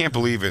 and I can't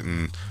believe it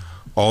in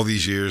all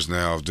these years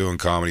now of doing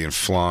comedy and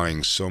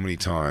flying so many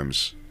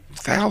times,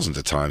 thousands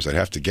of times, I'd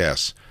have to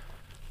guess.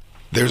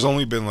 There's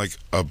only been like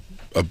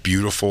a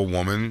beautiful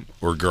woman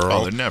or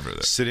girl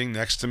sitting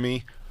next to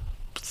me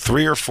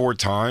 3 or 4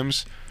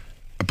 times,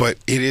 but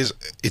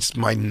it's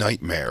my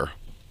nightmare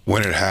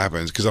when it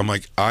happens because I'm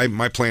like,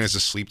 my plan is to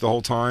sleep the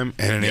whole time,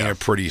 and it ain't a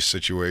pretty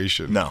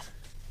situation. No,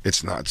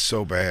 it's not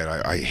so bad.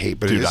 I hate,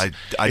 but dude,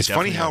 it's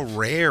funny how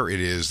rare it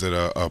is that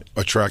a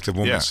attractive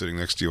woman is sitting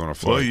next to you on a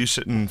flight. Well, you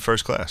sit in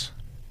first class.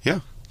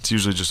 Yeah, it's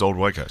usually just old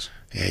white guys.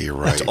 Yeah, you're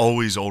right. It's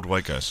always old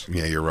white guys.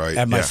 Yeah, you're right.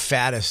 At my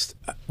fattest,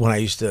 when I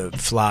used to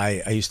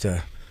fly, I used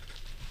to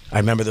I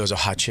remember there was a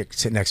hot chick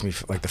sitting next to me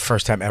for like the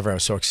first time ever. I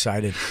was so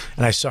excited.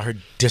 And I saw her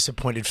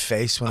disappointed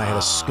face when I had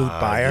to scoot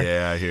by her.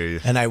 Yeah, I hear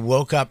you. And I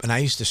woke up and I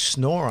used to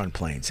snore on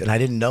planes, and I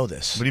didn't know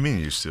this. What do you mean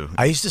you used to?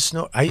 I used to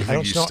snore. I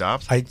don't you snore.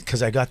 stopped?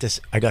 Because I got this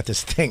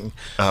thing.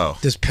 Oh.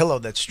 This pillow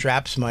that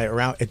straps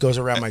it goes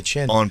around my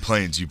chin. On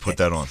planes, you put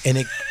that on. And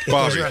it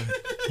goes around.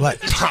 What?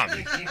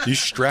 Bobby. You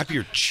strap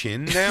your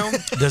chin down?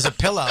 There's a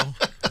pillow.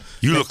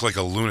 You look like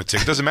a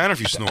lunatic. It doesn't matter if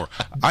you snore.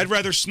 I'd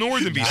rather snore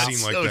than be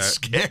seen like that.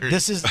 Scary.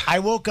 I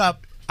woke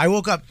up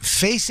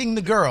facing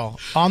the girl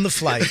on the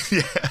flight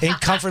in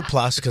Comfort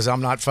Plus because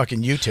I'm not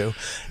fucking you two,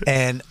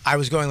 and I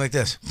was going like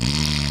this.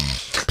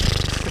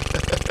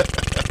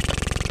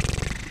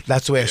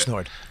 That's the way I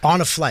snored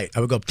on a flight. I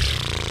would go.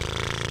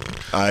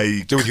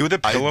 Dude, you with the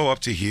pillow up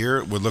to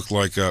here would look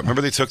like.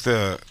 Remember they took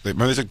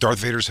Darth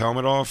Vader's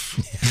helmet off.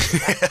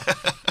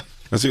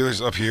 That's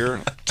the up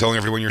here, telling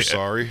everyone you're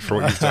sorry for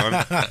what you've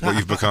done, what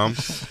you've become.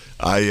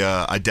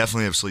 I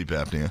definitely have sleep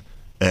apnea,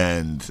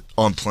 and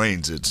on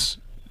planes it's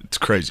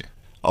crazy.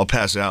 I'll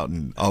pass out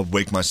and I'll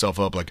wake myself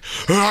up like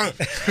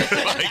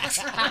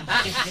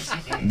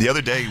the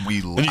other day and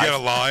you gotta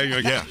lie. You're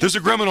like, yeah, there's a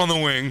gremlin on the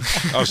wing.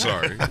 Oh,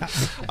 sorry.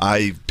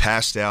 I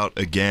passed out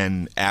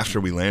again after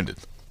we landed.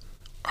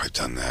 I've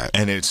done that,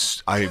 and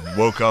I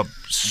woke up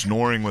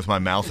snoring with my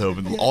mouth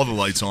open, all the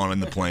lights on in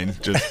the plane,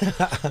 just.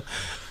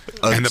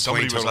 And the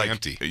somebody plane was totally like,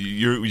 empty.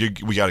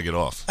 We got to get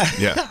off.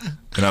 Yeah.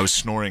 And I was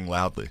snoring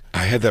loudly.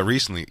 I had that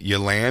recently. You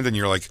land and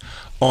you're like,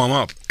 oh, I'm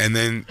up. And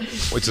then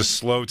it's a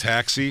slow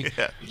taxi,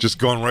 just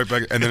going right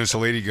back. And then it's a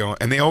lady going.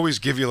 And they always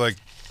give you like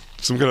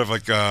some kind of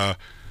like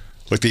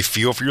they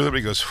feel for you.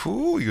 Everybody goes,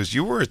 whoo. He goes,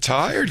 you were a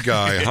tired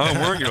guy, huh?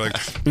 Weren't you? You're like,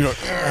 you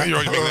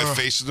know, you make that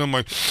face at them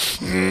like,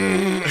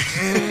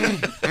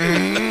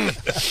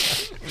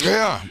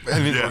 yeah.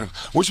 And then,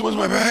 which one's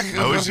my bag?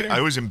 I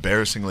was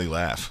embarrassingly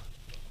laugh.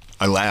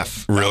 I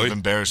laugh. Really? Out of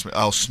embarrassment.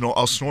 I'll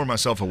snore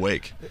myself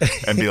awake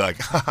and be like,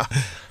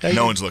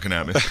 no one's looking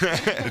at me.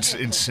 It's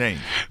insane.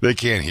 They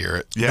can't hear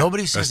it. Yeah.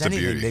 Nobody says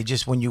anything. They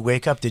just, when you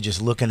wake up, they're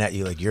just looking at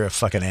you like you're a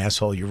fucking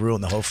asshole. You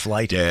ruined the whole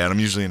flight. Yeah, and I'm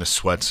usually in a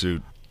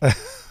sweatsuit,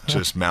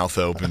 just mouth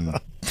open,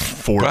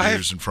 4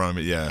 beers in front of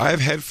me. Yeah. I have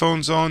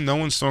headphones on. No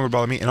one's snoring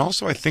about me. And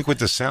also, I think with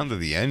the sound of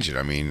the engine,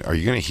 I mean, are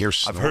you going to hear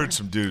snoring? I've heard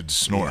some dudes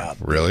snore. Yeah.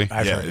 Really?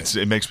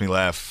 It makes me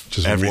laugh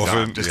just every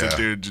woofing? time. Just a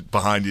dude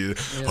behind you.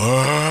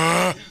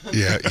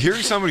 Yeah,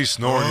 hearing somebody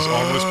snoring is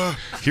almost...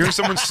 Hearing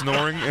someone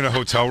snoring in a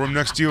hotel room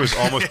next to you is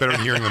almost better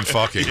than hearing them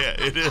fucking. Yeah,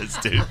 it is,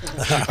 dude.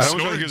 I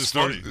don't want to hear the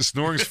snoring. The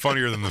snoring's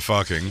funnier than the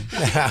fucking.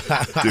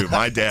 Dude,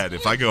 my dad,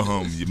 if I go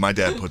home, my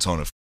dad puts on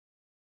a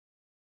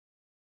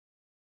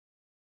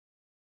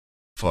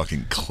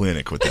fucking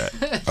clinic with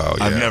that. Oh,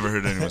 yeah. I've never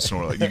heard anyone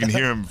snore like. You can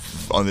hear him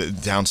on the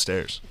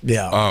downstairs.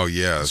 Yeah. Oh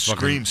yeah.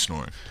 Scream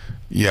snoring.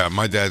 Yeah,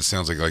 my dad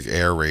sounds like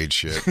air raid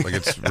shit. Like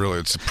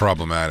it's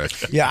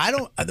problematic. Yeah, I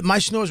don't. My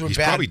snores were He's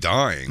bad. Probably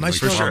dying. My like,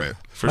 snores, from it.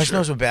 My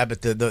snores were bad,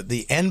 but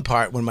the end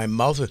part when my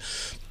mouth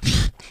was.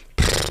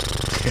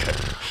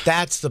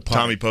 That's the part.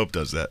 Tommy Pope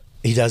does that.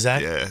 He does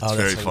that. Yeah, it's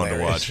very fun to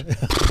watch.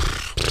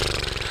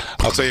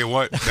 I'll tell you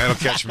what, that'll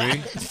catch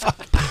me.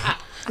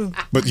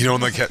 But you know,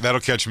 like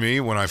that'll catch me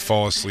when I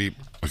fall asleep.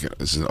 Okay,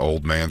 this is an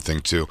old man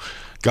thing too.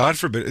 God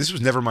forbid, this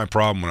was never my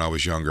problem when I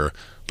was younger.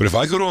 But if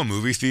I go to a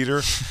movie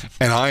theater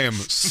and I am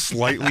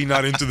slightly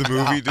not into the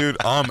movie, dude,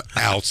 I'm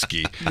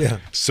outski. Yeah.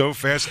 So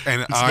fast,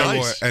 and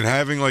and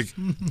having like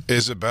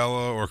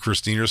Isabella or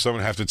Christine or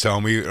someone have to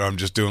tell me I'm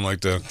just doing like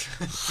the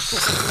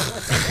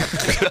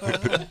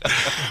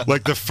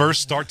like the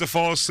first start to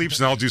fall asleep,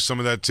 and I'll do some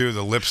of that too.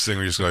 The lips thing,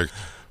 where you're just like.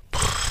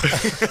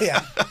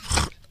 Yeah.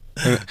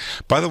 And,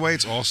 by the way,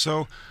 it's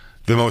also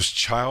the most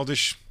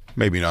childish,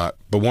 maybe not,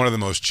 but one of the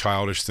most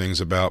childish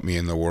things about me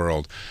in the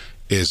world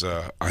is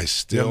I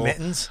still... Your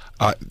mittens?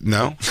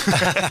 No.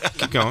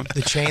 Keep going.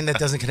 The chain that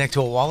doesn't connect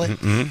to a wallet?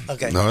 Mm-mm.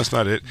 Okay. No, that's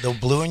not it. The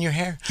blue in your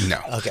hair?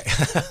 No. Okay.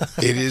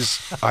 It is,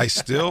 I'd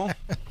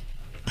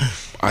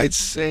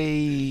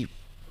say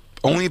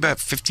only about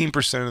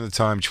 15% of the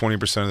time,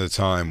 20% of the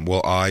time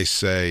will I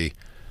say...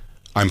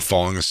 I'm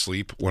falling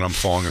asleep when I'm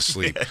falling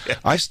asleep. Yeah.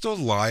 I still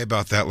lie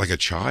about that like a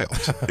child.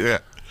 Yeah.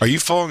 Are you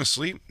falling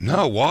asleep?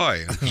 No,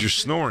 why? Because you're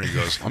snoring. He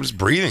goes, I'm just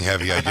breathing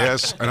heavy, I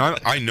guess. And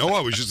I know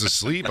I was just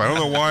asleep. I don't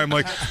know why I'm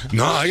like,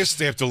 no, I guess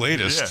stay up the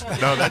latest. Yeah.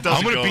 No, that doesn't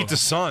I'm going to beat the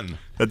sun.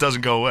 That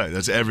doesn't go away.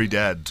 That's every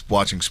dad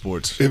watching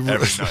sports every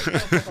night.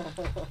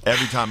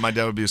 Every time my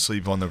dad would be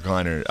asleep on the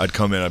recliner, I'd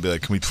come in, I'd be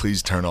like, can we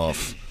please turn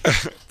off?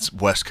 It's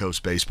West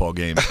Coast baseball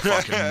game at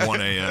fucking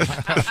 1 a.m.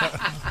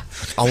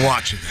 I'll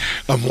watch it.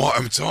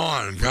 It's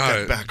on. Got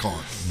it. Back on.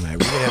 All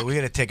right, we're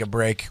gonna take a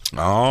break.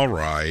 All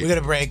right. We're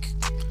gonna break.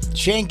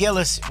 Shane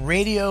Gillis,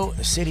 Radio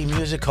City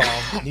Music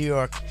Hall, New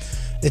York.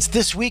 It's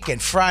this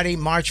weekend, Friday,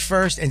 March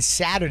 1st, and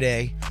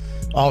Saturday.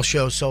 All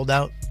shows sold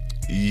out.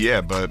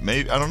 Yeah, but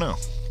maybe, I don't know.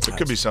 There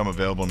could be some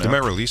available now. They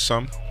might release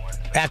some.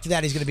 After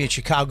that, he's going to be in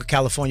Chicago,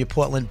 California,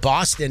 Portland,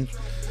 Boston,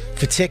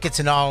 For tickets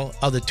and all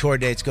other tour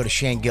dates, go to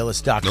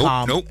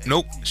ShaneGillis.com.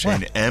 Nope.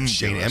 Shane M.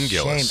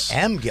 Gillis. Shane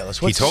M. Gillis.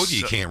 He told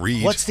you can't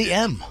read. What's the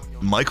M?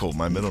 Michael,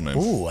 my middle name.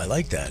 Ooh, I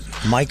like that.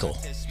 Michael.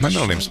 My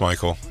middle name's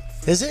Michael.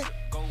 Is it?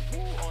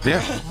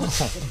 Yeah.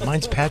 Oh,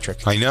 mine's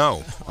Patrick. I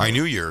know. I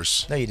knew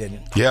yours. No, you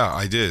didn't. Yeah,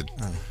 I did.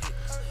 Oh.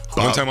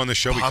 One time on the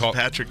show, we called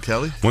Patrick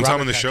Kelly. One time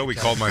on the show, we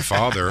called my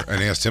father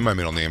and asked him my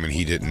middle name, and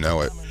he didn't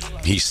know it.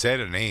 He said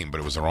a name, but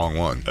it was the wrong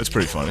one. That's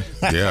pretty funny.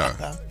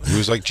 Yeah, he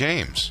was like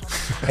James.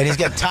 And he's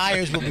got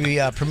Tires. Will be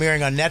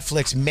premiering on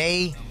Netflix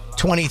May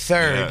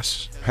 23rd.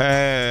 Yes.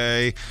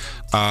 Hey,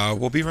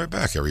 we'll be right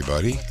back,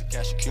 everybody.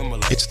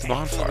 It's the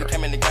Bonfire.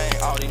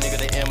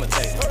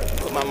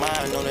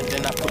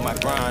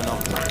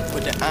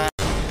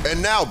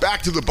 And now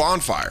back to the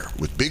Bonfire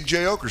with Big J.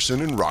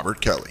 Okerson and Robert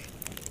Kelly.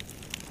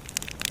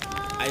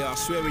 I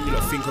swear when you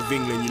lot think of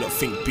England, you lot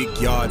think big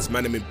yards,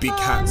 man them in big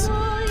hats,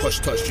 posh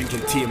touch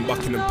drinking tea in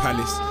Buckingham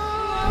Palace,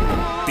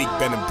 Big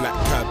Ben and black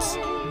cabs,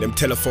 them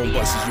telephone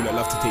boxes you lot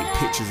love to take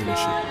pictures and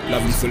shit,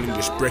 lovely full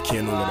English brekkie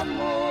and all of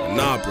that. But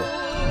nah bro,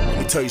 let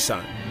me tell you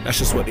something, that's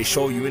just what they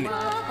show you innit,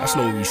 that's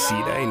not what we see,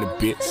 that ain't the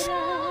bits,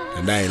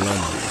 and that ain't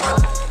London.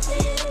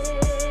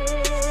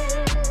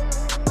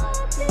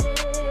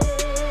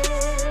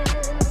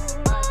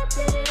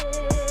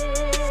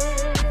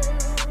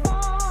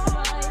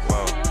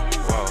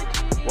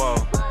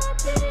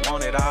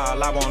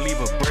 I won't leave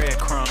a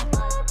breadcrumb.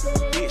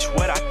 Bitch,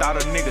 what I thought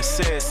a nigga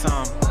said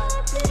something.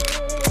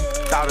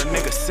 Thought a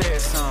nigga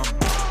said something.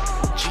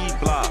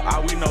 G-Block,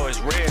 all we know is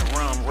red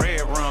rum,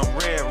 red rum,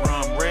 red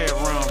rum, red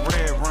rum,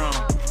 red rum.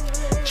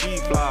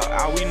 G-Block,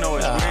 all we know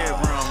is red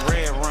rum,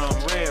 red rum,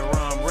 red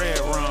rum, red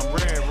rum,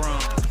 red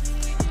rum.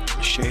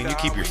 Shane, you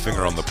keep your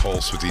finger on the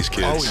pulse with these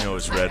kids. All we know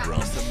is red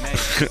rum.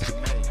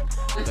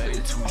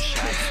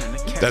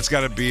 That's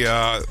got to be,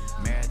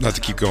 not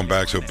to keep going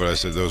back to it, but I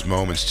said those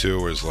moments too,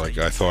 where it's like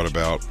I thought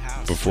about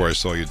before I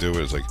saw you do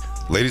it. It's like,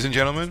 ladies and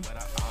gentlemen,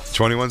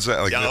 21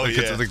 seconds,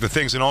 like the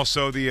things, and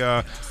also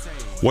the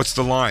what's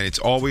the line? It's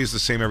always the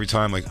same every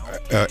time. Like,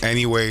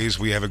 anyways,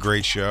 we have a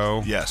great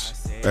show.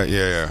 Yes.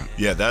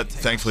 Yeah. That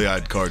thankfully I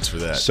had cards for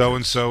that. So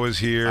and so is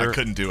here. I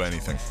couldn't do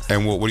anything.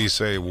 And what do you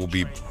say? We'll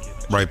be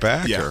right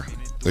back. Yeah.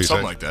 Or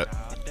something like that.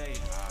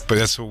 But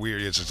that's so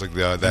weird. It's just like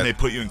that. And they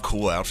put you in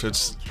cool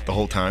outfits the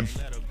whole time.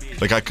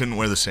 Like, I couldn't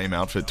wear the same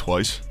outfit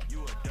twice.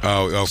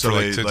 Oh, so for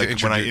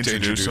when I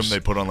introduced them, they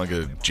put on like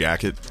a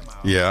jacket.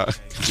 Yeah.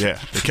 Yeah.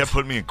 They kept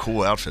putting me in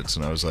cool outfits,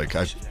 and I was like,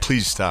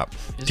 please stop.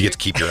 Do you get to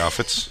keep your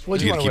outfits? Do you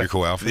get to keep your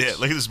cool outfits? Yeah,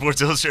 look at the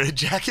Sports Illustrated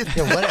jacket.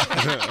 Yeah,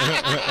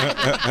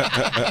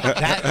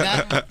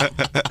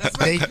 That's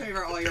my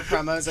favorite. All your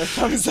promos are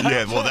thumbs up.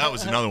 Yeah, well, that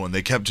was another one.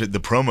 They kept the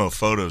promo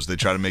photos. They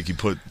try to make you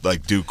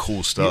do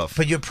cool stuff.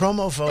 But your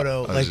promo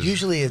photo,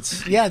 usually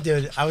it's,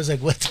 dude. I was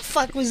like, what the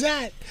fuck was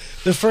that?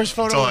 The first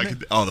photo.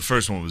 The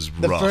first one was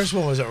rough. The first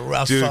one was a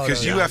rough dude, photo.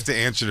 because you have to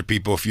answer to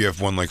people if you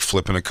have one like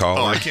flipping a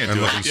collar I can't and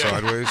do looking it.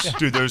 sideways.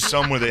 Dude, there's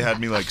some where they had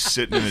me like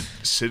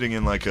sitting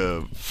in like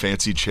a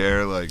fancy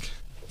chair, like.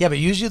 Yeah, but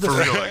usually for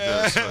real like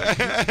this.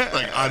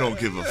 Like I don't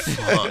give a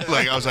fuck.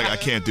 Like I was like, I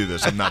can't do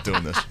this. I'm not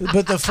doing this.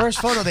 But the first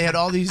photo, they had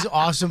all these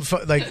awesome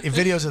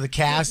videos of the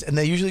cast, and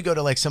they usually go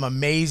to like some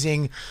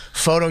amazing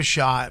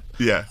Photoshop.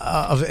 Yeah.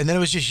 And then it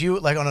was just you,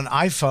 like on an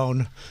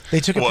iPhone. They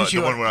took a picture.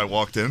 The one where I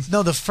walked in?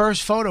 No, the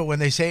first photo when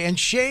they say, and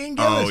Shane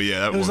Gillis. Oh yeah,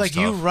 that it was like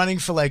tough. you running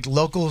for like a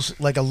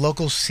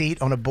local seat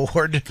on a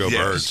board. Go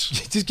Birds.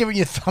 Just giving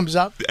you a thumbs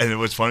up. And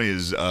what's funny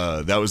is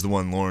that was the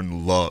one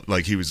Lauren loved.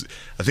 Like I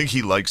think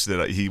he likes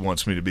that he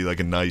wants me to be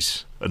like a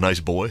nice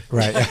boy.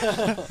 Right.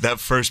 That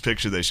first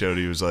picture they showed,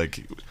 he was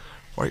like,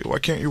 why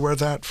can't you wear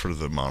that for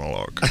the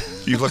monologue?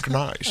 You look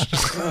nice.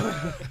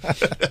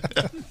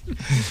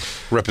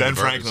 Ben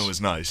Franklin was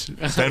nice.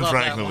 Ben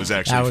Franklin was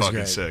actually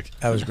fucking sick.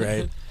 That was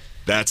great.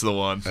 That's the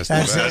one. That's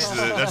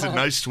a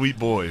nice, sweet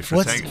boy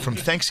from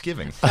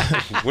Thanksgiving.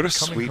 What a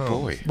sweet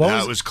boy.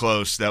 That was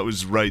close. That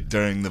was right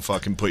during the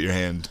fucking put your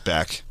hand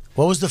back.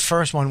 What was the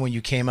first one when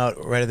you came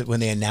out when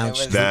they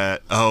announced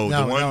that? No.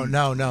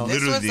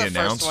 Literally the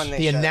announced one.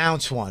 The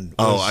announced one.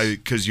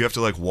 Because you have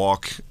to like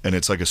walk, and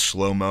it's like a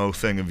slow mo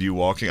thing of you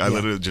walking. I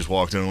literally just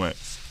walked in and went.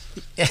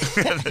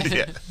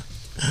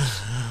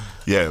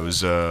 Yeah, it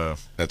was.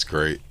 That's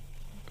great.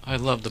 I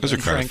love the. Those are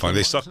kind of fun.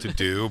 They suck to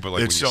do, but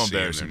like it's so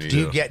embarrassing.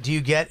 Do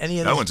you get any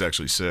of that? One's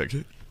actually sick.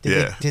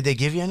 Did they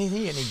give you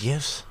anything? Any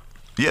gifts?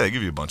 Yeah, they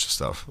give you a bunch of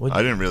stuff.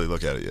 I didn't really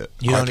look at it yet.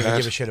 You don't even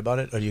give a shit about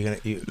it, or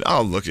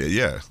I'll look at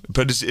it,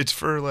 but it's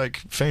for like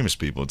famous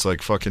people. It's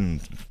like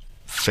fucking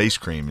face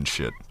cream and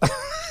shit.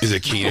 Is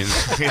it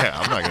Keenan's? Yeah,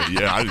 I'm not gonna.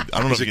 Yeah, I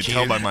don't know if you can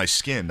tell by my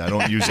skin. I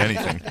don't use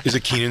anything. Is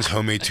it Keenan's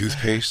homemade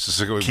toothpaste?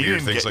 It's like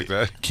weird things like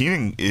that.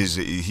 Keenan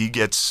he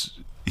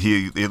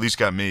at least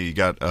got me.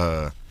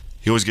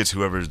 He always gets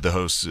whoever the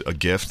host a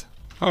gift.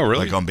 Oh,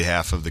 really? Like on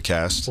behalf of the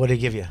cast. What did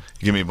he give you?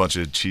 He gave me a bunch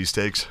of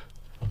cheesesteaks.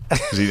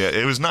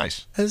 It was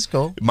nice. That's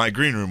cool. My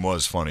green room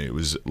was funny. It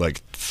was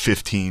like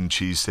 15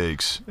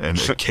 cheesesteaks and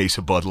a case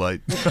of Bud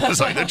Light. I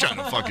was like, they're trying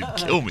to fucking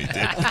kill me,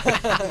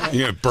 dude.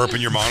 You gonna burp in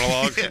your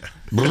monologue?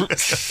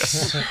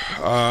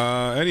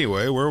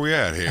 Anyway, where are we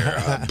at here?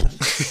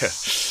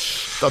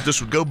 Thought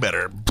this would go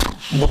better.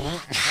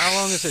 How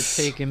long does it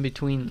take in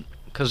between?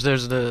 Because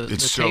there's the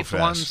so taped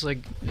fast. ones. Like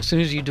as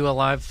soon as you do a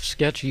live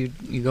sketch, you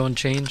go and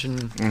change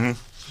and.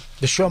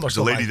 The show must There's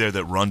a lady there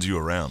that runs you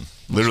around.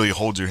 Literally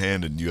holds your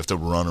hand and you have to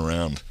run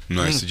around.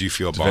 Nice. Did you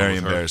feel It's bond very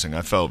with her? embarrassing.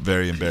 I felt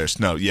very embarrassed.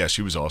 No, yeah,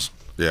 she was awesome.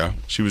 Yeah.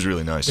 She was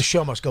really nice. The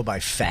show must go by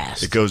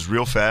fast. It goes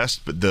real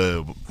fast, but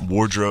the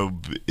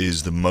wardrobe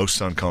is the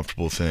most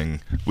uncomfortable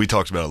thing. We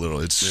talked about it a little.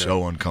 It's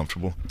so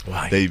uncomfortable.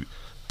 Why? They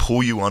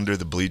pull you under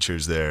the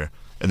bleachers there,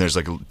 and there's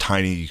like a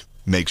tiny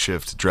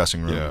makeshift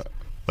dressing room,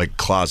 like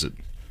closet.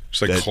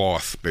 It's like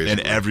cloth,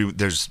 basically. And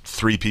there's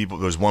 3 people.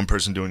 There's one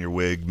person doing your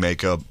wig,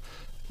 makeup.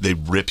 They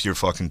rip your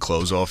fucking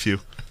clothes off you.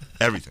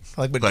 Everything.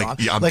 Like Madonna?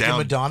 I'm Like a down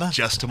Madonna?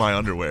 just to my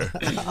underwear.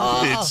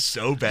 It's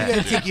so bad. You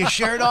gotta take your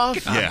shirt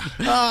off? Yeah.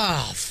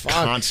 Oh, fuck.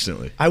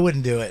 Constantly. I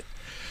wouldn't do it.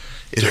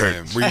 It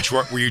hurt.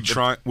 Were you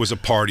trying? Was a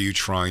part of you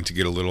trying to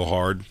get a little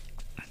hard?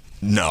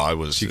 No, I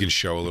was. So you can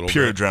show a little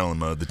pure bit. adrenaline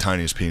mode, the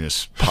tiniest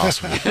penis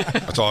possible.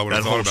 That's all I would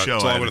have thought about.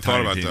 That's all I would have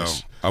thought about, though.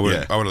 I would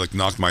have like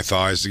knocked my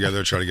thighs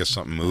together, try to get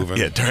something moving.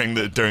 Yeah, during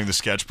the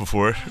sketch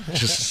before,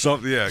 just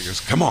something. Yeah,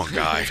 just come on,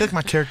 guy. I feel like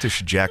my character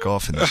should jack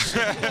off in this.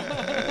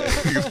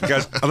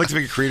 Guys, I'd like to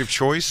make a creative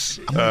choice.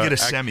 I'm gonna get a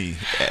semi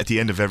at the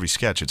end of every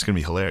sketch. It's gonna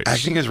be hilarious.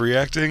 Acting is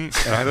reacting,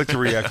 and I'd like to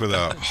react with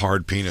a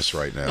hard penis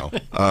right now.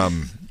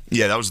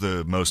 Yeah, that was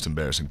the most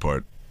embarrassing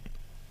part.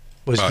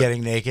 Was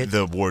getting naked?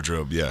 The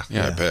wardrobe, yeah.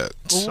 Yeah, I bet.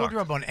 Well,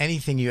 wardrobe on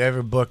anything you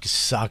ever book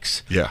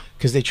sucks. Yeah.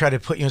 Because they try to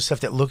put you in stuff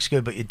that looks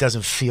good, but it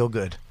doesn't feel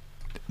good.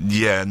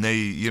 Yeah, and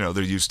they,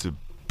 they're used to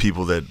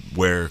people that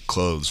wear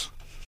clothes.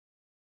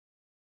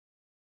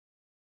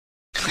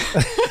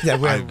 That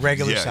wear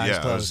regular size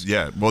clothes.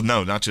 Well,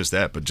 no, not just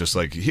that, but just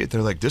like,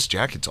 they're like, this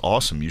jacket's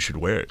awesome. You should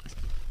wear it.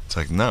 It's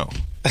like, no.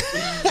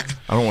 I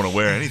don't want to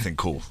wear anything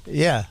cool.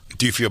 Yeah.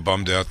 Do you feel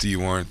bummed out that you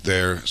weren't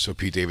there so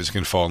Pete Davidson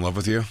can fall in love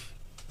with you?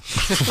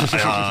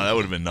 That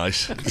would have been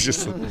nice.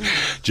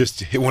 just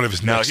hit one of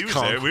his next. He was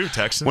there. We were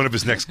texting. One of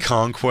his next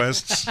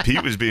conquests.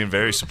 Pete was being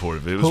very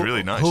supportive. It was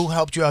really nice. Who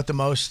helped you out the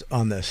most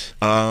on this?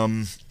 Well,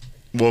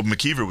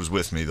 McKeever was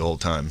with me the whole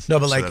time. No,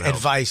 but like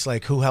advice,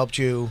 like who helped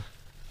you?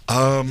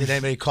 Did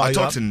anybody call you up?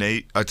 I talked to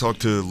Nate. I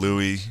talked to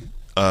Louie.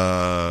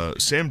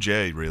 Sam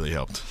J really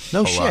helped.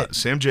 No a shit. lot.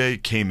 Sam J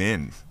came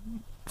in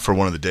for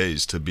one of the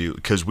days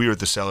because we were at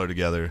the cellar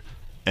together,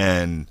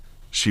 and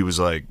she was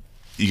like,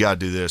 you gotta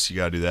do this, you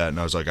gotta do that, and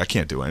I was like, I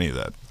can't do any of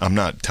that. I'm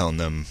not telling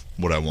them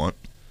what I want.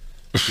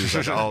 She was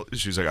like, all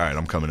right,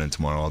 I'm coming in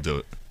tomorrow. I'll do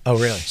it. Oh,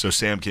 really? So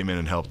Sam came in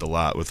and helped a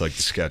lot with like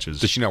the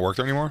sketches. Does she not work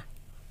there anymore?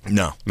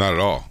 No, not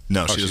at all.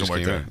 No, Oh, she doesn't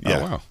work there. In? Yeah.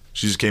 Oh, wow.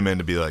 She just came in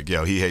to be like,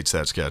 yo, he hates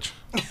that sketch.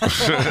 No,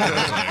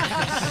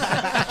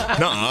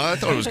 I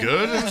thought it was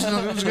good.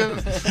 It was good.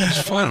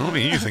 It's fine. I don't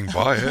mean anything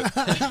by it.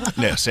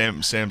 Yeah,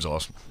 Sam's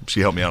awesome. She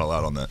helped me out a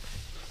lot on that.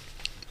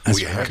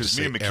 We have to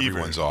say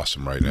everyone's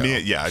awesome right now.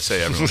 I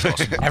say everyone's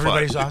awesome.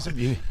 Everybody's awesome.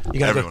 You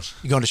gotta go.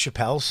 You going to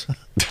Chappelle's?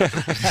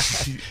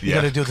 You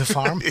gotta do the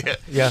farm.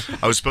 Yeah.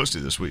 I was supposed to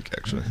this week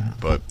actually,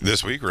 but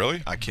this week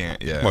really? I can't.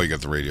 Yeah. Well, you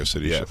got the Radio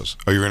City shows.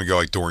 Oh, you're gonna go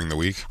like during the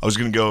week? I was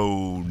gonna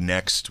go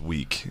next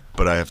week,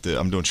 but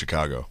I'm doing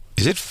Chicago.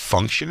 Is it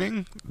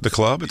functioning? The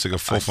club? It's like a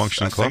full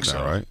functioning club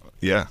now, right?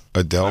 Yeah.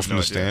 Adele from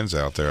the stands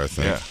out there, I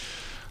think. Yeah.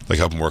 Like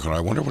helping work on it.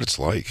 I wonder what it's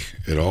like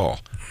at all.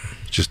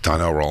 Just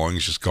Donnell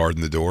Rawlings just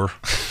guarding the door.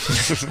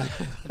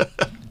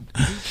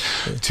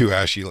 Two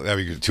ashy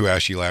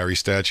Larry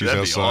statues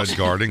outside awesome.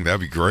 Guarding.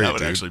 That'd be great. That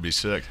would actually be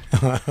sick.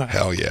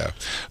 Hell yeah.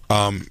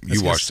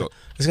 You watched.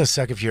 It's gonna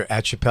suck if you're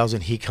at Chappelle's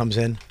and he comes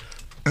in.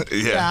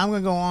 Yeah, I'm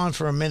gonna go on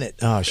for a minute.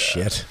 Oh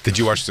shit! Did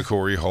you watch the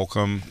Corey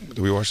Holcomb? Did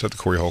we watch that? The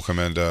Corey Holcomb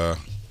and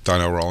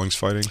Donnell Rawlings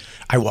fighting.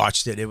 I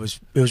watched it. It was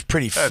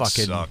pretty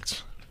fucking.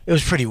 Sucked. It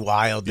was pretty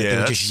wild that they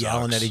were just sucks.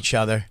 yelling at each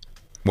other.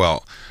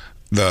 Well,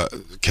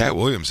 the Cat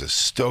Williams has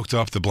stoked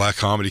up the black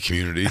comedy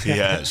community. He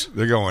has.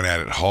 They're going at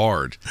it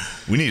hard.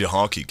 We need a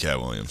honky Cat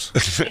Williams.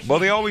 Well,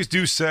 they always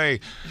do say,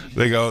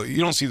 they go,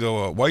 you don't see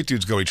the white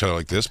dudes go at each other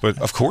like this, but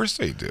of course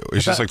they do.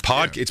 It's just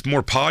like it's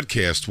more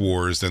podcast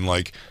wars than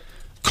like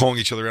calling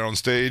each other out on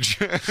stage.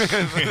 Because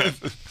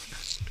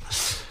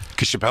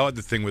Chappelle had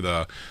the thing with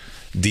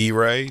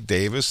D-Ray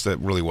Davis that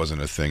really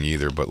wasn't a thing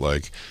either, but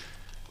like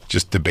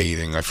just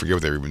debating. I forget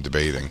what they were even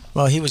debating.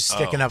 Well, he was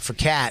sticking up for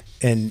Cat,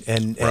 and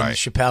Right.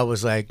 Chappelle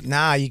was like,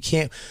 "Nah, you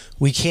can't.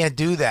 We can't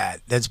do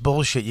that. That's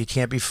bullshit. You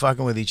can't be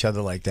fucking with each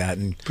other like that."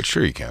 And but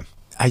sure you can.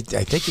 I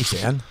think you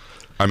can.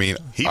 I mean,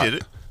 he did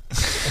it.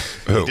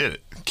 Who? He did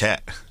it.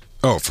 Cat.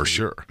 Oh, for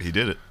sure. He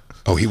did it.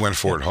 Oh, he went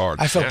for it hard.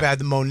 I felt bad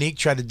that Monique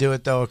tried to do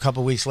it though a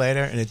couple weeks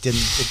later, and it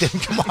didn't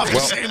come off the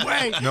same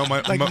way. No,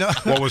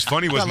 what was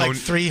funny was like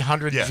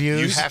 300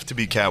 views. You have to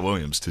be Cat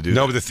Williams to do.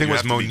 No, that. but the thing You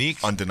was have to be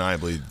Monique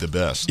undeniably the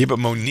best. Yeah, but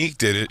Monique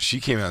did it. She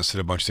came out and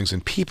said a bunch of things,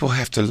 and people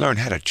have to learn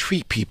how to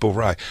treat people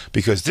right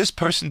because this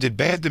person did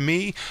bad to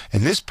me,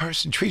 and this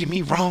person treated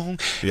me wrong.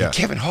 Yeah. And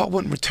Kevin Hart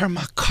wouldn't return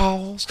my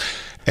calls.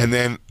 And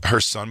then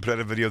her son put out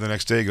a video the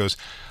next day. He goes,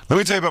 "Let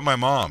me tell you about my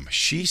mom.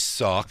 She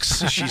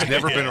sucks. She's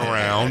never been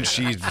around.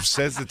 She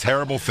says the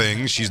terrible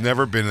things. She's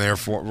never been there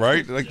for."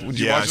 Right? Like, would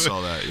you watch I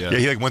saw that. Yeah.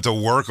 He like went to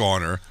work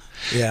on her.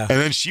 Yeah. And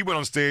then she went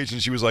on stage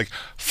and she was like,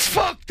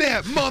 "Fuck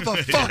that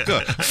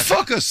motherfucker.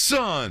 Fuck a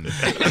son."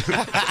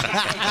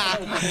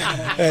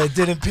 It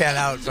didn't pan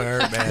out for her,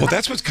 man. Well,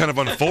 that's what's kind of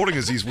unfolding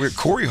is these weird.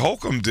 Corey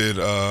Holcomb did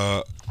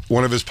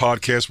one of his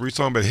podcasts where he's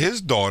talking about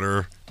his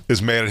daughter is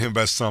mad at him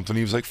about something.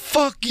 He was like,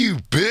 "Fuck you,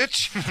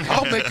 bitch.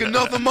 I'll make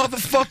another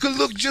motherfucker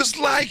look just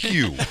like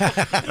you."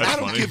 I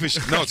don't give a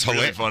shit. No, it's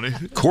hilarious. Really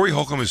funny. Corey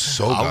Holcomb is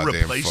so I'll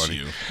goddamn replace funny.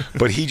 you.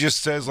 But he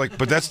just says like,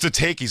 but that's the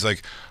take. He's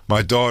like,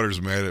 "My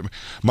daughter's mad at me.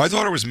 My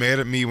daughter was mad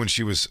at me when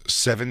she was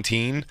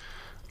 17.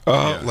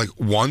 Like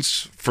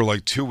once for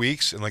like 2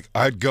 weeks, and like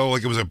I'd go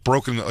like it was a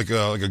broken like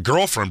a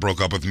girlfriend broke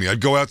up with me.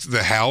 I'd go out to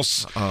the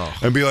house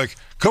and be like,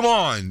 "Come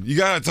on, you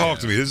gotta talk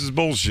to me. This is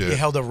bullshit." You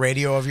held a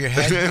radio over your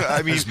head.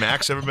 I mean, has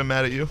Max ever been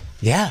mad at you?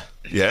 Yeah.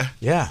 Yeah.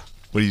 Yeah.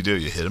 What do?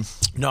 You hit him?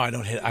 No, I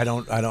don't hit. I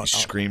don't. You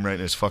scream right in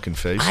his fucking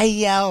face. I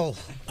yell.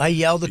 I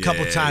yelled a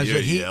couple times,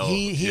 but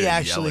he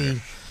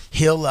actually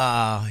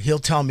he'll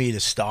tell me to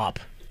stop.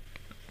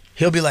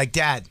 He'll be like,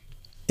 "Dad,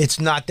 it's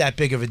not that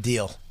big of a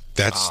deal."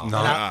 That's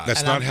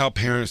not how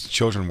parents and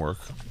children work.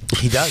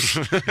 He does.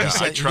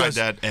 I tried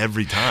that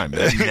every time.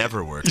 That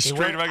never works.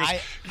 Straight away goes,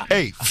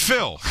 "Hey,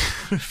 Phil,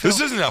 this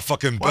isn't how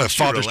fucking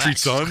fathers treat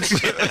sons."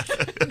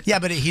 Yeah,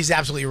 but he's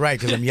absolutely right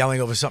because I'm yelling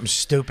over something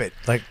stupid.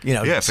 Like, you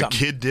know. Yeah, if a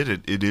kid did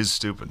it, it is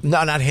stupid.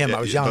 No, not him. I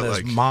was yelling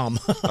at his mom.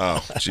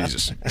 Oh,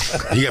 Jesus.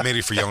 He got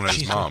made for yelling at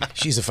his mom.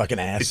 She's a fucking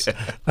ass.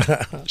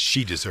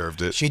 She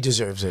deserved it. She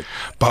deserves it.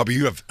 Bobby,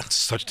 you have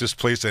such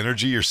displaced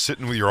energy. You're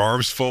sitting with your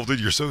arms folded.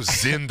 You're so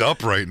zinned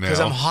up right now.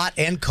 Because I'm hot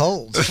and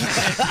cold.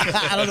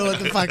 I don't know what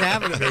the fuck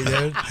happened to me,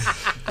 dude.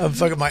 I'm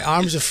fucking. My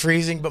arms are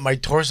freezing, but my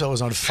torso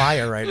is on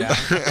fire right now.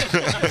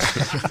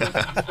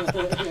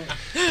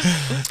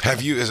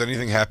 Has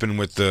anything happened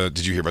with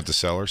did you hear about the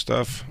Cellar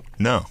stuff?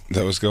 No.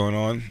 That was going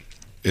on?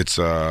 It's,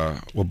 well,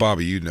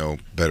 Bobby, you know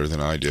better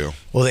than I do.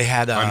 Well, they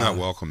had... I'm not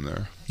welcome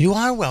there. You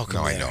are welcome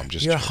No, there. I know. I'm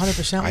just... You're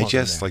 100% welcome I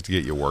just there. like to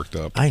get you worked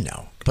up. I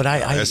know. But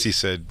as he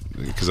said,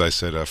 because I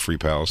said Free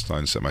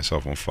Palestine, set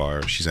myself on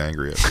fire. She's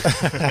angry at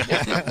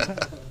me.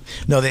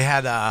 No, they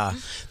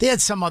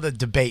had some other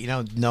debate. You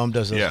know, Noam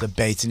does those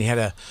debates, and he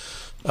had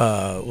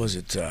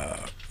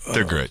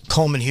they're great.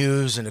 Coleman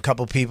Hughes and a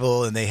couple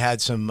people, and they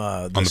had some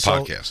on the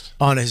podcast.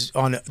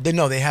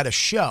 They had a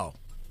show.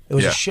 It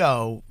was a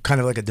show,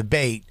 kind of like a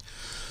debate,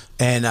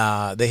 and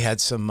they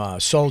had some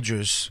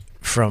soldiers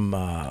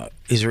from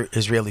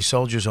Israeli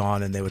soldiers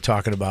on, and they were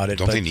talking about it.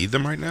 Don't they need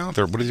them right now? What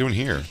are they doing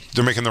here?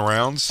 They're making the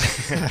rounds.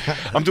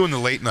 I'm doing the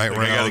late night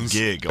rounds. I got a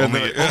gig.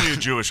 Only a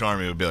Jewish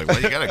army would be like,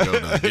 "Well, you got to go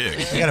to the gig.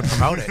 You got to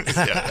promote it."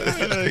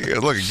 Yeah.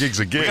 Look, a gig's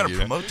a gig. We got to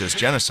promote this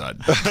genocide.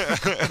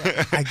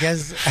 I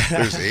guess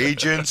there's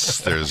agents,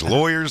 there's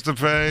lawyers to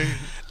pay,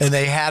 and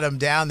they had them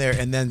down there,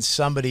 and then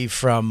somebody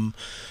from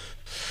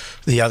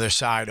the other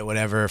side or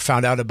whatever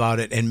found out about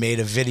it and made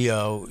a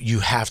video. You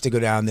have to go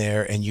down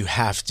there and you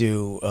have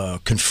to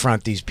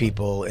confront these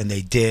people, and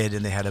they did,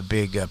 and they had a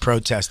big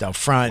protest out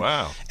front.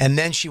 Wow. And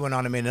then she went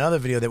on and made another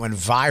video that went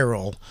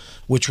viral,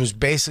 which was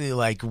basically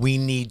like, we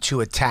need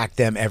to attack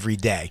them every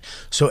day.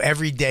 So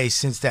every day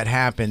since that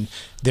happened,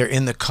 they're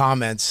in the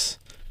comments.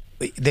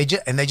 They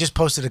just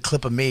posted a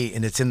clip of me,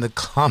 and it's in the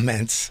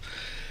comments.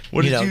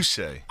 What did you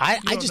say?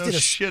 I just did a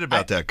shit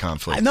about that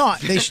conflict. No,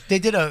 they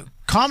did a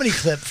comedy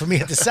clip for me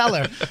at the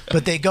Cellar,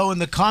 but they go in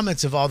the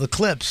comments of all the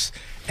clips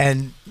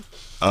and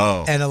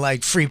are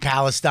like Free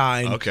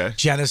Palestine,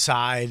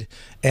 genocide,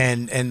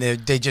 and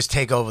they just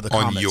take over the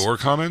comments. On your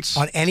comments?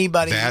 On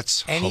anybody.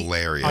 That's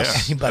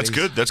hilarious. On That's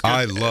good. That's good.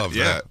 I love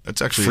that.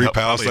 That's actually Free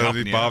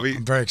Palestine, Bobby.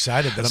 I'm very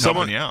excited that I'm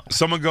helping you out.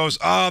 Someone goes,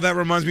 that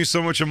reminds me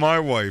so much of my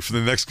wife. And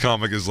the next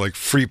comic is like,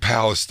 Free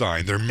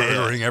Palestine. They're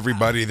murdering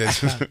everybody.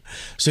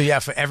 So yeah,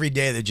 for every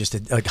day they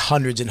just like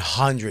hundreds and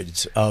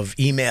hundreds of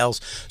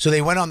emails. So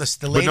they went on the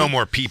lady, but no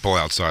more people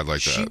outside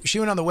like that. She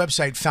went on the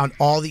website, found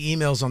all the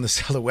emails on the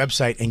Cellar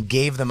website, and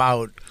gave them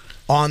out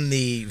on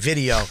the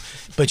video.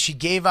 But she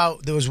gave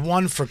out, there was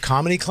one for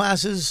comedy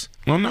classes.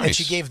 Oh, nice. And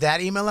she gave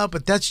that email out,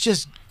 but that's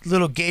just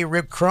little gay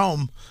Rip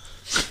Chrome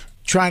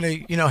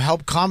trying to,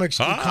 help comics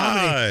do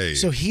comedy.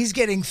 So he's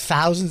getting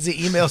thousands of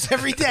emails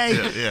every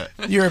day.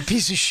 You're a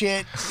piece of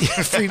shit.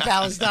 You're Free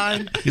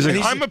Palestine. He's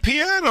like, I'm a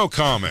piano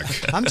comic.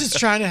 I'm just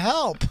trying to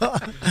help.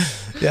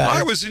 Yeah.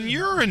 I was in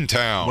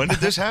Urinetown. When did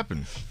this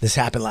happen? This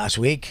happened last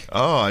week.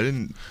 Oh, I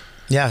didn't.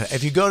 Yeah,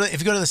 if you go to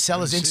the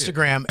Cellar's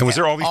Instagram, And was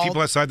there all these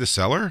people outside the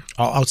cellar?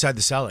 Outside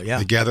the cellar, yeah.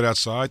 They gathered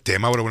outside.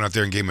 Damn, I would have went out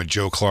there and gave him a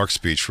Joe Clark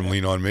speech from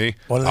Lean on Me.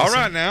 All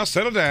right, now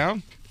settle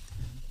down.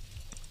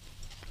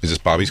 Is this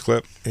Bobby's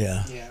clip?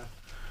 Yeah.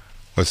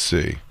 Let's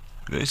see.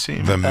 They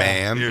seem the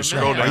man. Here,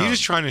 scroll down. Are you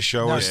just trying to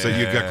show us that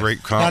you've got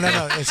great confidence?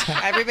 No. It's,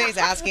 Everybody's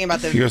asking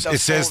about the. He goes, the it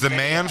says full the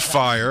video. man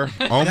fire.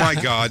 Oh my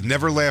God!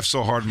 Never laughed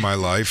so hard in my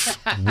life.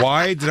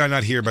 Why did I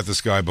not hear about this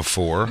guy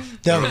before?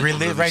 No,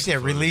 right there.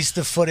 Release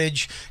the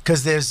footage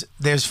because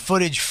there's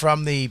footage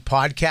from the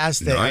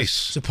podcast that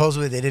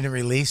supposedly they didn't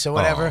release or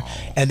whatever,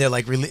 and they're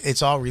like,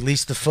 it's all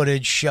release the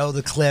footage, show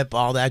the clip,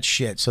 all that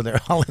shit. So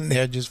they're all in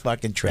there just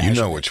fucking trashing.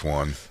 You know which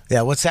one?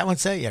 Yeah, what's that one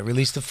say? Yeah,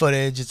 release the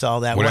footage. It's all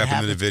that. What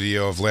happened to the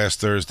video of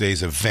last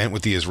Thursday's event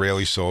with the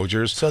Israeli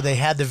soldiers? So they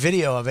had the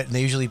video of it, and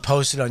they usually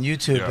post it on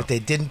YouTube, but they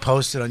didn't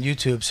post it on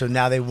YouTube. So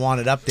now they want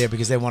it up there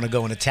because they want to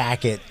go and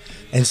attack it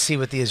and see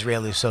what the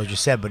Israeli soldiers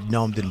said. But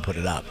Noam didn't put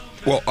it up.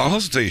 Well, I'll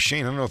also tell you,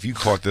 Shane. I don't know if you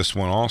caught this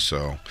one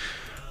also.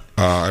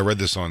 I read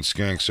this on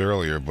Skanks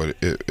earlier, but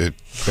it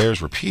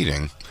bears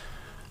repeating.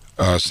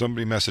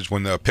 Somebody messaged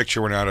when the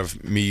picture went out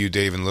of me, you,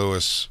 Dave, and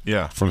Lewis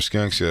from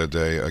Skanks the other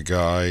day. A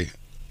guy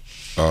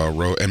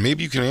wrote, and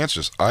maybe you can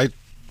answer this. I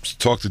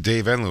talked to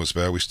Dave and Lewis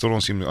about it. We still don't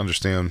seem to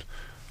understand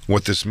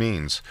what this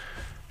means.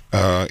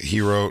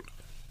 He wrote,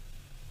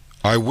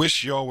 I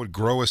wish y'all would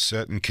grow a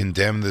set and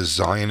condemn the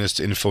Zionist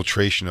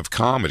infiltration of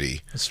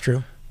comedy. That's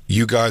true.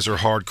 You guys are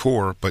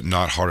hardcore, but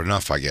not hard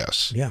enough, I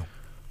guess. Yeah.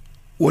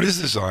 What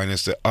is the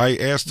Zionist? I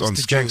asked It's on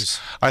the Skanks. Jews.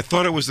 I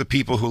thought it was the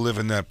people who live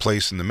in that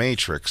place in the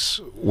Matrix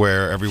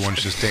where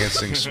everyone's just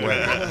dancing,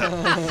 sweating,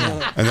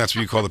 and that's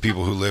what you call the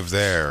people who live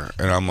there.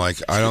 And I'm like,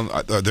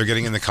 they're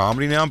getting into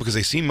comedy now because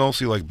they seem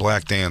mostly like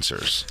black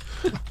dancers.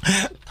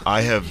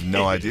 I have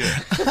no idea.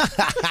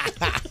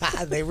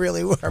 They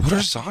really were. What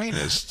are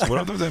Zionists?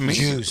 What do that mean?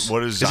 Jews.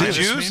 What is Is it Zionist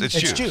Jews? mean?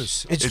 It's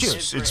Jews. It's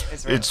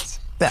Jews. It's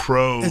Yeah.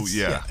 pro.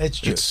 It's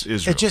Jews. It's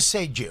Israel. It just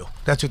say Jew.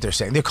 That's what they're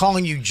saying. They're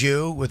calling you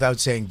Jew without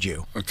saying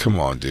Jew. Come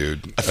on,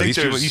 dude. I think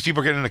these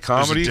people are getting into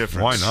comedy.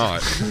 Why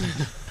not?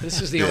 This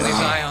is the only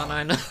Zion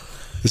I know.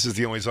 This is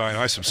the only Zion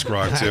I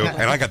subscribe to,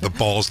 and I got the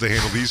balls to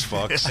handle these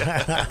fucks.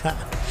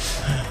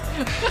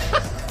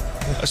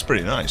 That's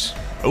pretty nice.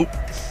 Oh,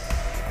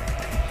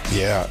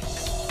 yeah.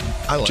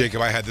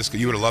 Jacob, I had this.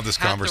 You would have loved this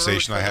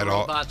conversation. I had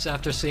all. Robots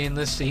after seeing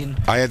this scene.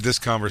 I had this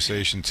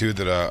conversation too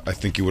that I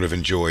think you would have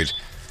enjoyed.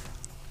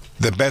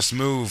 The best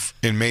move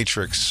in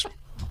Matrix,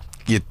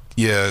 you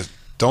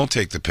don't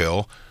take the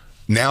pill.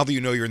 Now that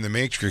you know you're in the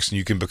Matrix and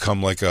you can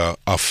become like a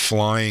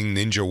flying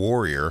ninja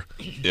warrior,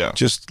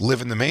 just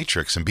live in the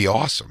Matrix and be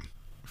awesome.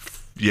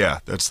 Yeah,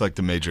 that's like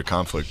the major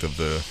conflict of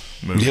the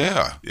movie.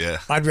 Yeah.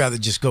 I'd rather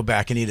just go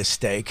back and eat a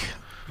steak.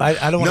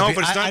 I don't want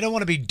to be. I don't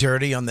want to be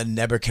dirty on the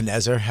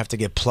Nebuchadnezzar. Have to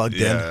get plugged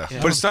in.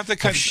 But it's not the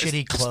kind of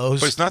shitty clothes.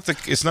 But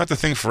it's not the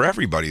thing for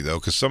everybody though,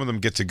 because some of them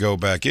get to go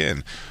back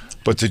in.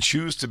 But to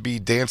choose to be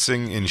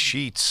dancing in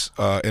sheets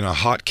in a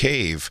hot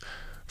cave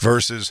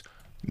versus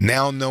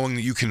now knowing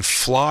that you can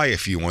fly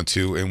if you want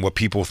to in what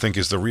people think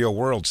is the real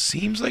world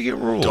seems like it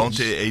rules. Don't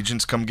the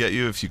agents come get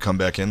you if you come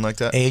back in like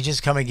that? Agents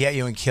come and get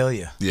you and kill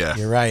you. Yeah.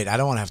 You're right. I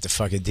don't want to have to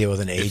fucking deal with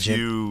an agent.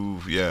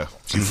 If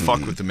you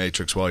fuck with the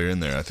Matrix while you're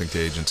in there, I think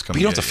the agents come. But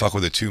you don't have to fuck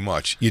with it too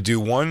much. You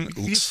do one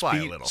you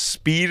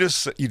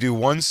do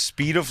one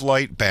speed of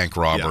light bank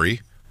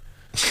robbery.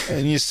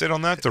 And you sit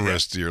on that the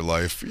rest of your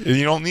life. And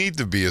you don't need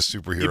to be a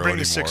superhero anymore. You bring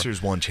the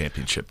Sixers one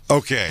championship.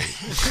 Okay.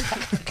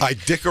 I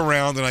dick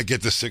around and I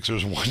get the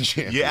Sixers one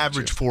championship. You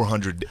average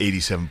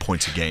 487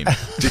 points a game.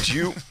 Did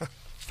you?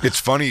 It's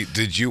funny.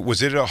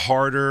 Was it a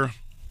harder?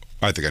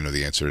 I think I know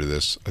the answer to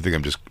this. I think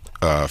I'm just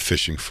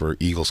fishing for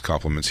Eagles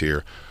compliments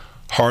here.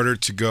 Harder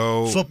to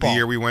go football. The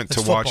year we went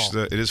to watch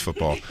it is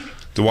football.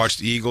 To watch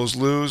the Eagles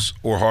lose,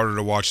 or harder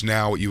to watch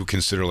now what you would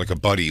consider like a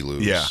buddy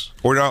lose? Yeah.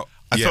 Or no?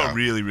 I felt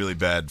really, really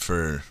bad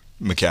for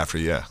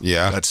McCaffrey,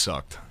 Yeah? That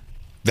sucked.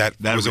 That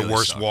was really a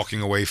worse sucked.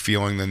 walking away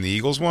feeling than the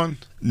Eagles one?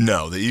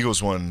 No, the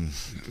Eagles one,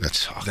 that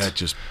sucked. That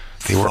just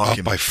They were up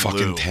by blew.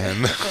 fucking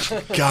 10.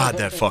 God,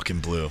 that fucking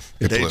blew.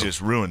 It They blew.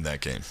 just ruined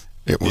that game.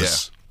 It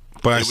was.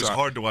 Yeah. But it was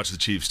hard to watch the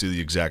Chiefs do the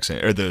exact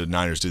same, or the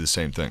Niners do the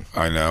same thing.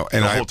 I know.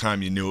 And the whole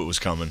time you knew it was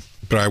coming.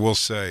 But I will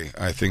say,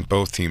 I think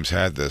both teams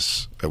had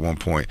this at one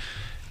point.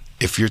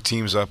 If your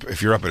team's up,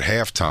 if you're up at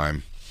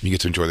halftime, you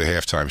get to enjoy the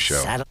halftime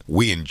show.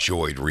 We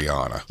enjoyed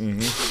Rihanna.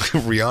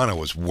 Rihanna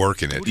was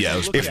working it. Yeah, it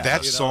was if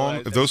that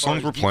song, if those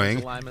songs were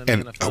playing,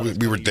 and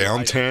we were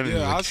down 10, and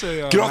I'd say,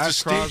 get off the Max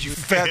stage, Crosby. you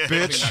fat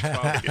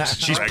bitch.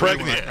 She's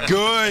pregnant.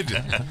 Good.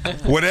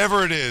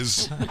 Whatever it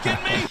is.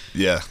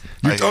 Yeah.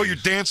 You're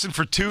dancing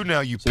for two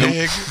now, you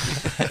pig.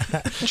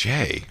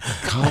 Jay,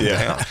 calm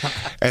down.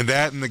 And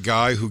that, and the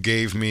guy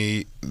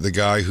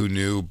who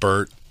knew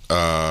Bert.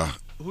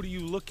 Who do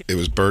you look at? It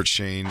was Bert,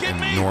 Shane,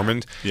 and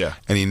Normand. Yeah.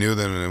 And he knew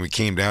them, and then we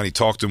came down. He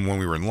talked to him when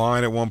we were in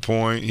line at one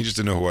point. He just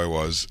didn't know who I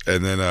was.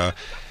 And then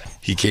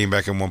he came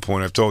back at one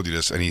point. I've told you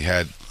this. And he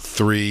had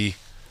 3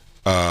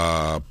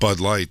 Bud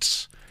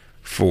Lights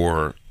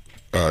for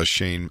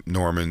Shane,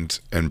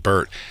 Normand, and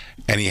Bert.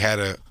 And he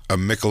had a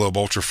Michelob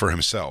Ultra for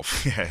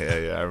himself. Yeah.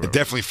 I remember.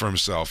 Definitely for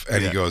himself.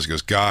 And he goes,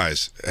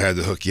 guys, I had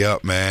to hook you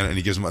up, man. And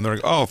he gives them, and they're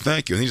like, oh,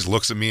 thank you. And he just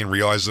looks at me and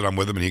realizes that I'm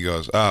with him, and he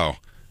goes, oh.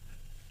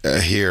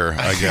 Here,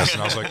 I guess.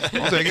 And I was like,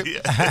 I'll take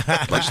it.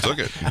 I just took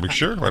it. I'm like,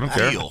 sure, I don't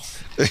care. Deal.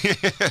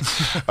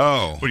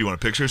 Oh. What, do you want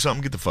a picture or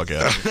something? Get the fuck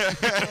out of here.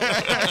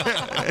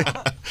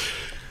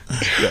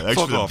 Yeah, thanks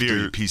Fuck for the off, beer, you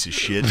dude. piece of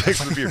shit.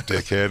 Thanks for the beer,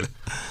 dickhead.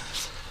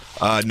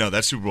 No,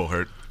 that Super Bowl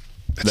hurt.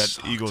 That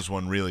Eagles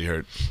one really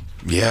hurt.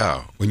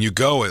 Yeah. When you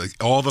go,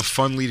 like, all the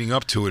fun leading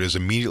up to it is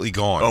immediately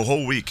gone. A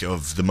whole week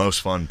of the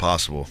most fun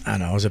possible. I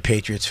know. I was a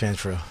Patriots fan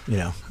for,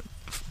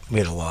 we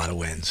had a lot of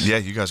wins. Yeah,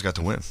 you guys got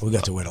to win. We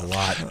got to win a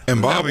lot.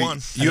 And Bobby,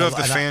 you have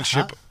the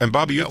fanship.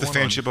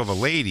 fanship of a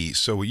lady.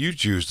 So what you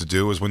choose to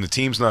do is when the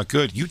team's not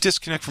good, you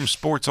disconnect from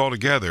sports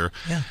altogether.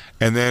 Yeah.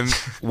 And then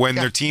when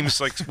their team's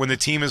like, when the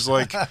team's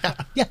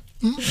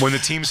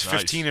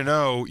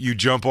 15-0, you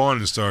jump on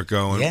and start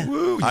going. Yeah.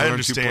 Woo, I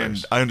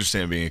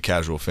understand being a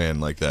casual fan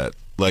like that.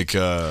 Like,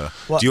 do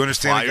you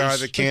understand Flyers? a guy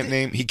that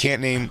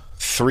can't name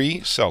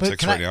 3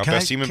 Celtics right now,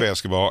 best team in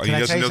basketball, and he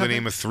doesn't know the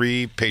name of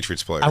 3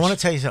 Patriots players? I want to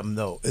tell you something,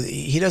 though.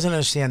 He doesn't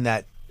understand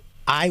that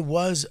I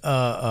was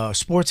a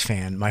sports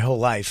fan my whole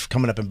life,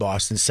 coming up in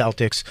Boston.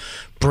 Celtics,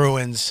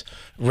 Bruins,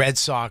 Red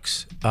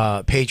Sox,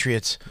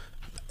 Patriots.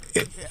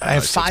 I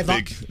have 5.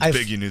 It's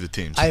big. You knew the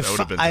teams. I have, that would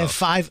have been I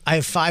tough.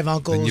 have 5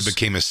 uncles. And you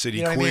became a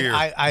city queer.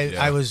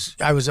 I was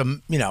I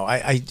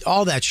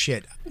all that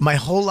shit my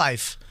whole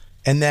life.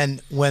 And then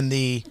when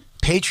the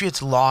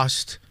Patriots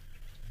lost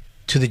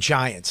to the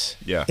Giants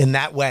in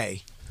that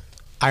way,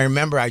 I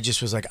remember I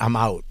just was like, I'm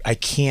out. I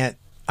can't.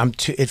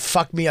 It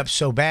fucked me up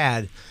so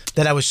bad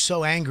that I was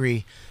so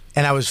angry,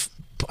 and I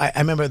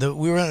remember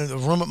we were in a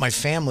room with my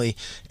family,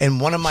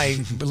 and one of my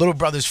little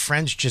brother's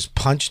friends just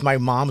punched my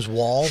mom's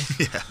wall.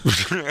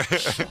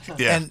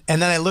 Yeah.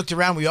 And then I looked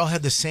around. We all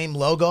had the same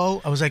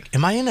logo. I was like,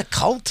 "Am I in a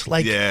cult?"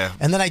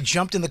 And then I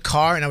jumped in the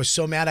car, and I was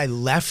so mad I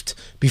left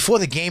before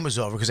the game was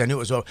over because I knew it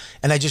was over.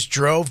 And I just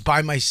drove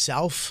by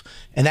myself.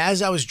 And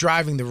as I was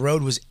driving, the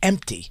road was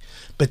empty.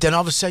 But then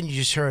all of a sudden, you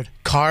just heard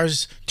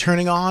cars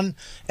turning on,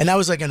 and I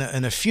was like in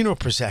a funeral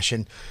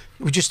procession.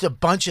 With just a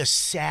bunch of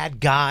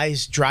sad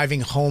guys driving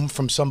home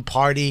from some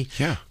party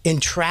in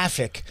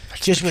traffic.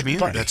 That's just the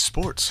community. That's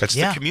sports. That's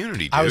the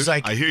community, dude. I was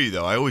like, I hear you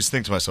though. I always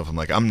think to myself, I'm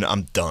like,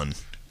 I'm done.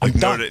 Like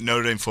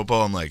Notre Dame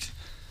football, I'm like,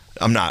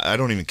 I'm not. I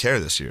don't even care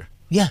this year.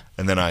 Yeah.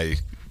 And then I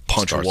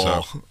punch a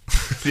wall.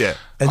 Yeah.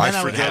 And I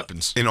then forget.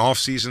 happens in off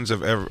seasons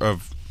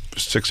of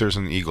Sixers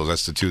and Eagles.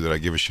 That's the 2 that I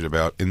give a shit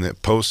about. In the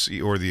post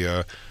or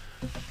the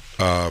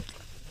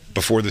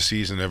before the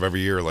season of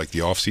every year, like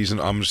the off season,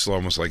 I'm just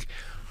almost like,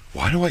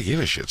 why do I give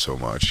a shit so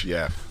much?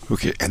 Yeah.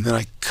 Okay, and then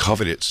I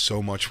covet it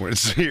so much when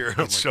it's here.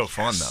 It's so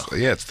fun though.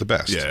 Yeah, it's the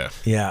best. Yeah.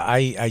 Yeah,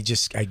 I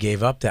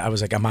gave up. That I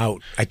was like, I'm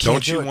out. I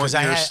can't do it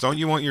because don't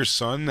you want your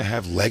son to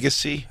have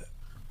legacy?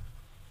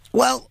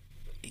 Well,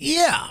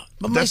 yeah.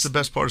 But that's the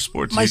best part of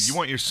sports. You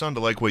want your son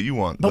to like what you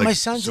want. But my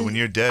son's so when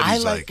you're dead,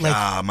 he's like,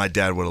 my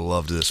dad would have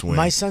loved this win.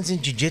 My son's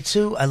in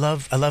jiu-jitsu. I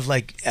love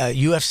like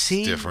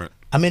UFC. Different.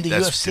 I'm into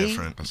That's UFC.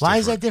 Different. Why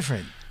is that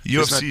different?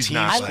 UFC's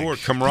not sport,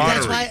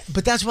 camaraderie.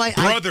 But that's why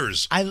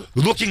brothers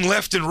looking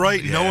left and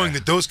right, knowing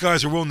that those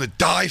guys are willing to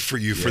die for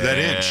you for that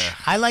inch.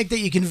 I like that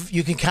you can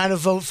kind of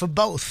vote for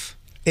both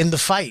in the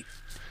fight.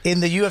 In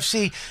the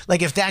UFC,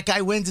 like if that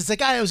guy wins, it's like,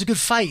 it was a good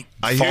fight.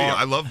 I hear you.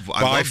 I love the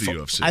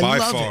UFC. I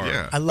love far, it.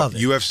 Yeah. I love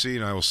it. UFC,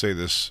 and I will say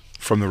this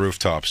from the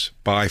rooftops,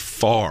 by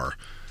far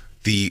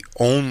the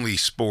only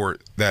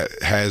sport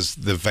that has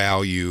the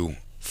value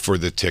for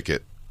the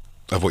ticket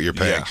of what you're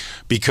paying.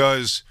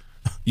 Because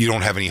you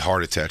don't have any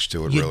heart attached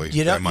to it,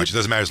 that much. It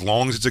doesn't matter. As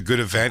long as it's a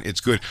good event,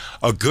 it's good.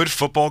 A good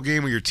football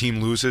game where your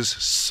team loses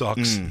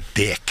sucks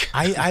dick.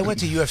 I went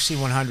to UFC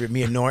 100,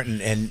 me and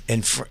Norton,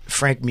 and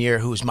Frank Mir,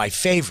 who's my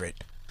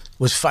favorite,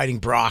 was fighting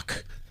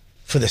Brock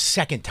for the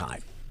second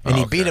time. And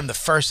he beat him the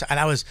first time. And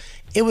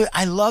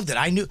I loved it.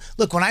 I knew,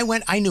 look, when I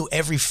went, I knew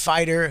every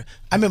fighter.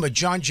 I remember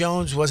John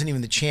Jones wasn't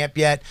even the champ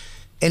yet.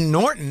 And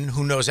Norton,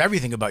 who knows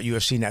everything about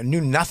UFC now,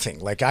 knew nothing.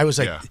 Like I was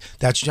like,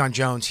 that's John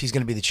Jones. He's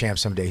going to be the champ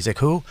someday. He's like,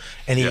 who?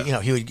 And he,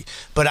 he would.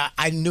 But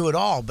I knew it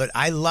all. But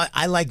I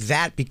like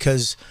that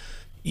because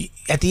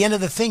at the end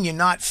of the thing, you're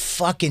not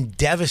fucking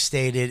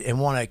devastated and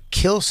want to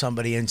kill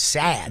somebody and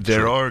sad.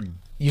 I've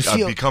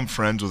become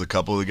friends with a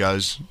couple of the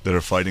guys that are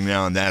fighting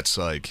now, and that's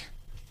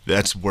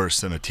worse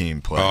than a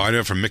team play. Oh, I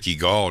know from Mickey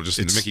Gall. Just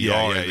Mickey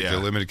Gall, the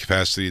limited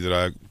capacity that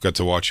I got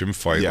to watch him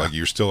fight. Like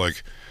you're still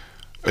like.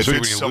 If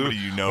it's somebody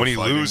when he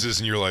loses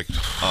and you're like,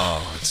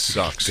 oh, it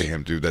sucks.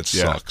 Damn, dude, that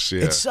sucks.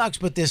 Yeah. It sucks,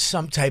 but there's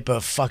some type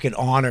of fucking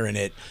honor in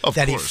it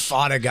that he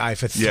fought a guy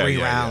for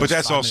 3 rounds. But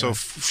that's also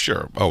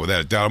sure. Oh, without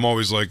a doubt, I'm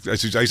always like, I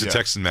used to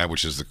text him that,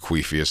 which is the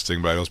queefiest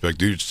thing. But I was like,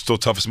 dude, you're still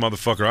toughest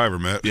motherfucker I ever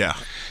met. Yeah.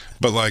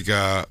 But like,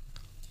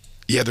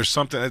 there's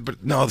something.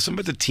 But no, there's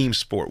something about the team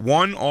sport.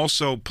 One,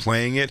 also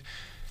playing it,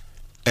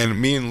 and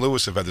me and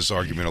Lewis have had this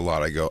argument a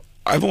lot. I go,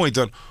 I've only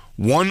done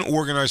one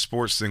organized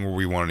sports thing where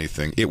we won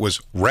anything. It was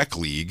rec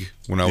league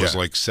when I was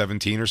like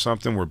 17 or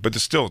something. But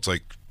still, it's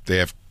like they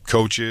have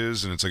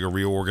coaches, and it's like a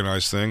real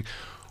organized thing.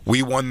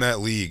 We won that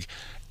league,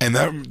 and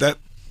that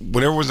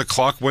whenever was the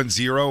clock went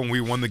 0 and we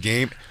won the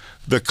game,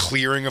 the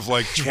clearing of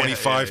like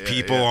 25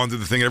 people onto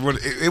the thing, everyone,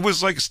 it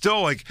was like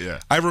still like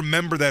I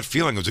remember that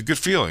feeling. It was a good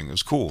feeling. It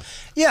was cool.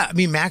 Yeah, I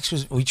mean, Max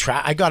was.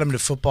 I got him to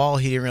football.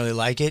 He didn't really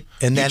like it,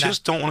 and then you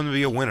just don't want him to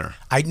be a winner.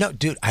 I know,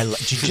 dude. I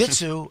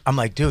jiu-jitsu. I'm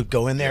like, dude,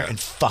 go in there and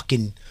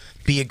fucking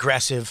be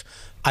aggressive.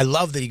 I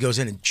love that he goes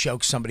in and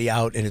chokes somebody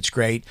out, and it's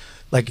great.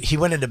 Like he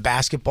went into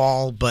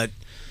basketball, but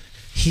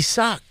he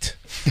sucked.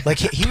 Like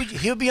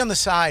he would be on the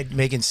side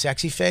making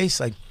sexy face,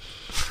 like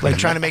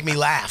trying to make me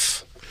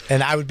laugh.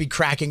 And I would be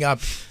cracking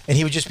up, and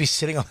he would just be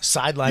sitting on the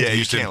sidelines. Yeah,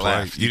 you can't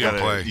laugh. You didn't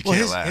play. You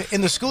can't laugh.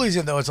 In the school he's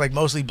in, though, it's like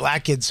mostly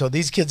black kids, so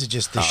these kids are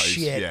just the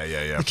shit.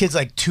 Yeah. The kid's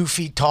like 2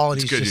 feet tall,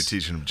 and it's he's good just... you're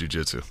teaching him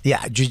jiu-jitsu.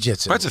 Yeah,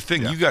 jiu-jitsu. That's the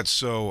thing. You got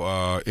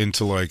so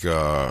into like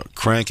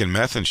crank and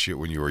meth and shit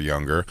when you were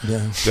younger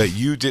that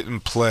you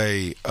didn't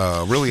play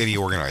really any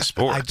organized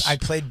sports. I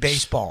played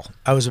baseball.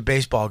 I was a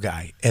baseball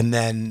guy, and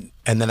then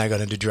I got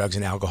into drugs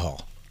and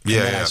alcohol.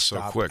 Yeah,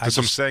 so quick. That's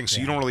what I'm saying. So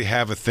you don't really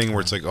have a thing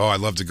where it's like, oh, I'd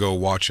love to go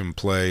watch him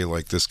play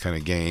like this kind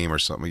of game or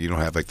something. You don't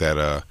have like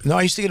that. No,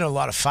 I used to get in a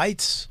lot of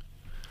fights.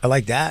 I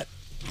like that.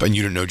 And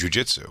you didn't know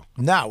jiu-jitsu?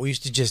 No, we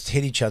used to just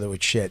hit each other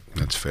with shit.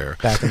 That's fair.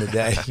 Back in the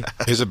day.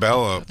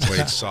 Isabella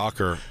played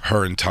soccer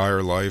her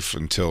entire life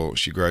until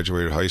she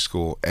graduated high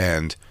school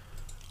and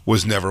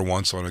was never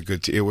once on a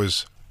good team. It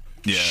was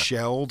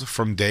shelled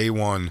from day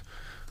one.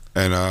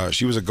 And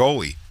she was a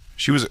goalie.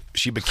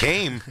 She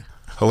became,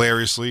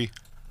 hilariously,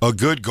 a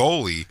good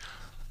goalie,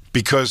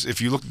 because if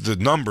you look at the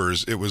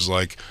numbers, it was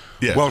like,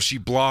 well, she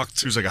blocked.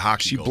 She was like a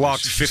hockey. She goalie.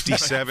 blocked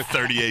 57,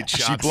 38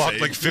 shots. She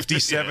blocked like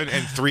 57,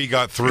 and 3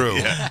 got through.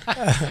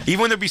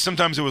 Even when there'd be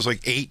sometimes it was like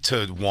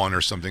 8-1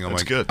 or something. I'm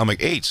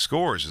like 8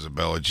 scores,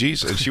 Isabella.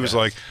 Jeez, and she was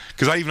like,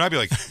 because I'd be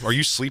like, are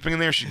you sleeping in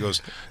there? She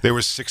goes, there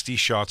was 60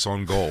 shots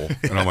on goal,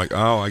 and I'm like,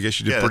 oh, I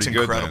guess you did pretty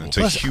good. Then. It's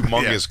a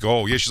humongous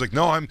goal. Yeah, she's like,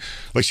 no, I'm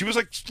like, she was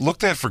like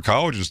looked at for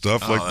college and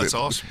stuff. Oh, like that's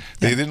awesome.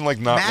 They didn't like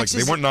not like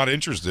they weren't not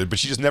interested, but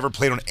she just never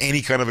played on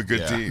any kind of a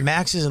good team.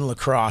 Max is in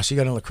lacrosse. He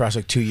got into lacrosse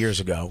like 2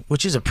 years ago,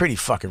 which is a pretty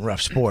fucking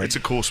rough sport. It's a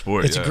cool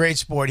sport. It's a great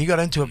sport. He got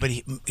into it, but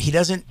he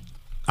doesn't.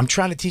 I'm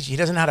trying to teach. He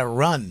doesn't know how to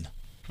run.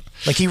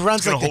 Like he runs.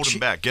 It's gonna hold him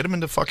back. Get him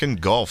into fucking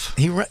golf.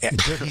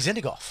 He's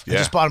into golf. I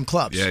just bought him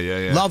clubs.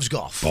 Yeah. Loves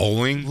golf.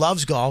 Bowling.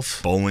 Loves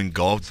golf. Bowling,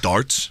 golf,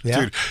 darts. Yeah.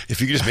 Dude, if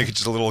you could just make it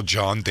just a little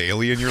John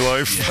Daly in your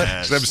life,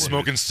 instead of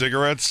smoking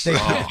cigarettes.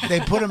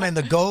 They put him in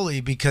the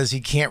goalie because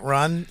he can't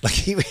run. Like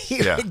he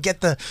would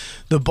get the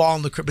ball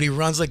in the crib, but he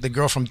runs like the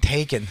girl from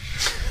Taken.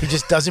 He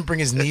just doesn't bring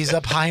his knees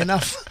up high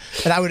enough.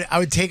 And I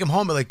would take him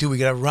home and like, dude, we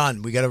gotta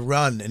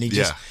run, and he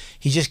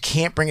just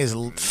can't bring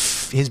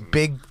his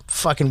big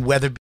fucking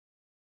weather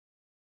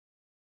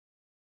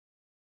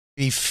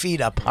feet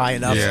up high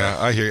enough. Yeah,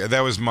 I hear you. That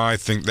was my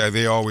thing. That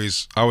I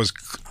was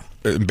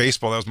in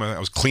baseball. I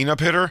was cleanup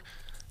hitter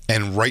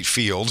and right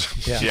field.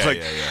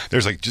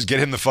 There's like, just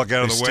get him the fuck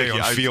out of the way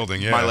on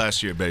fielding. My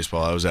last year of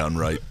baseball, I was out and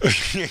right.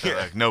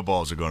 Like, no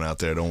balls are going out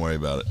there. Don't worry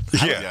about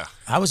it.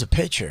 I was a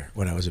pitcher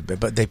when I was a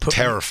bit, but they put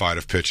terrified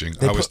of pitching.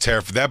 I was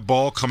terrified. That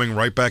ball coming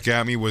right back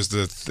at me was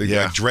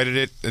I dreaded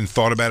it and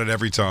thought about it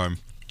every time.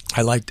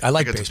 I like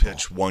baseball. To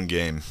pitch one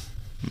game.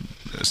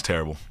 It's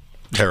terrible.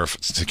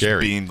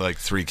 Scary. Being like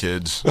 3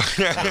 kids.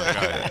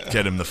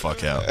 Get him the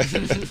fuck out.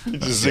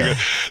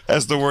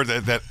 That's the word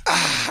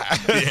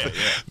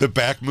the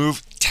back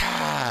move.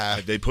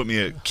 They put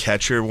me at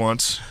catcher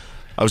once.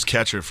 I was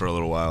catcher for a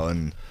little while,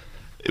 and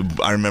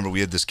I remember we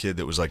had this kid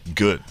that was like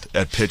good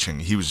at pitching.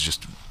 He was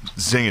just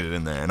zinging it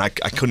in there, and I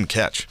couldn't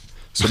catch.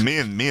 So me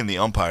and the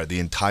umpire the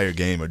entire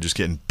game are just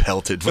getting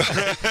pelted with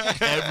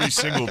every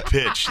single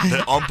pitch.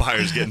 The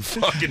umpire's getting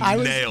fucking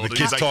nailed. The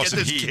kid's get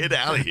this kid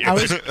out of here.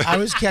 I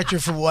was catcher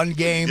for one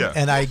game,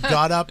 and I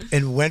got up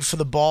and went for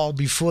the ball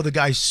before the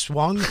guy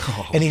swung,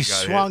 and he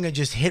swung and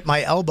just hit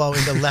my elbow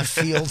into left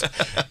field.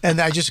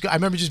 And I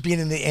remember just being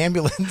in the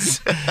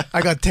ambulance.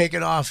 I got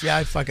taken off. Yeah,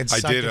 I fucking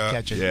sucked at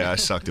catching. Yeah, I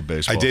sucked at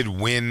baseball. I did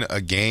win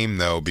a game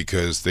though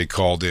because they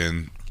called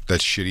in that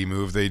shitty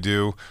move they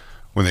do.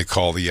 When they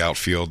call the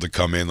outfield to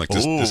come in, like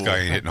this guy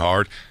ain't hitting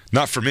hard.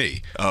 Not for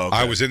me. Oh, okay.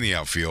 I was in the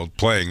outfield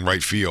playing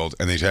right field,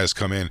 and they just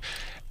come in,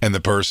 and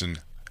the person,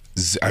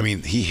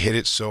 he hit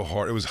it so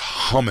hard, it was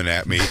humming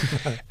at me,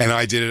 and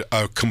I did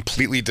a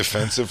completely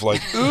defensive,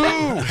 like, ooh,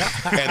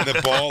 and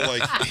the ball,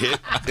 like, hit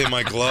in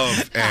my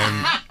glove,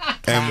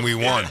 and we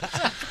won.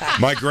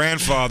 My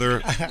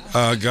grandfather,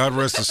 God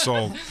rest his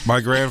soul,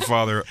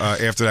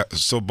 after that,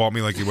 still bought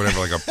me, like, whatever,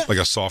 like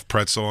a soft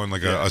pretzel and,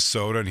 like, a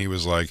soda, and he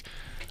was like,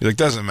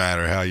 doesn't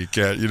matter how you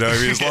catch, you know what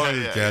I mean? As long as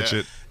you catch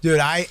it. Dude,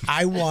 I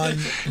won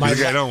my...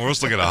 we're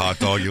still getting a hot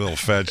dog, you little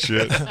fat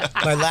shit.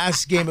 My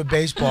last game of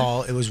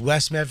baseball, it was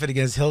West Medford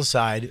against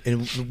Hillside,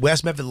 and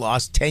West Medford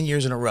lost 10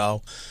 years in a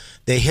row.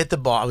 They hit the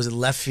ball. I was in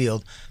left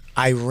field.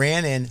 I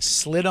ran in,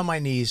 slid on my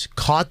knees,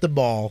 caught the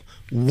ball,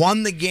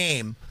 won the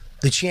game,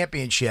 the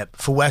championship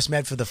for West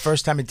Medford for the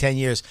first time in 10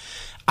 years.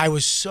 I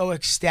was so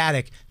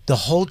ecstatic. The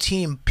whole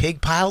team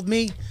pig-piled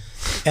me.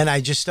 and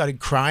I just started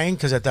crying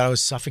because I thought I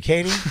was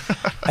suffocating.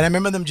 And I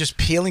remember them just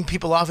peeling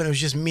people off, and it was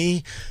just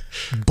me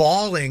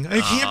bawling.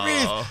 I can't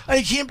breathe.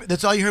 I can't.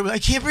 That's all you heard was, I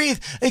can't breathe.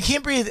 I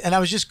can't breathe. And I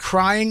was just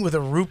crying with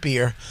a root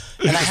beer.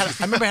 And I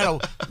remember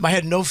I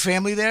had no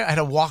family there. I had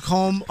to walk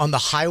home on the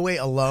highway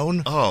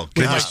alone. Oh,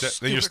 God.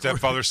 Then your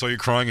stepfather saw you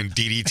crying and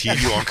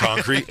DDT'd you on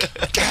concrete.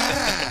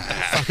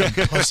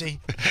 Fucking pussy.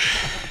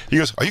 He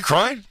goes, "Are you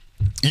crying?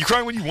 Are you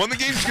crying when you won the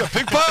game? You got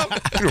pig pop?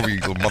 You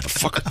little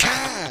motherfucker.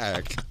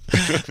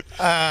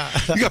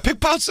 You got pig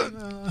pop,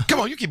 son? Come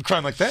on, you keep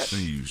crying like that."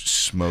 You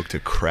smoked a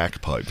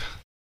crack pipe.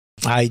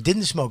 I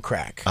didn't smoke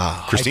crack.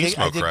 Christine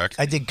smoked crack.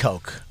 I did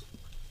coke.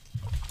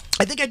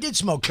 I think I did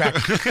smoke crack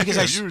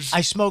because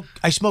I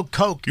smoked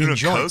coke You in know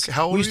joints. coke?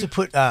 How old we were used you? to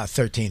put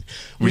 13.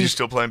 Were you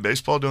still playing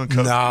baseball doing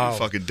coke? No. You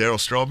fucking Daryl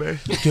Strawberry?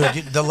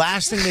 Dude, the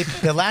last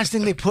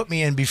thing they put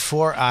me in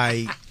before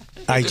I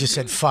just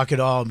said fuck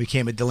it all and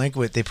became a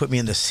delinquent, they put me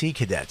in the Sea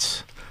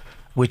Cadets,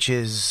 which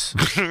is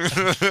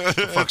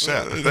fuck's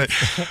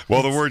that?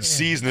 Well, the word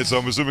 "season" it, so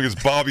I'm assuming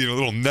it's Bobby in a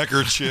little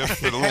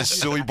neckerchief and a little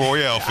silly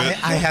boy outfit.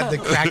 I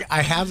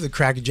have the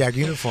Crackerjack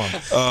uniform.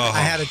 I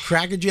had a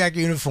Crackerjack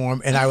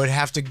uniform, and I would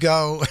have to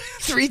go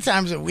 3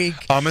 times a week.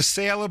 I'm a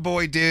sailor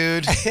boy,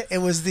 dude. It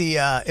was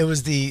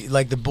the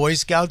like the Boy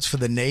Scouts for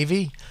the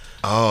Navy.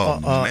 Oh,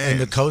 man. And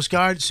the Coast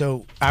Guard,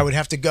 so I would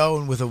have to go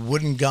and with a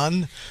wooden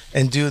gun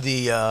and do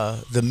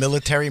the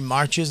military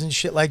marches and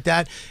shit like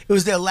that. It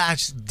was their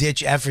last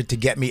ditch effort to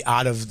get me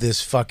out of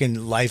this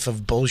fucking life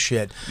of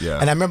bullshit. Yeah.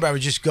 And I remember I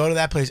would just go to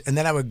that place, and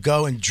then I would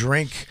go and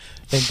drink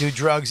and do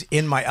drugs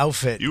in my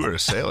outfit. You were a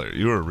sailor.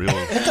 You were a real...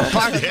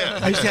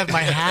 I used to have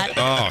my hat.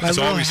 Oh, my it's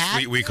little always hat.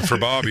 Sweet Week for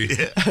Bobby.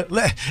 At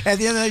the end of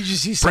the night, you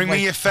see Bring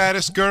me your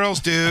fattest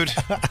girls, dude.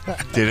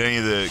 Did any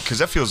of the... Because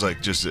that feels like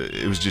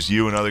it was just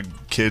you and other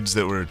kids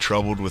that were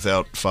troubled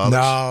without fathers?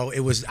 No,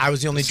 I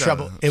was the only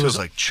trouble. It was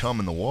like chum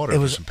in the water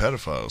with some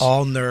pedophiles.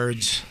 All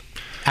nerds.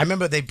 I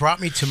remember they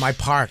brought me to my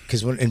park,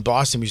 because in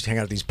Boston we used to hang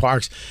out at these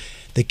parks.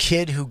 The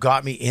kid who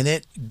got me in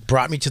it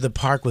brought me to the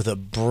park with a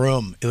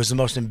broom. It was the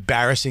most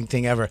embarrassing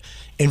thing ever.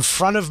 In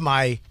front of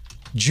my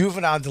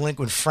juvenile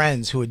delinquent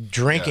friends who were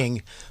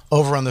drinking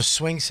over on the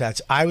swing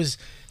sets, I was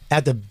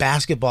at the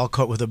basketball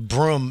court with a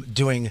broom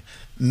doing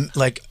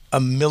like a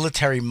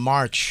military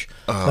march,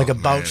 like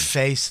about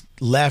face,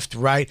 left,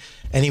 right,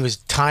 and he was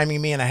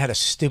timing me, and I had a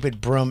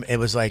stupid broom. It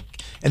was like,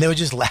 and they were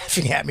just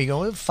laughing at me,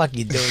 going, "What the fuck are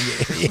you doing, you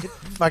idiot,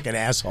 fucking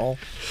asshole?"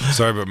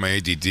 Sorry about my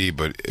ADD,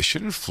 but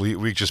shouldn't Fleet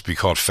Week just be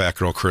called Fat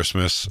Girl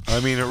Christmas?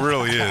 I mean, it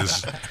really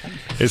is.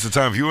 It's the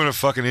time. If you want to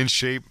fucking in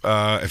shape,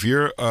 if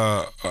you're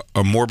a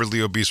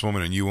morbidly obese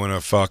woman and you want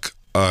to fuck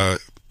a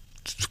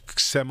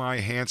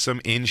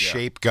semi-handsome,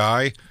 in-shape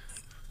guy,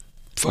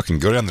 fucking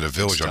go down to the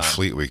Village on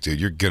Fleet Week, dude.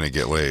 You're gonna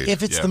get laid.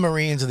 If it's the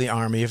Marines or the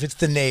Army, if it's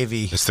the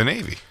Navy, it's the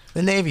Navy.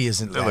 The Navy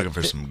isn't. They're looking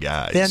for some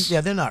guys.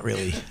 They're not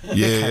really.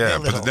 Yeah.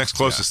 But the next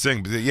closest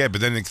thing,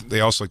 but then they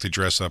also like to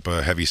dress up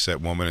a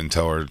heavy-set woman and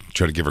try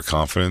to give her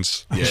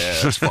confidence.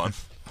 Yeah, that's fun.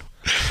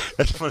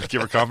 That's fun to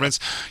give her confidence.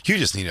 You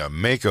just need a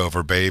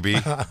makeover, baby.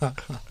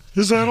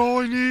 Is that all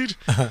I need?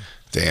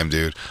 Damn,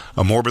 dude.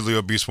 A morbidly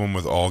obese woman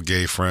with all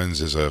gay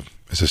friends is a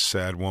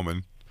sad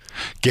woman.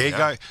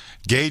 Gay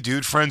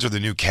dude friends are the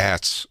new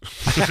cats.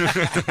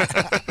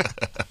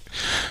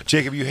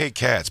 Jacob, you hate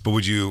cats, but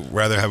would you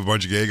rather have a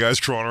bunch of gay guys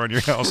crawling around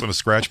your house on a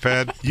scratch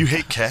pad? You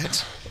hate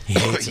cats? He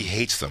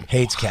hates them.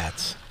 Hates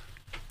cats.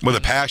 With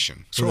a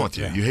passion. What's wrong with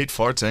you? You hate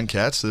farts and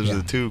cats? Those are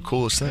the two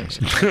coolest things.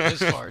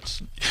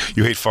 Farts.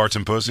 You hate farts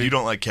and pussy? You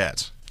don't like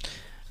cats?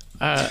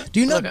 Do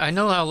you know?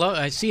 Look,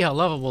 I see how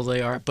lovable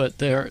they are, but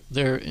they're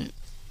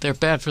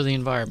bad for the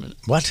environment.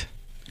 What?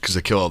 Because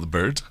they kill all the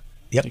birds?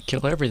 Yep. They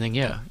kill everything,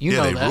 you know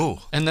they that.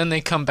 rule. And then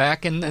they come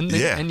back and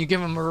you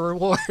give them a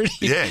reward.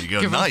 You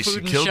go, nice,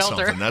 you killed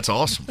something. That's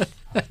awesome.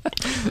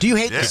 Do you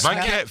hate If my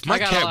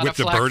cat whipped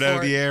the bird out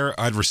of the air,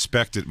 I'd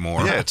respect it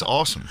more. Yeah, it's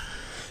awesome.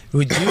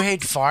 Do you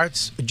hate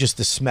farts or just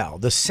the smell?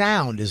 The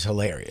sound is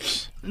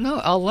hilarious. No,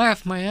 I'll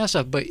laugh my ass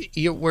off, but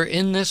we're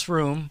in this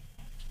room.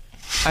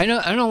 I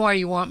know why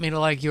you want me to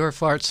like your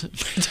farts in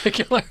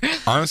particular.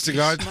 Honest to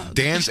God,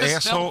 Dan's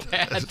asshole.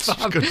 That's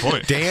a good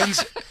point.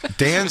 Dan's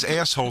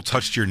asshole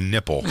touched your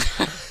nipple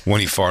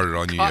when he farted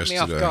on you Caught me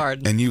yesterday, off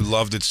guard. and you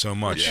loved it so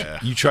much. Yeah.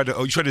 You tried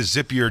to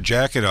zip your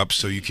jacket up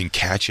so you can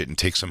catch it and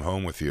take some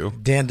home with you.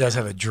 Dan does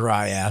have a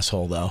dry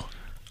asshole, though.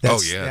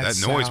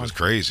 That noise was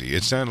crazy.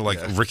 It sounded like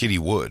rickety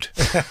wood.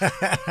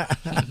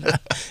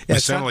 It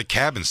sounded like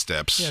cabin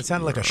steps. Yeah, it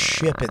sounded like a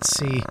ship at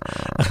sea.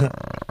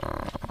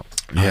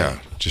 Yeah,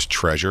 just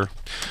treasure.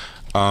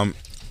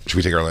 Should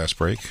we take our last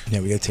break?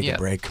 Yeah, we got to take a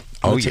break.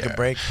 Take a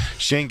break.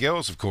 Shane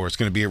Gillis, of course,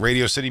 going to be at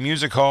Radio City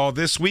Music Hall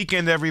this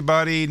weekend,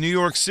 everybody. New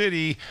York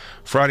City,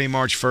 Friday,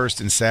 March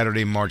 1st and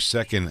Saturday, March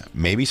 2nd.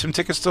 Maybe some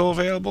tickets still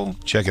available.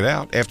 Check it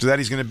out. After that,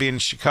 he's going to be in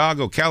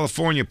Chicago,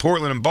 California,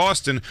 Portland, and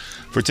Boston.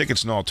 For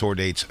tickets and all tour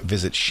dates,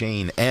 visit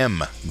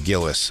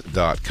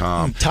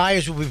ShaneMGillis.com.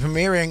 Tires will be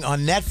premiering on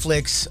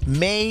Netflix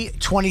May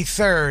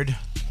 23rd.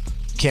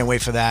 Can't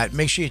wait for that.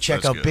 Make sure you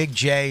check out good. Big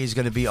J. He's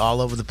going to be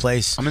all over the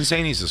place. I'm in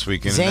Zanies this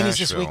weekend. Zanies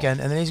this weekend.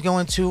 And then he's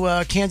going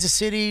to Kansas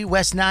City,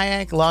 West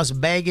Nyack, Las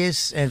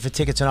Vegas. And for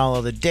tickets and all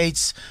other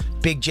dates,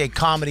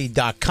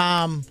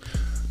 bigjcomedy.com.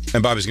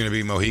 And Bobby's going to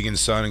be Mohegan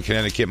Sun in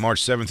Connecticut,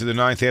 March 7th through the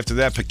 9th. After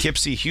that,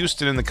 Poughkeepsie,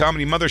 Houston, and the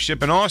Comedy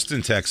Mothership in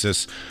Austin,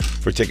 Texas.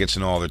 For tickets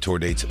and all other tour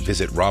dates,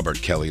 visit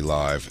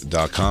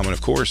robertkellylive.com. And, of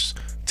course,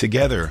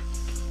 together,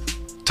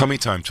 Tummy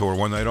Time Tour,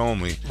 one night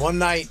only. One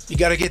night. You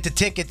got to get the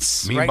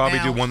tickets. Me and Bobby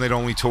do one night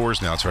only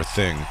tours now. It's our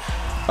thing.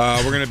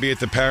 We're going to be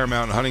at the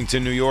Paramount in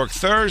Huntington, New York,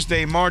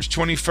 Thursday, March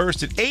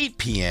 21st at 8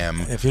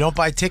 p.m. If you don't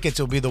buy tickets,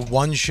 it'll be the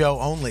one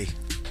show only.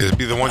 It'll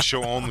be the one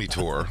show only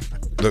tour.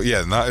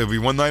 It'll be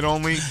one night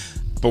only,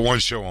 but one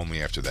show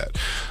only after that.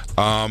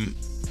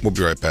 We'll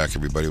be right back,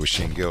 everybody, with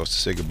Shane Gillis to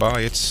say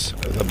goodbye. It's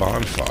The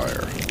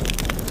Bonfire.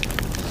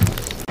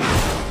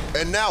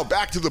 And now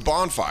back to The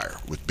Bonfire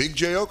with Big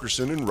J.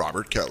 Okerson and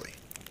Robert Kelly.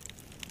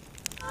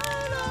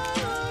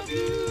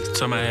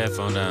 Turn my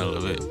headphone down a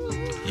little bit.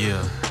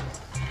 Yeah.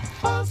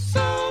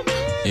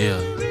 Yeah.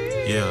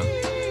 Yeah.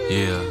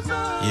 Yeah.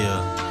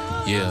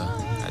 Yeah.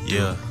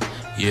 Yeah.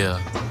 Yeah.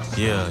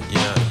 Yeah.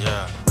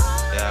 Yeah.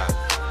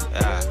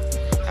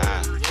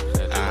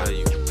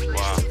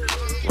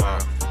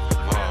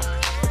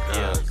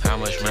 Yeah. How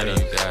much money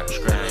you got?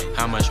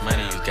 How much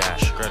money you got?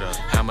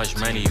 How much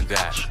money you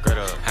got?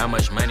 How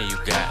much money you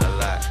got? A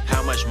lot.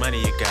 How much money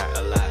you got?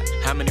 A lot.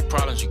 How many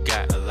problems you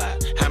got? A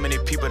lot. How many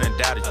people done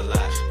doubted you? A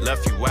lot.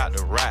 Left you out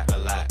to rot? A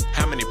lot.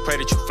 How many pray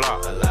that you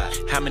flop? A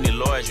lot. How many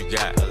lawyers you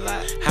got? A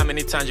lot. How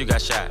many times you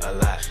got shot? A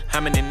lot.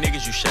 How many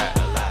niggas you shot?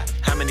 A lot.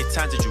 How many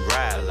times did you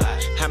ride? A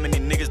lot. How many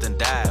niggas done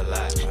died? A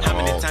lot. How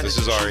many times This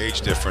is our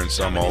age difference.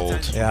 I'm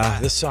old. Yeah,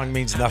 this song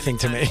means nothing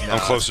to me. I'm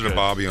closer to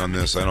Bobby on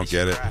this. I don't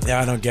get it. Yeah,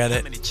 I don't get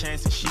it.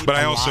 But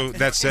I also,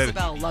 that said,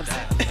 Isabel loves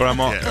it. but I'm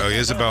all,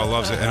 Isabel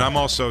loves it, and I'm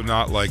also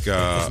not like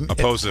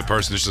opposed to the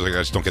person. It's just like I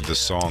just don't get this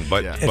song.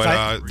 But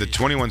the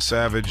 21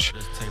 Savage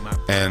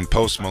and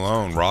Post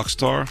Malone,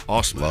 Rockstar,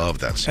 awesome. Love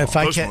that song.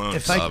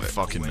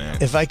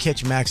 If I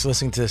catch Max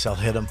listening to this, I'll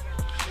hit him.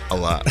 A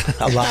lot.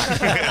 A lot.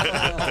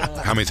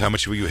 How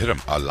much will you hit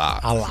him? A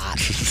lot. A lot.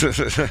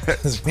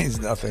 This means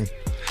nothing.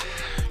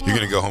 You're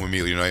gonna go home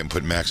immediately tonight and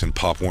put Max in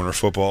Pop Warner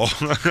football.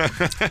 You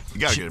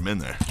gotta get him in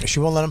there. She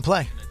won't let him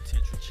play.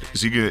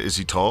 Is he good? Is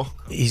he tall?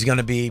 He's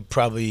gonna be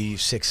probably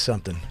 6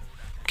 something.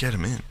 Get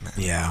him in, man.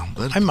 Yeah,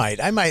 I might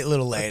a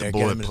little later. Let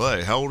the boy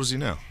play. How old is he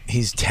now?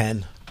 He's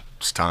 10.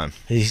 It's time.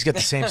 He's got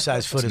the same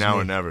size foot as me. Now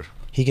or never.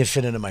 He can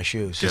fit into my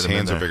shoes. His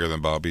hands are bigger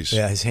than Bobby's.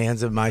 Yeah, his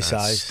hands are my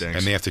size.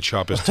 And they have to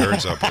chop his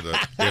turds up with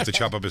they have to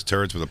chop up his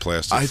turds with a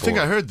plastic. I think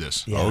I heard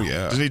this. Yeah. Oh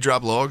yeah. Doesn't he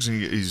drop logs and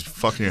he's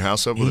fucking your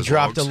house up with He his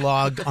dropped logs? a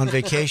log on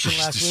vacation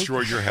last week.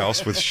 Destroyed your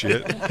house with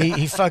shit.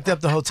 He fucked up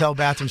the hotel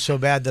bathroom so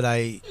bad that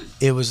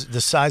it was the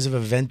size of a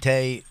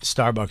Venti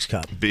Starbucks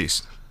cup.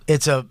 Beast.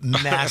 It's a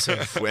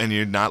massive. And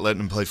you're not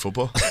letting him play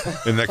football?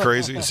 Isn't that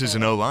crazy? This is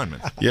an O-lineman.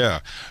 Yeah.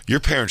 Your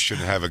parents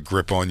shouldn't have a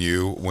grip on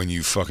you when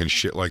you fucking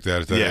shit like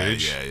that at that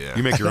age. Yeah.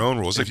 You make your own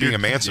rules. It's like being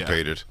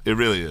emancipated. Yeah, it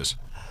really is.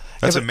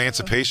 That's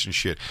emancipation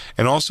shit.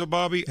 And also,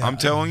 Bobby, I'm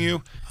telling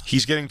you,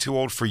 he's getting too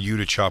old for you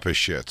to chop his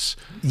shits.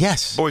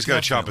 Yes. Boy's got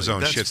to chop his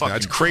own shits now.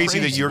 It's crazy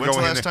that you're When's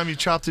going the in last time you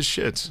chopped his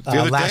shits?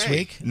 The other last day.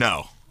 week?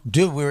 No.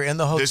 Dude, we were in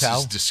the hotel. This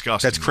is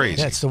disgusting. That's crazy.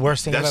 That's the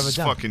worst thing I've ever That's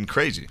done. fucking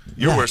crazy.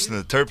 You're worse than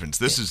the Turpins.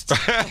 This is.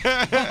 You're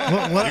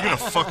gonna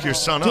fuck your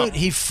son up. Dude,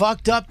 he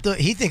fucked up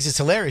he thinks it's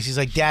hilarious. He's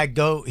like, Dad,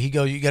 go. You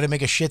got to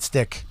make a shit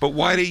stick. But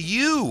why do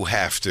you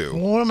have to?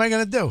 Well, what am I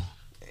going to do?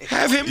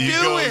 Have him do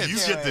it. You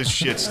get this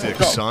shit stick,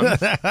 son.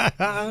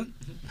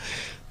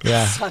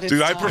 Yeah.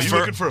 Dude, I Are you prefer.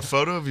 looking for a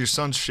photo of your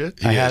son's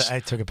shit? I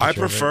took a picture I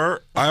prefer.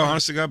 I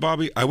honestly, God,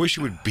 Bobby, I wish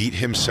you would beat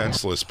him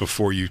senseless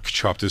before you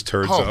chopped his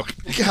turds up.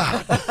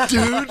 God,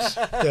 dude.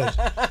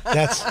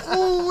 That's.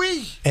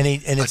 And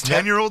it's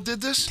 10-year-old did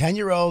this.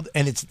 10-year-old,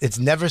 and it's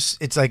never.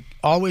 It's like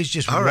always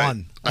just All right.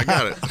 one. I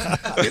got it.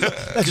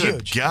 That's Good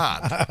huge.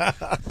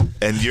 God.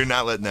 And you're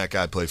not letting that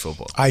guy play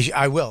football.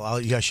 I will.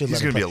 I should.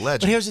 He's let him gonna be play. a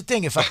legend. But here's the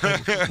thing: if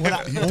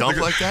You dump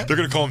like that? They're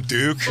gonna call him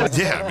Duke.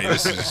 Yeah, I mean,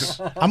 this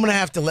is. I'm gonna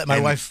have to let my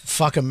wife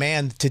fuck a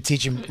man to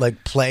teach him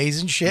like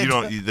plays and shit. You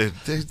don't.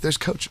 There's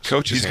coaches.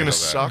 Coaches He's gonna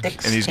handle that.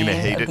 suck, and he's gonna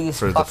hate it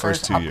for the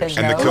first 2 years.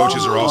 And the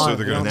coaches are also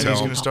they're And gonna then tell he's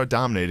him. gonna start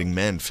dominating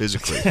men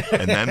physically,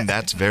 and then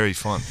that's very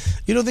fun.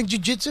 You don't think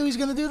jiu-jitsu he's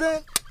gonna do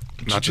that?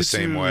 Not the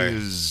same way.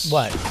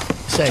 What?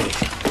 Say it.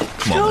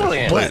 Come on, Totally.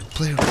 man.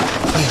 Play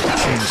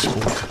the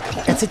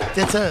sport.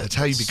 That's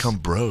how you become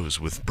bros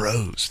with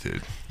bros,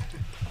 dude.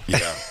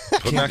 Yeah.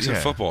 Put Max in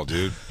football,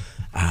 dude.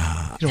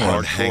 You don't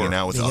want him hanging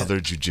out with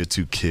other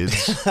jiu-jitsu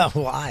kids.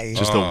 Why?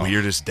 Just the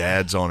weirdest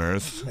dads on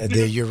earth.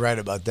 You're right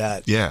about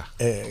that. Yeah.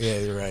 Yeah,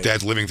 you're right.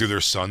 Dads living through their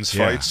sons'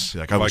 fights.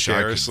 Like, I wish I could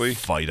vicariously.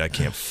 fight. I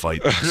can't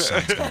fight. My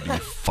son's gonna be a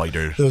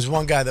fighter. There was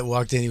one guy that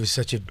walked in. He was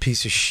such a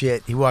piece of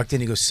shit. He walked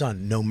in. He goes,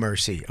 "Son, no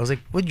mercy." I was like,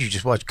 "What did you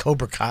just watch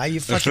Cobra Kai? You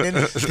fucking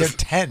idiot. They're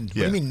 10. What do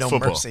you mean no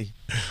football. mercy?"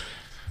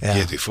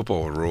 Yeah, dude,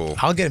 football would rule.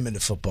 I'll get him into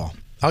football.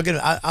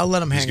 I'll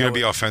let him hang. He's going out to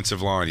be with-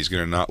 offensive line. He's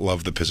going to not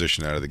love the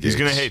position out of the gate. He's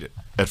gonna hate it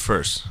at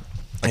first.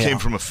 I came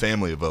from a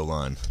family of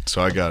O-line,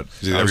 so I got.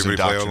 Did everybody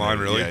play O-line,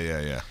 really?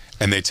 Yeah.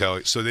 And they tell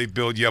you, so they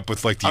build you up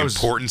with like the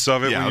importance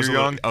of it when you're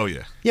young. Oh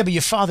yeah. Yeah, but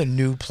your father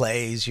knew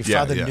plays. Your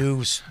father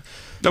knew.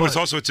 No,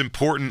 but it's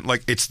important.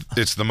 Like it's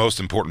the most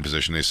important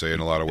position, they say, in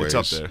a lot of ways.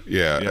 It's up there.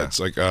 Yeah. It's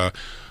like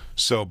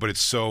but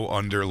it's so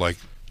under like.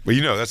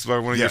 Well, that's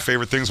one of your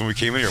favorite things when we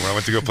came in here. When I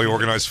went to go play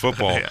organized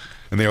football,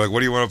 and they were like,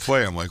 "What do you want to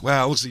play?" I'm like,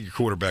 "Wow, it looks like your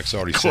quarterback's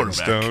already set in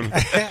stone."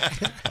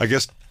 I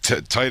guess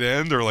tight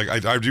end or like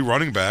I do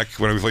running back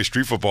when we play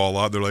street football a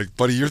lot. They're like,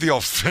 "Buddy, you're the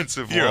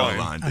offensive line."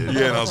 O-line, dude.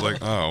 Yeah, and I was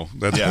like, "Oh,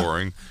 that's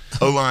boring."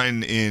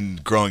 O-line in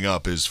growing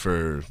up is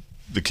for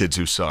the kids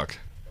who suck.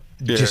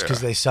 Just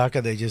because they suck,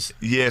 or they just.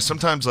 Yeah,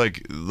 sometimes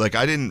like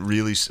I didn't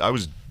really. I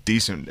was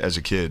decent as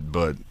a kid,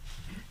 but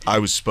I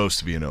was supposed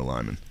to be an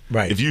O-lineman.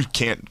 Right. If you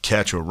can't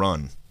catch or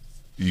run,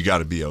 you got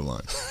to be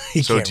O-line.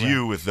 So it's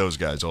you with those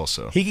guys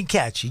also. He can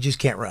catch. He just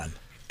can't run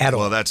at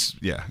all. Well, that's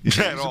He's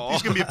going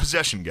to be a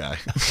possession guy.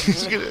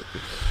 Just get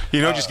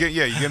you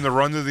get him to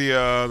run to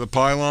the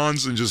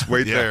pylons and just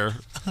wait there.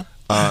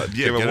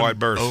 Give a wide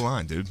berth.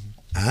 O-line, dude.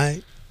 All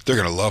right. They're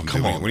gonna love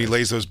him when he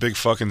lays those big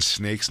fucking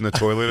snakes in the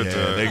toilet.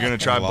 They're gonna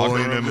try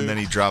bullying him, and then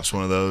he drops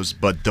one of those.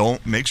 But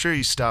make sure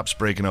he stops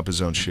breaking up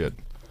his own shit.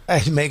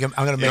 I'm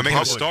gonna make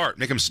him start.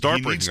 Make him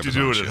start. He needs to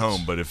do it at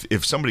home. But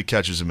if somebody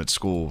catches him at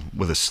school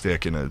with a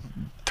stick and a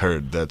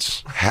turd,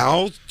 that's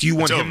how do you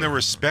want him to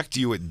respect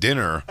you at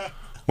dinner?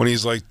 When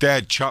he's like,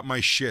 "Dad, chop my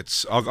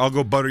shits. I'll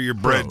go butter your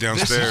bread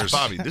downstairs."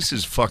 Bobby, this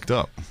is fucked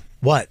up.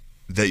 What?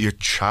 That you're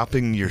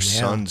chopping your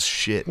son's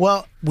shit.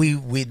 Well, we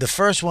the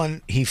first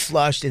one he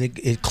flushed and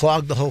it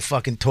clogged the whole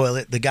fucking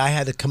toilet. The guy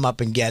had to come up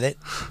and get it,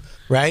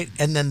 right?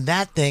 And then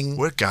that thing.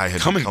 What guy had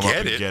to come up and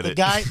get it?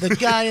 The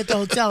guy at the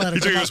hotel had to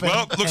come goes,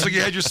 "Well, looks like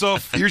you had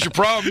yourself. Here's your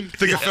problem.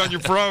 Think I found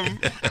your problem."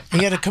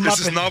 He had to come up.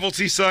 This is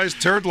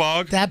novelty-sized turd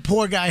log. That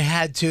poor guy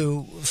had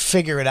to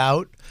figure it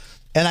out.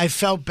 And I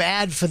felt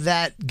bad for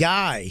that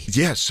guy.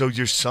 Yeah, so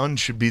your son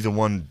should be the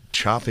one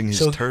chopping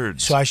his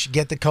turds. So I should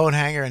get the coat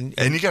hanger and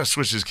you got to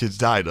switch this kid's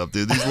diet up,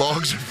 dude. These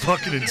logs are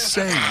fucking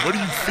insane. What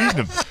are you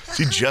feeding him? Is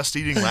he just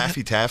eating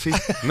Laffy Taffy?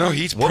 No,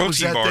 he eats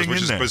protein bars,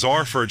 which is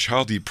bizarre for a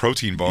child to eat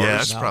protein bars. Yeah,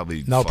 that's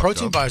probably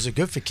protein bars are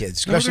good for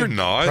kids. No, they're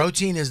not.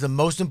 Protein is the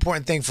most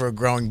important thing for a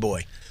growing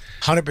boy.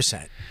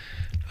 100%.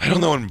 I don't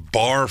know in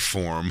bar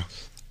form.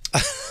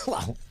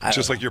 Well,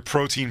 just like you're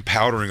protein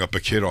powdering up a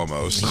kid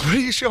almost. What are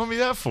you showing me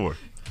that for?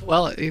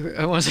 Well,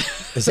 I was.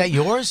 Is that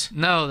yours?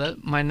 No,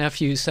 my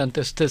nephew sent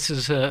this. This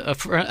is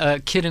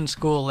a kid in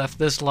school left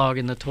this log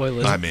in the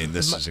toilet. I mean,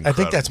 this is incredible. I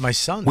think that's my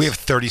son's. We have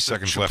 30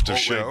 seconds left of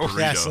show.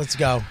 Yes, let's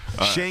go.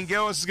 Shane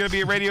Gillis is going to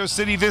be at Radio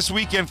City this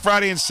weekend,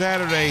 Friday and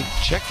Saturday.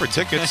 Check for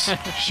tickets.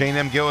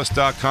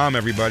 ShaneMGillis.com,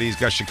 everybody. He's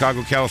got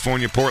Chicago,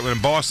 California, Portland,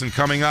 and Boston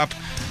coming up.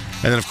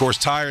 And then, of course,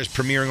 Tires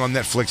premiering on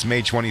Netflix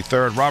May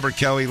 23rd.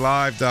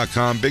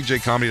 RobertKellyLive.com,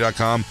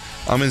 BigJComedy.com.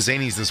 I'm in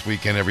Zanies this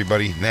weekend,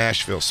 everybody.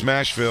 Nashville,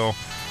 Smashville.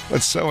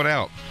 Let's sell it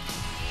out.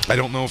 I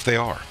don't know if they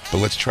are, but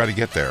let's try to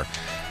get there.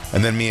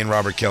 And then me and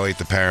Robert Kelly at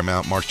the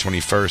Paramount, March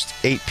 21st,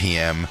 8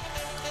 p.m.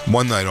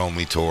 One night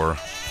only tour.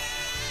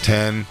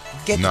 10,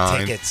 Get 9.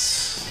 the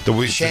tickets.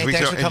 Shane,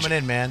 thanks for coming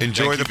in, man.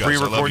 Enjoy the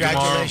pre-recording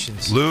tomorrow.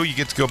 Congratulations. Lou, you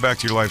get to go back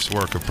to your life's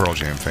work of Pearl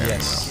Jam fan.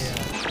 Yes.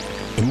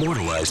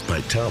 Immortalized by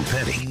Tom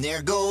Petty. And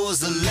there goes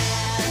the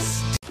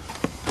last.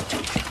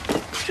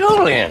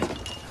 Julian.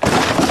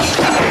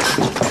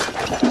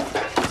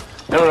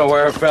 I don't know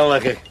where I felt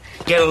like I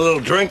get a little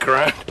drink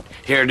around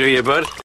here, do you, bud?